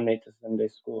 Maybe donate to Sunday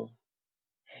school."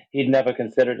 He'd never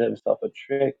considered himself a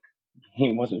trick.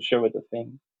 He wasn't sure what to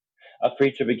think. A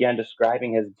preacher began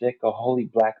describing his dick. A holy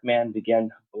black man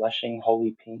began blushing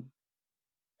holy pink.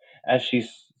 As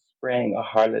she's spraying a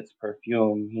harlot's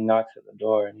perfume, he knocks at the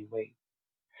door and he waits.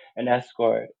 An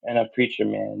escort and a preacher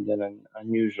man, then an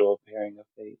unusual pairing of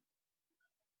fate.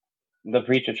 The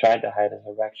preacher tried to hide his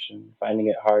erection, finding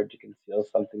it hard to conceal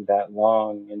something that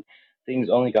long, and things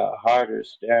only got harder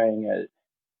staring at.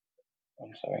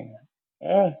 I'm sorry.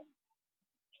 Ah,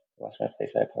 lost my place.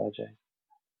 I apologize.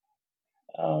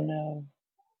 Oh no.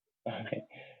 Okay.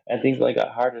 And things only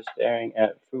got harder staring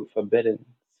at fruit forbidden,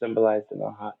 symbolized in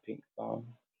a hot pink thong.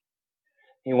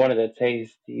 He wanted a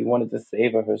taste. He wanted to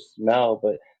savor her smell,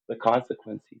 but the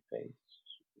consequence he faced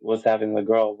was having the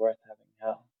girl worth having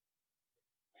hell.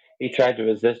 He tried to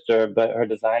resist her, but her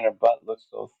designer butt looked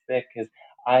so thick. His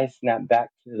eyes snapped back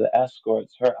to the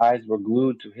escorts. Her eyes were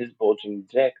glued to his bulging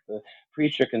dick. The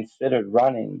preacher considered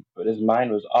running, but his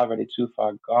mind was already too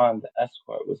far gone. The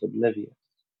escort was oblivious.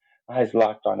 Eyes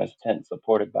locked on his tent,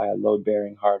 supported by a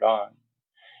load-bearing hard-on.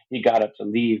 He got up to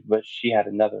leave, but she had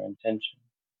another intention.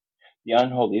 The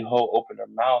unholy hoe opened her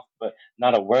mouth, but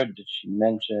not a word did she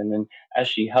mention, and as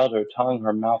she held her tongue,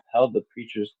 her mouth held the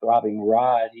preacher's throbbing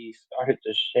rod. He started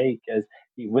to shake as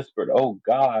he whispered, "Oh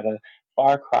God," a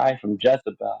far cry from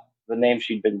Jezebel, the name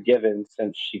she'd been given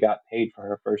since she got paid for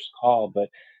her first call, but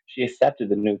She accepted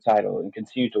the new title and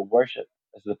continued to worship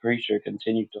as the preacher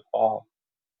continued to fall.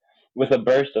 With a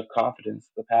burst of confidence,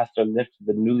 the pastor lifted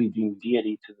the newly deemed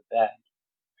deity to the bed.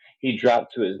 He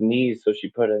dropped to his knees, so she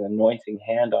put an anointing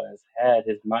hand on his head.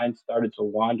 His mind started to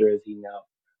wander as he knelt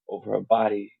over a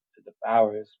body to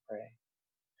devour his prey.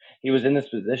 He was in this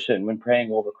position when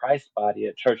praying over Christ's body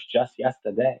at church just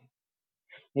yesterday.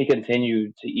 He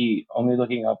continued to eat, only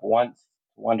looking up once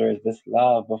to wonder, is this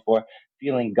love, before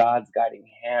feeling God's guiding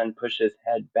hand push his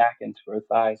head back into her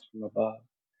thighs from above.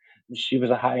 She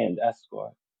was a high-end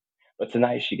escort, but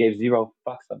tonight she gave zero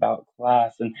fucks about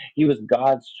class, and he was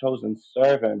God's chosen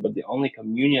servant, but the only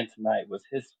communion tonight was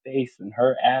his face and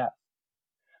her ass.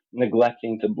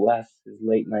 Neglecting to bless his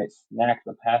late night snack,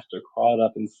 the pastor crawled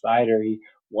up inside her. He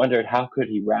wondered how could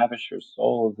he ravish her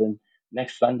soul, then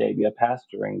next Sunday be a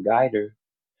pastor and guide her.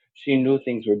 She knew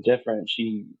things were different.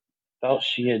 She felt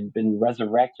she had been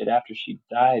resurrected after she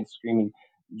died, screaming,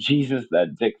 Jesus,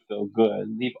 that dick feel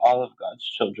good. Leave all of God's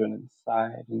children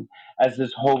inside. And as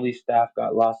his holy staff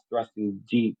got lost, thrusting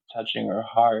deep, touching her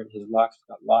heart, his locks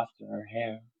got lost in her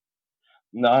hair.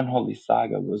 The unholy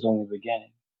saga was only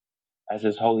beginning, as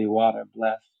his holy water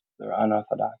blessed their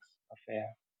unorthodox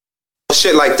affair.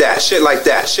 Shit like that, shit like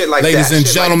that, shit like Ladies that, and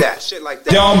shit gentlemen, like that, shit like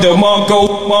that. Dom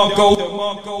DeMarco, Marco.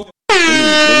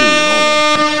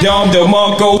 Dom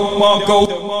DeMarco,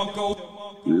 Marco.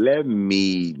 Let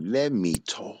me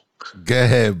talk. Go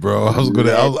ahead, bro. I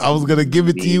was gonna give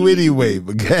it to you anyway,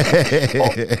 but go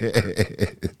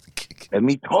ahead. Let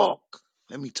me talk.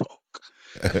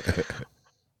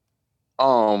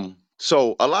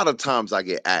 So a lot of times I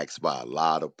get asked by a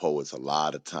lot of poets, a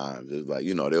lot of times. It's like,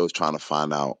 they was trying to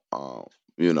find out, how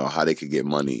they could get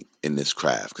money in this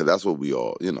craft. Because that's what we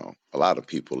all, a lot of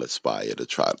people aspire to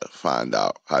try to find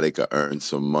out how they could earn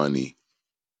some money,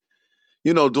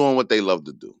 doing what they love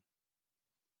to do.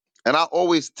 And I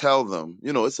always tell them,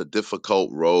 it's a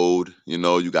difficult road.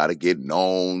 You got to get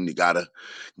known. You got to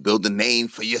build a name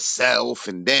for yourself.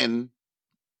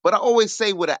 But I always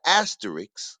say with an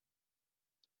asterisk,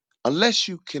 unless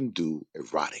you can do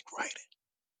erotic writing.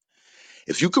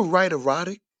 If you could write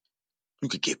erotic, you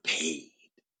could get paid.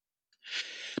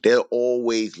 They're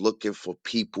always looking for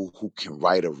people who can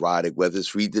write erotic, whether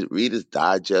it's Reader's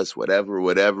Digest,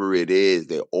 whatever it is.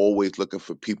 They're always looking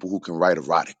for people who can write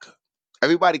erotica.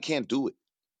 Everybody can't do it.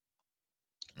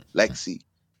 Lexi,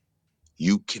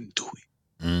 you can do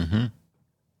it. Mm-hmm.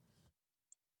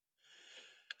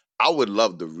 I would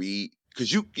love to read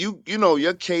because your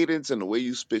cadence and the way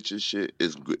you spit your shit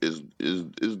is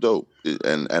dope.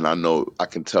 And I know I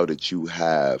can tell that you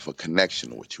have a connection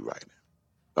to what you're writing.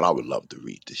 But I would love to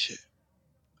read this shit.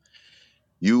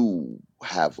 You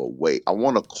have a way. I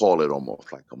want to call it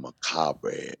almost like a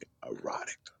macabre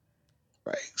erotic,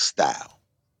 right? Style.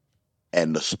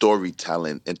 And the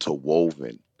storytelling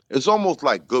interwoven. It's almost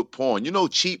like good porn.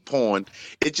 Cheap porn,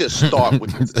 it just start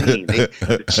with the scene.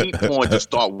 The cheap porn just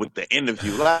start with the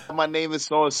interview. Like, my name is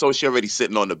so-and-so. She already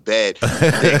sitting on the bed.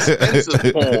 The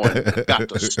expensive porn got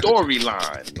the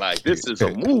storyline. Like, this is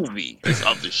a movie. There's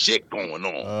other shit going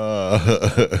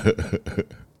on.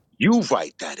 You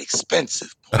write that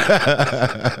expensive porn.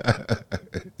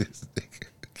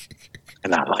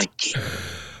 And I like it.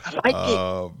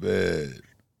 Oh, man.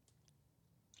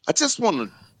 I just want to,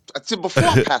 before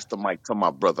I pass the mic to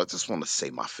my brother, I just want to say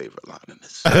my favorite line in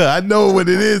this. I know what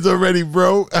it is already,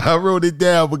 bro. I wrote it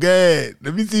down, but go ahead.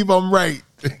 Let me see if I'm right.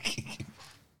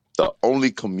 The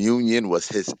only communion was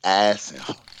his ass and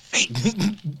her face.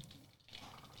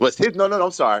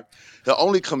 I'm sorry. The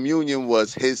only communion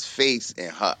was his face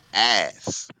and her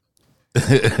ass.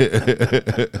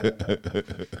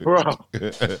 Bro.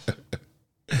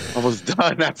 I was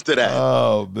done after that.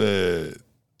 Oh, man.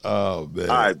 All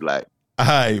right, Black. All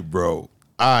right, bro.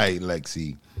 All right,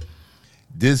 Lexi.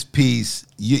 This piece,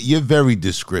 you're very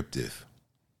descriptive.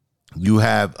 You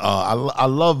have, I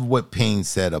love what Payne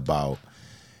said about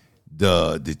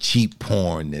the cheap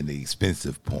porn and the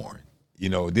expensive porn.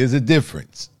 There's a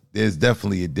difference. There's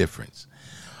definitely a difference.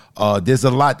 There's a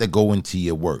lot that go into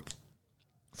your work.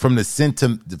 From the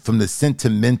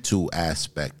sentimental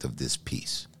aspect of this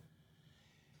piece,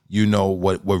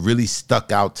 what really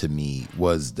stuck out to me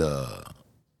was the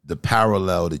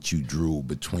parallel that you drew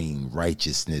between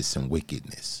righteousness and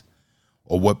wickedness,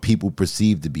 or what people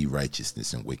perceive to be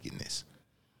righteousness and wickedness.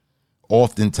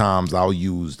 Oftentimes, I'll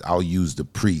use the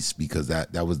priest because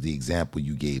that was the example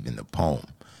you gave in the poem.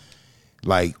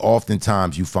 Like,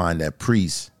 oftentimes you find that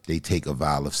priests, they take a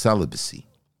vow of celibacy.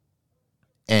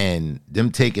 And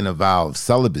them taking a vow of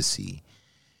celibacy,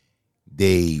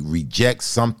 they reject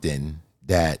something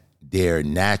that they're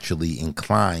naturally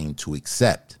inclined to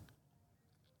accept.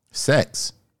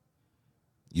 Sex.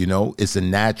 You know, it's a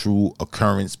natural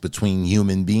occurrence between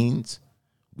human beings.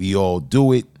 We all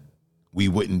do it. We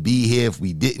wouldn't be here if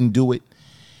we didn't do it.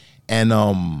 And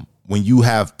when you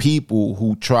have people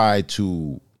who try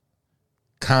to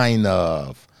kind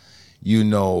of, you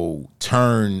know,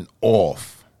 turn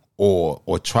off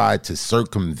or try to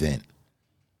circumvent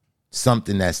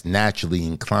something that's naturally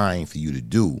inclined for you to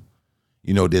do,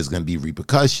 you know, there's going to be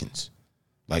repercussions.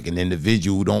 Like an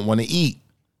individual who don't want to eat.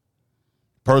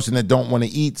 Person that don't want to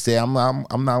eat say, I'm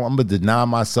gonna deny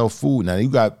myself food. Now you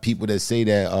got people that say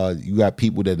that you got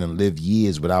people that done live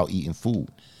years without eating food.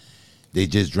 They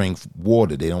just drink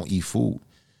water. They don't eat food.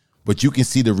 But you can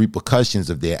see the repercussions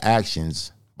of their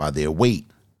actions by their weight.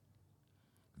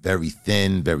 Very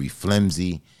thin, very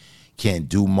flimsy, can't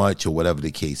do much or whatever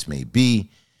the case may be.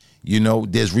 You know,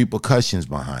 there's repercussions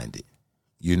behind it,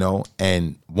 you know?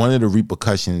 And one of the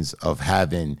repercussions of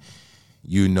having,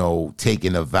 you know,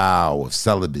 taking a vow of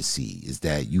celibacy is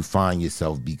that you find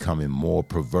yourself becoming more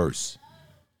perverse.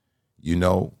 You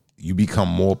know, you become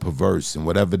more perverse, and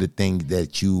whatever the thing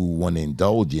that you want to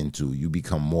indulge into, you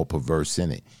become more perverse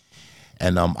in it.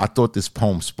 And I thought this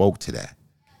poem spoke to that.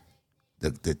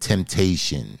 The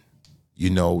temptation,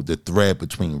 you know, the thread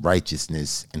between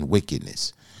righteousness and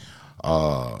wickedness.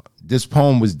 This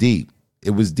poem was deep.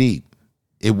 It was deep.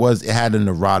 It had an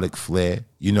erotic flair.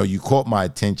 You know, you caught my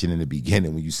attention in the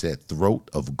beginning when you said throat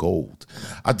of gold.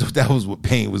 I thought that was what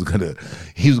Payne was gonna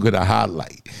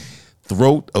highlight.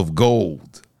 Throat of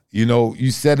gold. You know,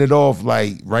 you set it off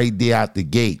like right there out the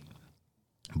gate.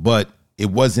 But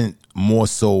it wasn't more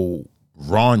so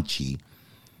raunchy.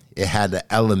 It had an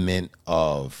element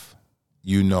of,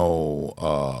 you know,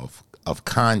 of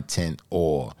content,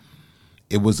 or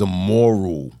it was a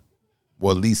moral,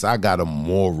 or at least I got a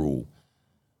moral,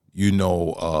 you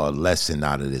know, lesson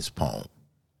out of this poem.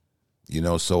 You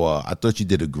know, so I thought you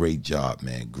did a great job,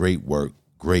 man. Great work.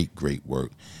 Great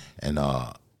work. And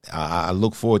I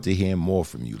look forward to hearing more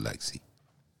from you, Lexi.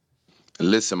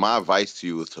 And listen, my advice to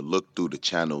you is to look through the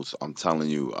channels. I'm telling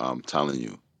you.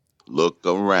 Look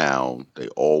around. They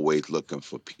always looking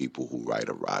for people who write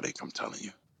erotic. I'm telling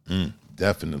you.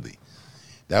 Definitely.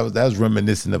 That was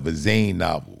reminiscent of a Zane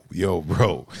novel. Yo,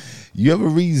 bro. You ever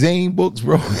read Zane books,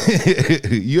 bro?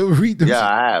 You ever read them?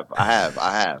 Yeah, I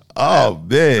have. Oh,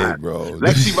 man, bro.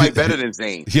 Lexi write better than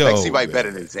Zane. Yo, Lexi write man.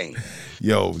 better than Zane.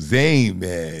 Yo, Zane,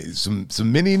 man. Some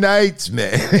many nights,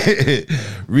 man.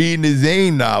 Reading the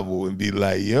Zane novel and be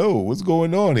like, yo, what's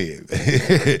going on here?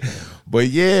 But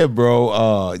yeah,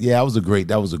 bro. That was a great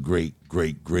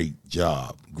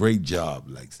job. Great job,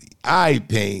 Lexi. All right,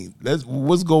 Payne.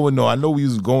 What's going on? I know we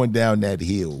was going down that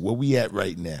hill. Where we at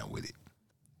right now with it?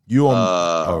 You on?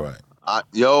 All right.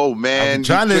 Yo, man.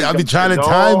 I'll be trying to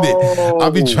time it. I'll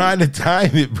be trying to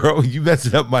time it, bro. You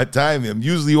messing up my timing. I'm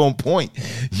usually on point.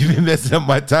 You've been messing up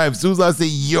my time. As soon as I say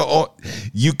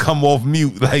you come off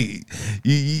mute. Like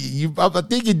I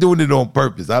think you're doing it on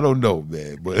purpose. I don't know,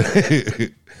 man.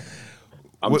 But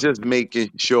I'm just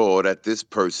making sure that this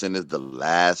person is the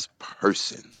last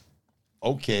person.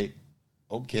 Okay.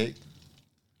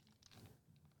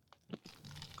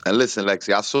 And listen,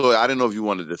 Lexi, I didn't know if you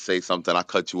wanted to say something. I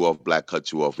cut you off. Black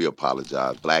cut you off. We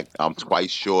apologize. Black, I'm quite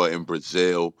sure in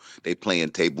Brazil they playing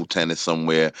table tennis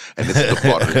somewhere, and this is the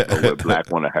part of the show where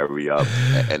Black want to hurry up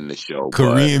and end the show.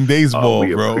 Korean baseball,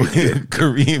 bro.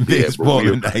 Korean baseball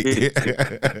tonight.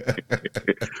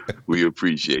 We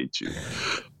appreciate you.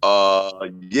 So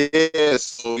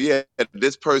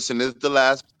this person is the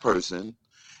last person,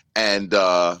 and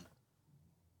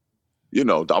you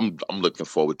know, I'm looking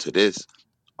forward to this.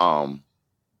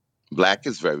 Black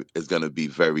is gonna be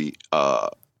very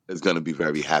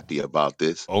happy about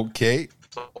this. Okay.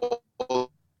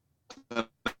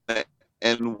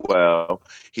 And well,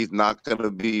 he's not gonna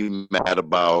be mad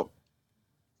about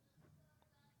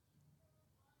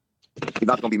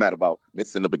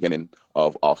missing the beginning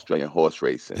of Australian horse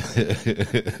racing.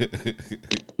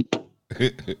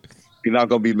 He's not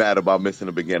going to be mad about missing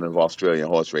the beginning of Australian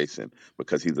horse racing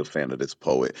because he's a fan of this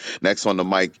poet. Next on the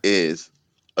mic is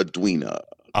Edwina.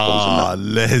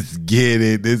 Let's get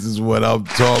it. This is what I'm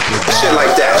talking about. Shit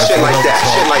like that.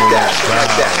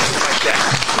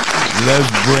 Let's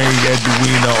bring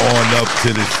Edwina on up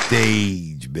to the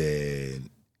stage, man.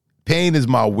 Payne is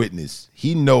my witness.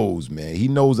 He knows, man. He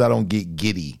knows I don't get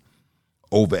giddy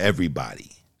over everybody.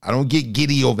 I don't get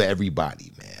giddy over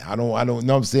everybody, man. I don't know what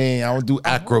I'm saying? I don't do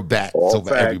acrobats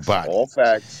over everybody. All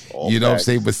facts. You know what I'm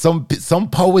saying? But some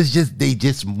poets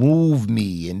just move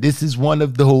me. And this is one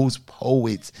of those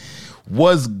poets.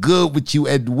 What's good with you,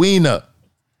 Edwina?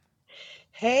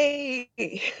 Hey.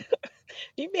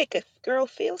 You make a girl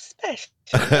feel special.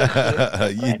 Thank you.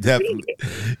 I'm you glad to see definitely, it.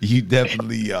 you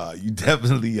definitely are. You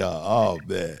definitely are. Oh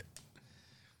man.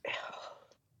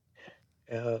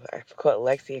 Oh, I caught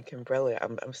Lexi and Kimbrella.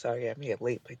 I'm sorry I'm here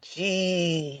late, but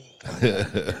gee,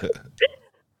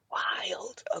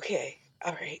 wild. Okay.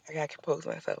 All right. I gotta compose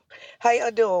myself. How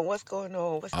y'all doing? What's going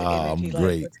on? What's the energy I'm like?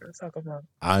 great. What y'all talking about?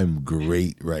 I'm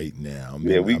great right now.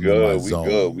 Yeah, we I'm in my good. We good.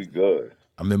 zone. We good.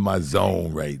 I'm in my Okay.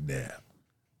 zone right now.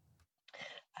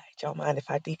 All right, y'all mind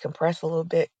if I decompress a little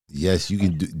bit? Yes, you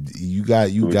can do. Do You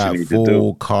what you got need to do.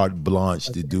 full carte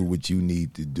blanche to Okay. do what you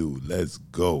need to do. Let's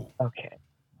go. Okay.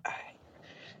 All right.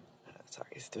 Sorry,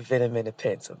 it's the venom in the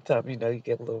pen. Sometimes you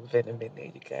get a little venom in there.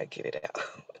 You gotta get it out.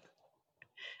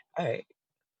 All right.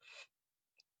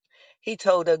 He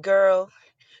told her, girl,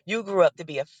 you grew up to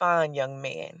be a fine young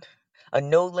man. A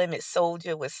no limit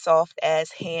soldier with soft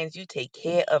ass hands. You take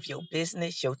care of your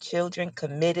business, your children,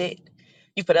 committed.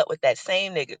 You put up with that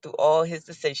same nigga through all his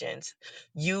decisions.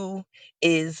 You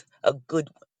is a good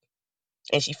one.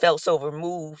 And she felt so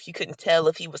removed, she couldn't tell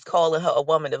if he was calling her a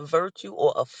woman of virtue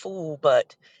or a fool,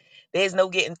 but there's no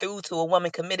getting through to a woman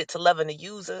committed to loving a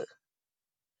user.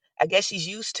 I guess she's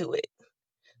used to it.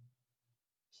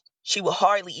 She would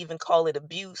hardly even call it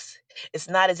abuse. It's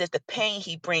not as if the pain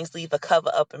he brings leave a cover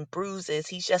up in bruises.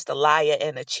 He's just a liar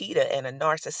and a cheater and a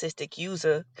narcissistic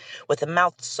user with a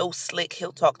mouth so slick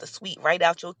he'll talk the sweet right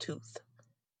out your tooth.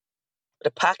 With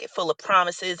a pocket full of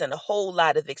promises and a whole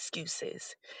lot of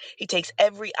excuses. He takes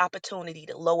every opportunity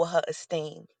to lower her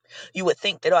esteem. You would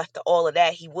think that after all of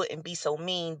that he wouldn't be so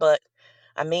mean, but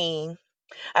I mean,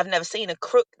 I've never seen a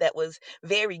crook that was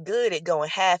very good at going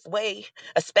halfway,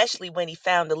 especially when he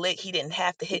found the lick he didn't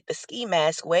have to hit the ski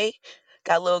mask way.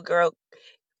 Got a little girl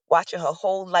watching her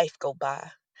whole life go by,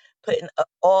 putting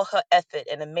all her effort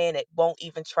in a man that won't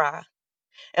even try.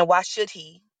 And why should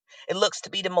he? It looks to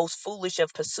be the most foolish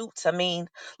of pursuits. I mean,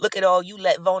 look at all you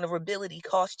let vulnerability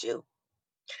cost you.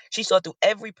 She saw through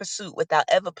every pursuit without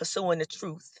ever pursuing the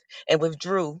truth and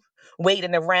withdrew,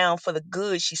 waiting around for the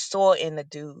good she saw in the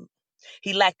dude.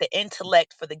 He lacked the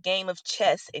intellect for the game of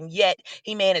chess, and yet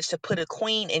he managed to put a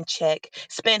queen in check,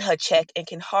 spin her check, and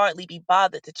can hardly be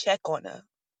bothered to check on her.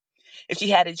 If she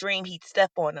had a dream, he'd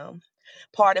step on them.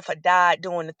 Part of her died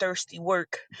doing the thirsty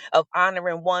work of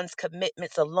honoring one's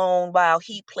commitments alone while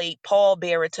he played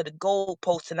pallbearer to the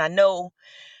goalposts, and I know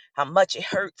how much it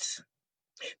hurts.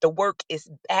 The work is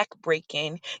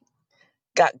backbreaking,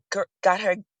 got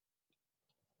her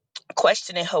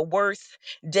questioning her worth,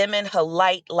 dimming her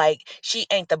light like she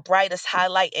ain't the brightest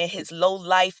highlight in his low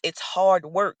life. It's hard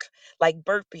work, like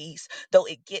burpees. Though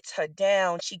it gets her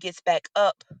down, she gets back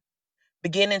up.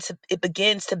 It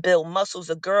begins to build muscles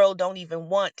a girl don't even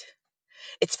want.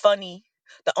 It's funny.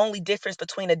 The only difference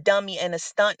between a dummy and a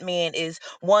stunt man is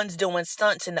one's doing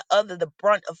stunts and the other the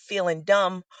brunt of feeling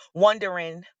dumb,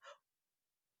 wondering,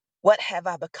 what have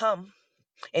I become?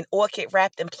 An orchid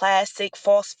wrapped in plastic,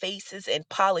 false faces, and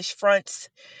polished fronts.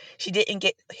 She didn't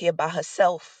get here by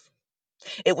herself.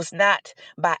 It was not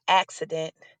by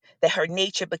accident that her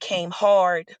nature became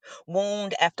hard.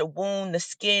 Wound after wound, the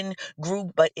skin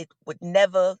grew, but it would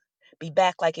never be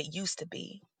back like it used to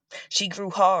be. She grew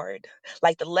hard,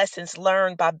 like the lessons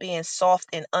learned by being soft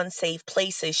in unsafe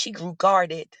places. She grew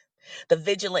guarded. The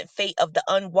vigilant fate of the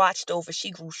unwatched over,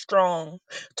 she grew strong,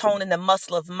 toning the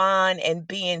muscle of mind and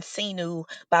being sinew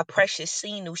by precious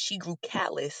sinew, she grew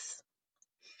callous,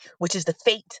 which is the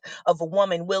fate of a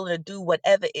woman willing to do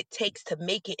whatever it takes to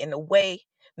make her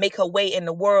way in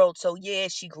the world. So yeah,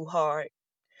 she grew hard.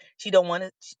 She don't want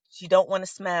to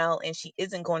smile and she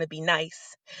isn't going to be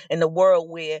nice in the world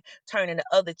where turning the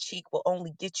other cheek will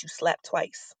only get you slapped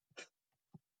twice.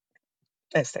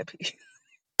 That's that piece.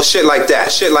 Shit like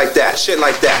that, shit like that, shit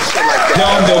like that, shit like that.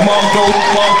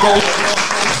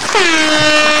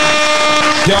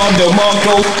 Yonder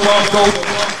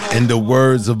In the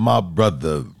words of my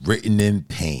brother, written in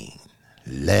pain,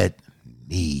 let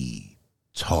me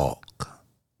talk.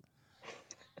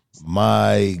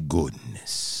 My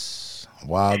goodness.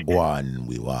 Wagwan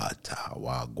we water.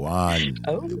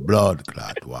 Wagwan we blood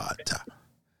clot water.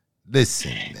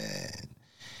 Listen, man.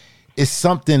 It's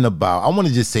something about, I want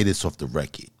to just say this off the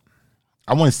record.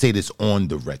 I want to say this on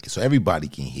the record so everybody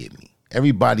can hear me.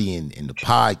 Everybody in the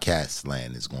podcast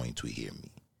land is going to hear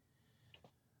me.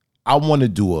 I want to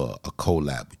do a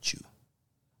collab with you.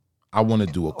 I want to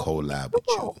do a collab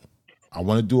with you. I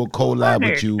want to do a collab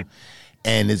with you,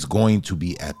 and it's going to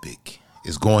be epic.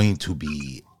 It's going to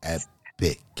be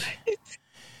epic.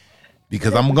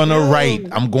 Because I'm going to write.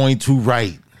 I'm going to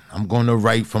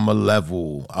write from a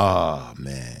level. Oh,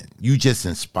 man. You just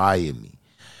inspire me.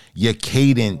 Your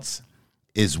cadence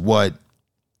is what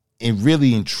it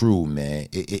really and true, man,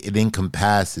 it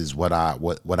encompasses what I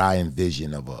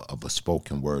envision of a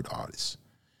spoken word artist.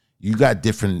 You got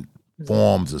different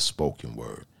forms of spoken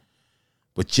word,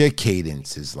 but your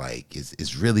cadence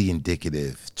is really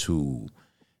indicative to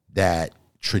that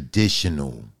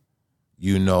traditional,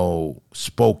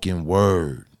 spoken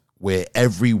word where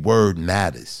every word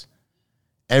matters.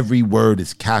 Every word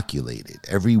is calculated.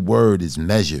 Every word is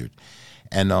measured.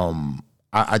 And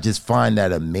I just find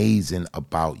that amazing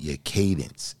about your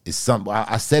cadence. It's something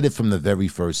I said it from the very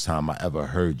first time I ever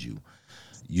heard you.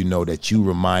 That you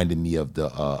reminded me of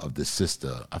the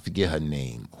sister, I forget her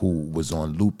name, who was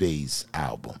on Lupe's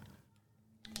album.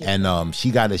 And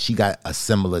she got a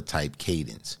similar type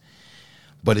cadence.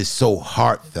 But it's so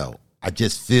heartfelt. I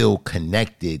just feel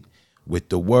connected with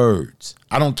the words.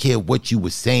 I don't care what you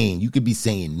were saying. You could be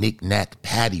saying knick knack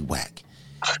paddywhack,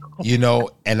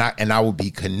 and I would be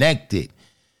connected.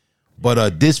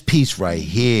 But this piece right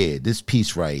here, the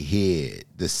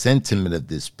sentiment of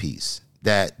this piece,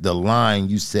 that the line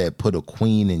you said, put a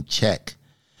queen in check,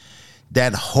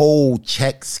 that whole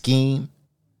check scheme,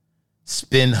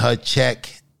 spin her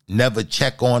check, never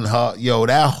check on her. Yo,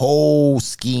 that whole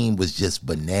scheme was just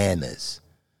bananas.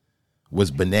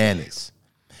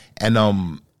 And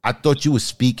I thought you were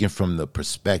speaking from the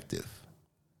perspective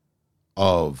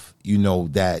of,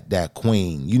 that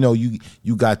queen.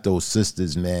 You got those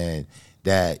sisters, man,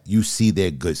 that you see they're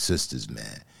good sisters,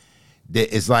 man.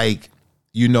 It's like,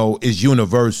 it's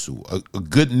universal. A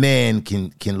good man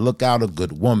can look out a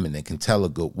good woman and can tell a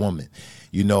good woman,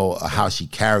 how she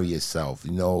carry herself,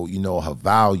 her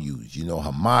values,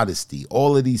 her modesty.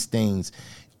 All of these things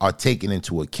are taken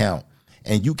into account.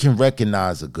 And you can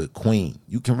recognize a good queen.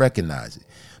 You can recognize it.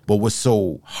 But what's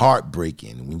so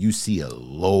heartbreaking when you see a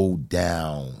low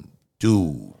down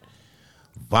dude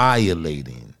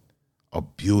violating a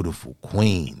beautiful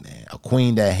queen, man. A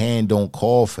queen that hand don't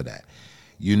call for that.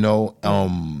 You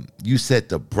said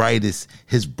the brightest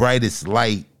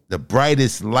light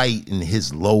in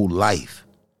his low life.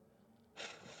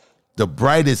 The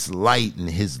brightest light in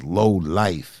his low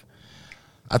life.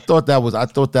 I thought that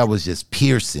was just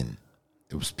piercing.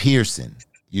 It was piercing.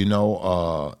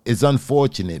 It's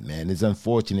unfortunate, man. It's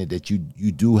unfortunate that you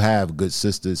do have good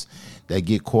sisters that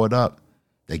get caught up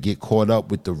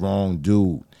with the wrong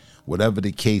dude, whatever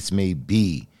the case may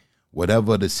be,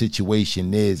 whatever the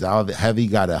situation is. Have he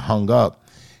got it hung up?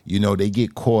 They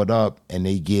get caught up and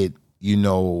they get,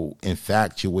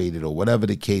 infatuated or whatever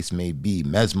the case may be,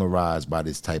 mesmerized by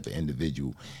this type of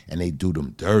individual, and they do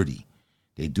them dirty.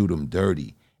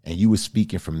 And you were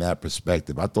speaking from that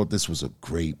perspective. I thought this was a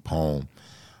great poem.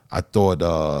 I thought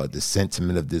the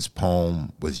sentiment of this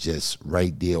poem was just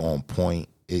right there on point.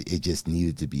 It just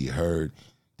needed to be heard.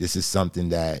 This is something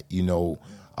that,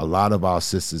 a lot of our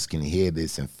sisters can hear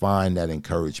this and find that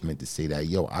encouragement to say that,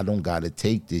 yo, I don't got to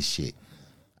take this shit.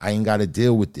 I ain't got to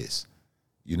deal with this.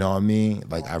 You know what I mean?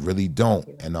 Like, I really don't.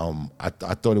 And I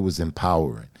thought it was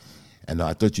empowering. And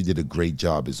I thought you did a great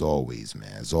job as always,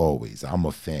 man. As always. I'm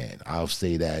a fan. I'll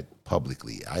say that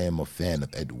publicly. I am a fan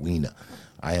of Edwina.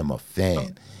 I am a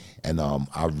fan. And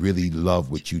I really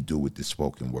love what you do with the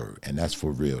spoken word. And that's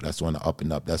for real. That's on the up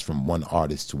and up. That's from one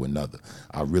artist to another.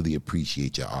 I really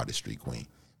appreciate your artistry, Queen.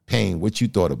 Payne, what you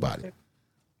thought about it?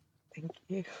 Thank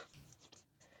you.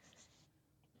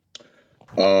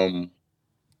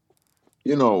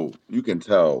 You can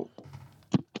tell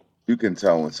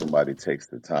when somebody takes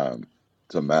the time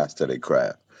to master their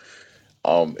craft.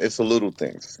 It's the little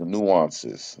things, it's the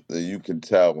nuances that you can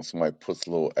tell when somebody puts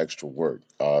a little extra work.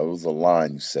 It was a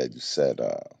line you said,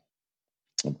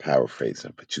 I'm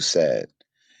paraphrasing, but you said,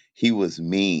 he was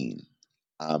mean.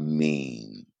 I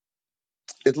mean,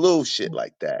 it's little shit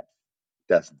like that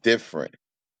that's different.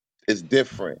 It's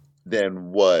different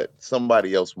than what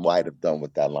somebody else might have done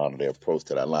with that line or their approach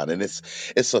to that line. And it's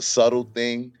a subtle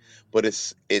thing, but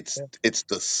it's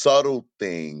the subtle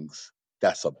things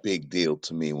that's a big deal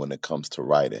to me when it comes to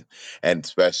writing, and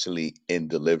especially in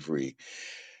delivery.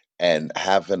 And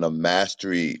having a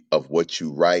mastery of what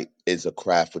you write is a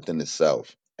craft within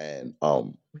itself. And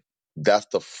that's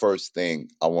the first thing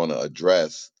I want to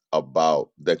address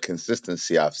about the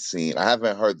consistency I've seen. I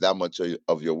haven't heard that much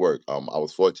of your work. I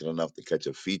was fortunate enough to catch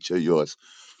a feature of yours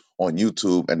on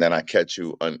YouTube, and then I catch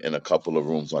you in a couple of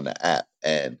rooms on the app.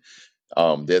 And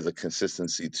there's a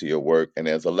consistency to your work, and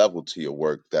there's a level to your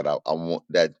work that I want,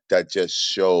 that just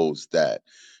shows that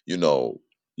you know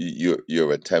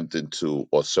you're attempting to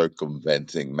or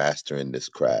circumventing mastering this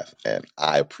craft, and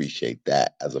I appreciate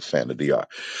that as a fan of the art.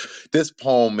 This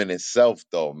poem in itself,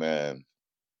 though, man,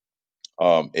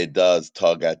 it does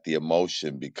tug at the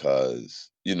emotion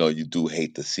because you do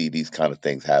hate to see these kind of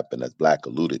things happen, as Black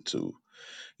alluded to.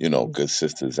 Good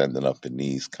sisters ending up in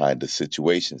these kind of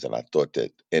situations. And I thought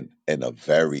that in a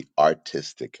very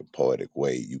artistic and poetic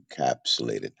way, you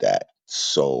capsulated that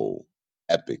so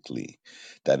epically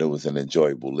that it was an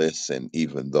enjoyable listen,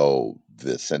 even though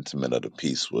the sentiment of the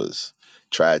piece was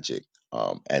tragic.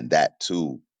 And that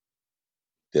too,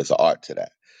 there's an art to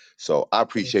that. So I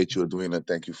appreciate you, Edwina.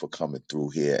 Thank you for coming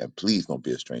through here. And please don't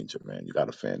be a stranger, man. You got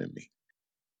a fan in me.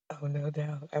 Oh, no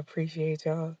doubt. I appreciate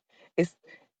y'all. It's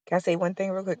Can I say one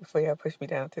thing real quick before y'all push me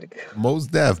down to the goo?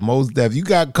 Most deaf. You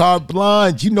got carte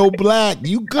blanche. You know Black.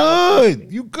 You I good.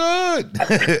 appreciate You good.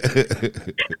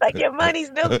 Like your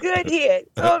money's no good here.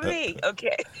 It's on me.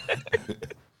 Okay.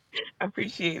 I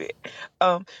appreciate it.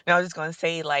 Now I was just gonna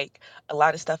say, like, a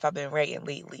lot of stuff I've been writing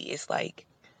lately, it's like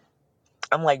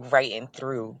I'm like writing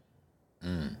through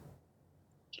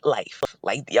life.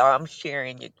 Like y'all, I'm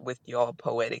sharing it with y'all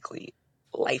poetically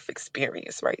life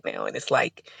experience right now. And it's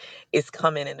like it's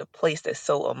coming in a place that's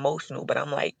so emotional. But I'm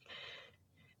like,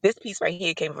 this piece right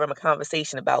here came from a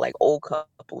conversation about like old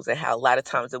couples and how a lot of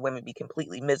times the women be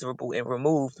completely miserable and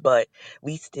removed, but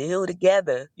we still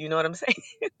together. You know what I'm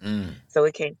saying? So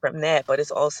it came from that. But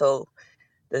it's also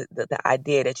the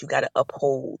idea that you got to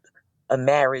uphold a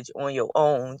marriage on your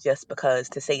own just because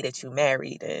to say that you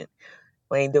married, and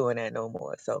we ain't doing that no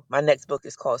more. So my next book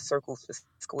is called Circles for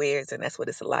Squares, and that's what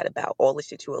it's a lot about. All the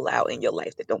shit you allow in your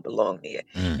life that don't belong there,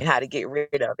 and how to get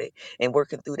rid of it, and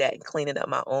working through that and cleaning up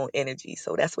my own energy.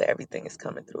 So that's where everything is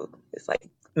coming through. It's like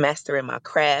mastering my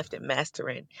craft and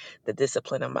mastering the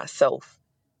discipline of myself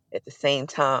at the same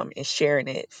time, and sharing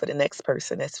it for the next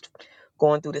person that's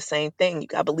going through the same thing. You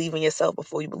got to believe in yourself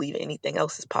before you believe anything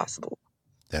else is possible.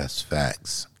 That's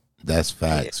facts. That's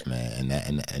Yeah. facts, man.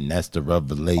 And that's the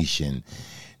revelation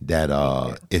that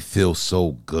Yeah. it feels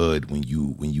so good when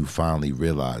you finally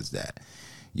realize that.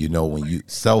 When you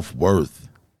self-worth,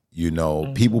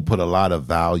 people put a lot of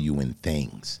value in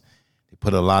things. They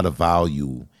put a lot of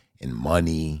value in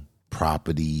money,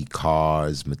 property,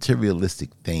 cars,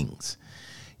 materialistic things,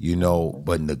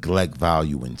 but neglect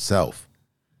value in self.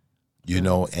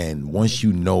 And once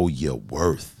you know your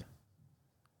worth,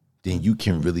 then you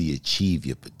can really achieve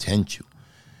your potential.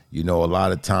 A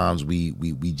lot of times we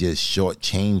just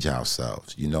shortchange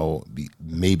ourselves.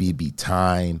 Maybe it be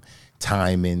timing.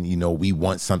 We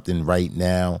want something right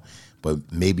now,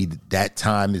 but maybe that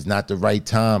time is not the right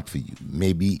time for you.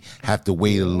 Maybe have to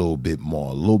wait a little bit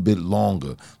more, a little bit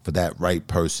longer for that right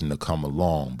person to come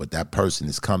along. But that person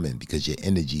is coming because your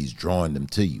energy is drawing them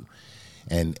to you.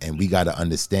 And we got to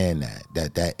understand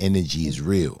that energy is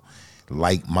real.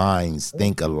 Like minds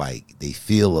think alike, they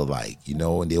feel alike,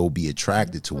 and they will be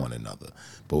attracted to one another.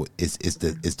 But it's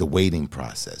the waiting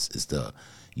process. It's the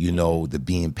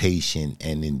being patient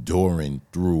and enduring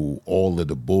through all of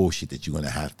the bullshit that you're gonna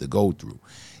have to go through.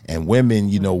 And women,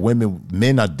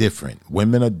 men are different.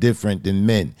 Women are different than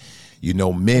men.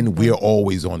 Men, we're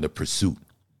always on the pursuit.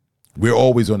 We're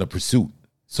always on the pursuit.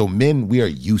 So men, we are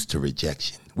used to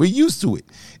rejection. We're used to it.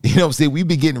 You know what I'm saying? We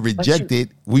be getting rejected.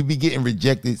 We be getting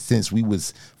rejected since we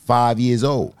was 5 years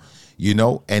old,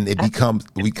 and it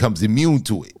becomes immune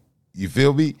to it. You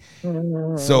feel me?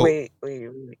 So Wait.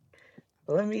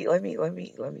 Let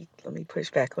me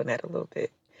push back on that a little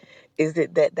bit. Is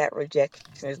it that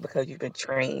rejection is because you've been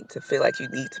trained to feel like you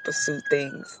need to pursue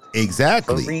things for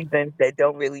exactly. reasons that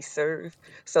don't really serve?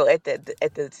 So at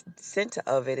the center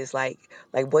of it is like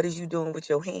what is you doing with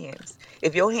your hands?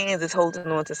 If your hands is holding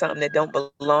on to something that don't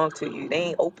belong to you, they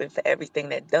ain't open for everything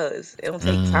that does. It don't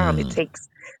take time. It takes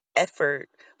effort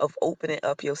of opening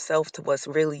up yourself to what's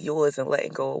really yours and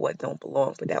letting go of what don't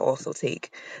belong. But that also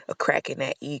take a crack in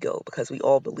that ego, because we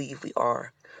all believe we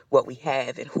are what we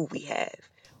have and who we have,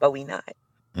 but we not.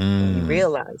 When you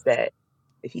realize that,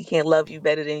 if he can't love you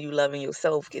better than you loving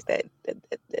yourself, get that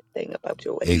thing up out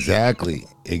your way. Exactly.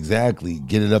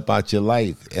 Get it up out your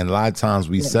life. And a lot of times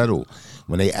we settle.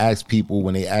 When they ask people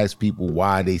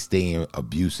why they stay in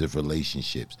abusive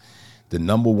relationships, the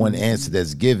number one answer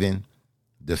that's given,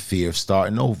 the fear of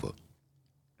starting over.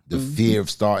 The fear of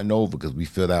starting over, because we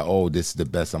feel that, oh, this is the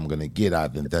best I'm gonna get.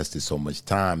 I've invested so much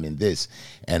time in this,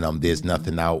 and there's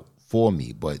nothing out for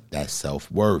me. But that's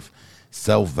self-worth,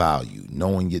 self-value,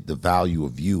 knowing the value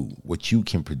of you, what you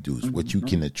can produce, what you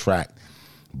can attract.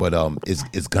 But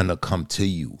it's gonna come to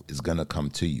you. It's gonna come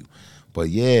to you. But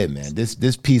yeah, man,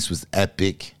 this piece was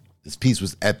epic. This piece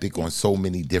was epic on so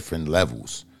many different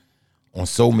levels. On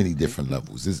so many different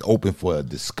levels. It's open for a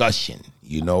discussion,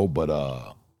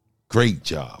 but great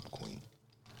job, Queen.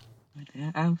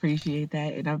 I appreciate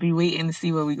that, and I'll be waiting to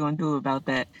see what we're gonna do about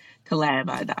that collab.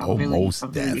 Oh, I'm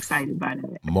really excited about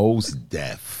it. Most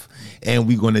deaf. And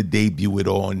we're going to debut it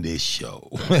on this show.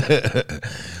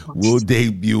 We'll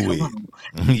debut Come it. on.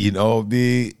 You know what I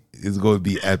mean? It's going to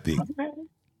be epic.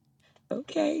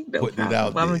 Okay, no Putting it problem.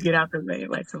 out Well, I'm there. gonna get out the way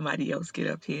and let somebody else get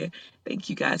up here. Thank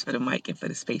you guys for the mic and for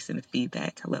the space and the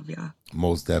feedback. I love y'all.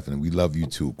 Most definitely. We love you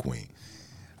too, Queen.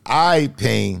 I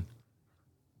Pain.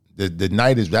 The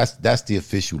night is that's the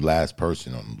official last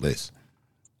person on the list.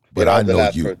 Yeah, But that I was the know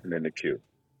last you. person in the queue.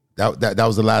 That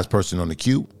was the last person on the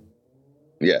queue.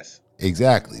 Yes.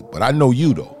 Exactly. But I know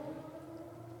you though.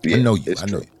 I Yeah, know you. it's I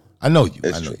know true. you. I know you.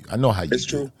 I It's know true. you. I know how you It's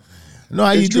do. true. I know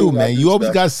how you It's do, true. I man. do You always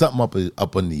stuff. got something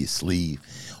up under your sleeve.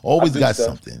 I Always do got stuff.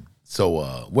 something.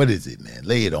 So what is it, man?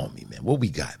 Lay it on me, man. What we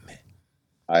got, man?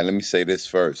 All right, let me say this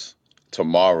first.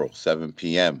 Tomorrow, 7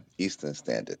 p.m. Eastern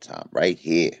Standard Time, right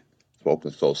here,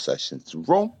 Spoken Soul Sessions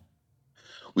Room.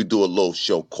 We do a little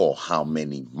show called How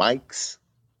Many Mics?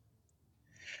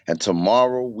 And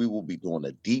tomorrow we will be doing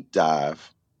a deep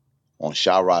dive on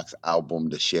Rock's album,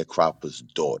 The Sharecropper's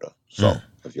Daughter. So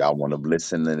if y'all want to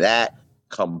listen to that,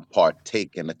 come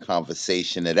partake in the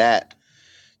conversation of that,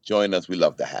 join us. We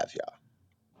love to have y'all.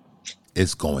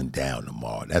 It's going down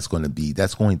tomorrow. That's going to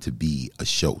be a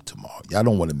show tomorrow. Y'all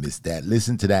don't want to miss that.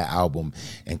 Listen to that album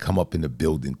and come up in the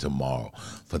building tomorrow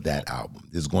for that album.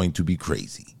 It's going to be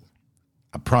crazy.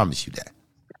 I promise you that.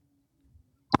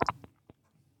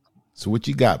 So what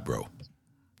you got, bro?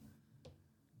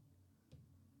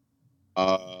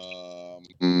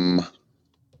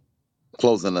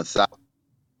 Closing us out.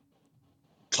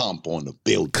 Comp on the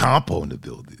building. Comp on the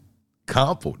building.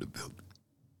 Comp on the building.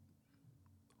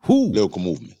 Who? Lyrical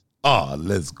Movement.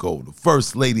 Let's go. The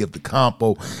first lady of the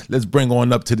compo. Let's bring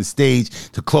on up to the stage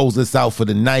to close us out for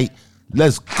the night.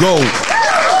 Let's go.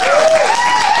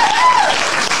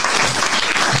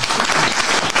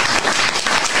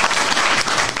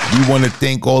 We want to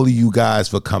thank all of you guys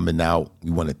for coming out.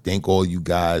 We want to thank all you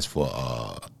guys for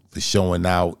showing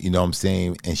out, you know what I'm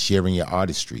saying, and sharing your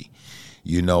artistry.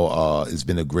 You know, it's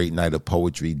been a great night of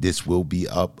poetry. This will be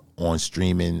up on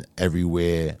streaming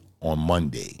everywhere on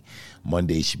Monday.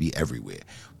 Monday should be everywhere.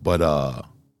 But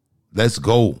let's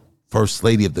go. First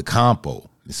lady of the compo,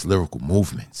 Miss Lyrical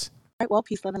Movements. All right, well,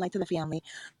 peace, love, and light to the family.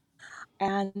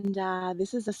 And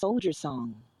this is a soldier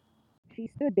song.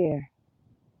 She stood there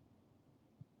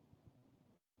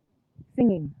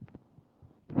singing,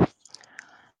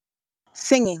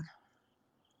 singing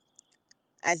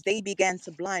as they began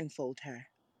to blindfold her.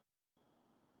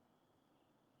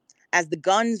 As the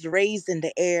guns raised in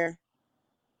the air,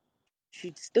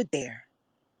 she stood there,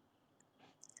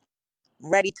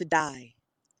 ready to die,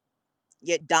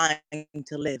 yet dying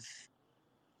to live.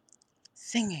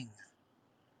 Singing,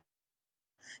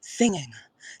 singing,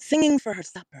 singing for her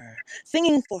supper,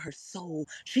 singing for her soul.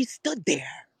 She stood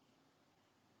there,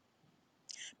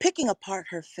 picking apart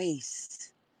her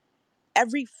face,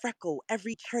 every freckle,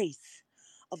 every trace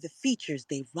of the features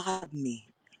they robbed me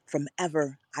from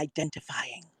ever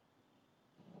identifying.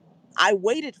 I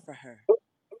waited for her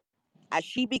as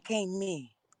she became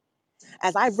me,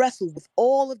 as I wrestled with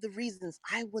all of the reasons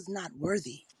I was not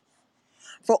worthy,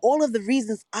 for all of the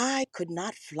reasons I could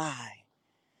not fly,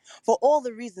 for all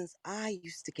the reasons I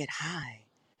used to get high,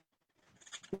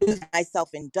 lose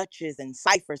myself in Dutches and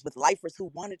ciphers with lifers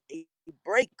who wanted a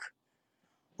break,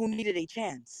 who needed a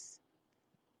chance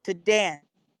to dance.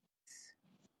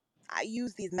 I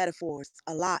use these metaphors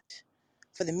a lot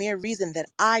for the mere reason that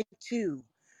I too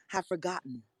have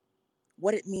forgotten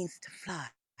what it means to fly.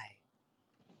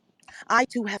 I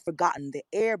too have forgotten the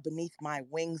air beneath my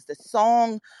wings, the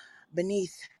song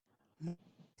beneath my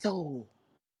soul.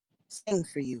 Sang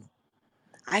for you.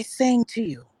 I sang to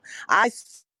you. I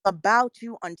sang about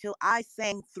you until I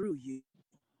sang through you.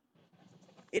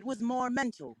 It was more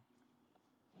mental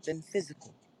than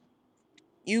physical.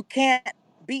 You can't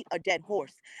beat a dead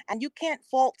horse, and you can't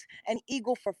fault an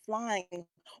eagle for flying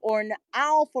or an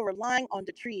owl for relying on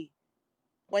the tree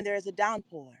when there is a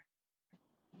downpour.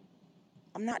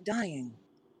 I'm not dying.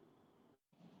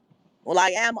 Well, I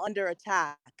am under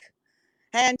attack.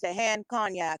 Hand to hand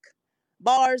cognac.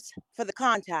 Bars for the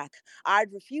contact.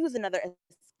 I'd refuse another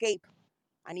escape.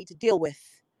 I need to deal with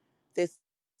this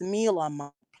meal on my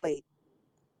plate.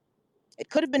 It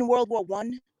could have been World War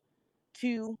One,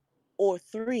 two, or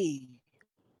three,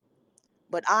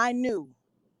 but I knew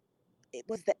it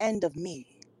was the end of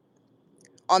me.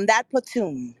 On that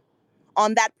platoon,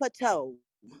 on that plateau,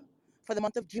 for the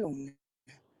month of June,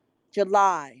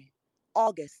 July,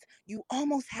 August, you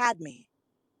almost had me.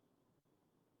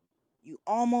 You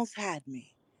almost had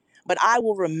me. But I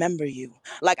will remember you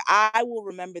like I will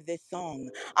remember this song.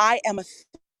 I am a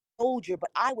soldier, but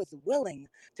I was willing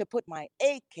to put my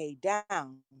AK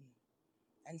down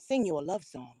and sing you a love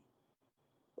song.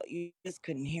 But you just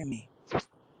couldn't hear me.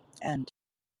 And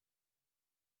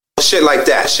Shit like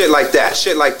that, shit like that,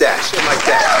 shit like that, shit like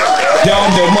that. Down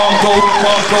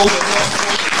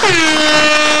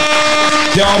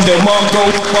the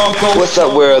Mongo. What's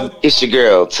up, world? It's your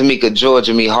girl, Tamika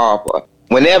Georgia Me Harper.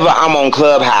 Whenever I'm on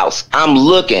Clubhouse, I'm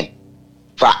looking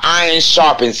for iron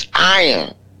sharpens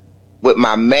iron with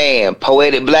my man,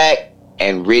 Poetic Black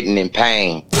and Written in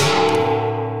Pain.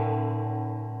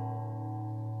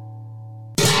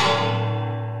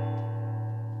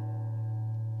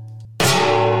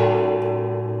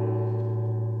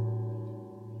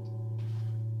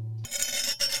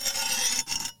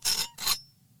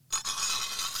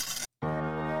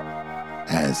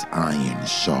 As iron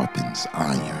sharpens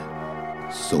iron,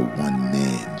 so one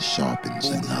man sharpens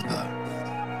another.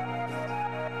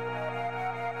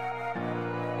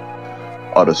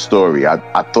 Or the story. I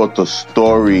thought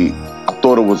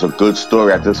it was a good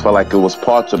story. I just felt like it was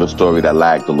parts of the story that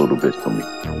lagged a little bit for me.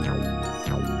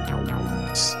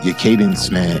 Your cadence,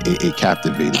 man, it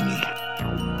captivated me.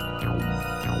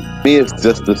 Me, it's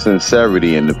just the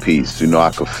sincerity in the piece. You know, I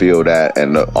could feel that,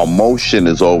 and the emotion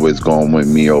is always going to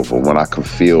win me over when I can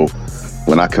feel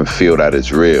that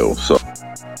it's real. So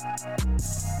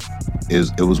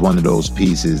it was one of those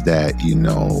pieces that, you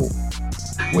know,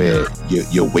 where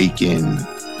you're waking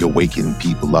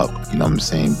people up. You know what I'm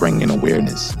saying? Bringing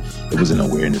awareness. It was an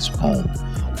awareness poem,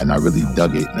 and I really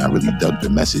dug it, and I really dug the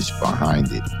message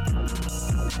behind it.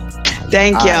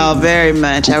 Thank y'all very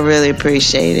much. I really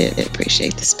appreciate it. I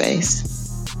appreciate the space.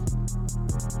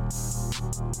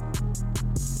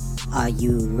 Are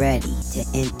you ready to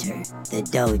enter the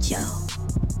dojo?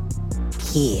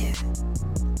 Here,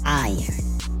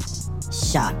 iron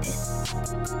sharpeth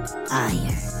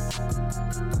iron.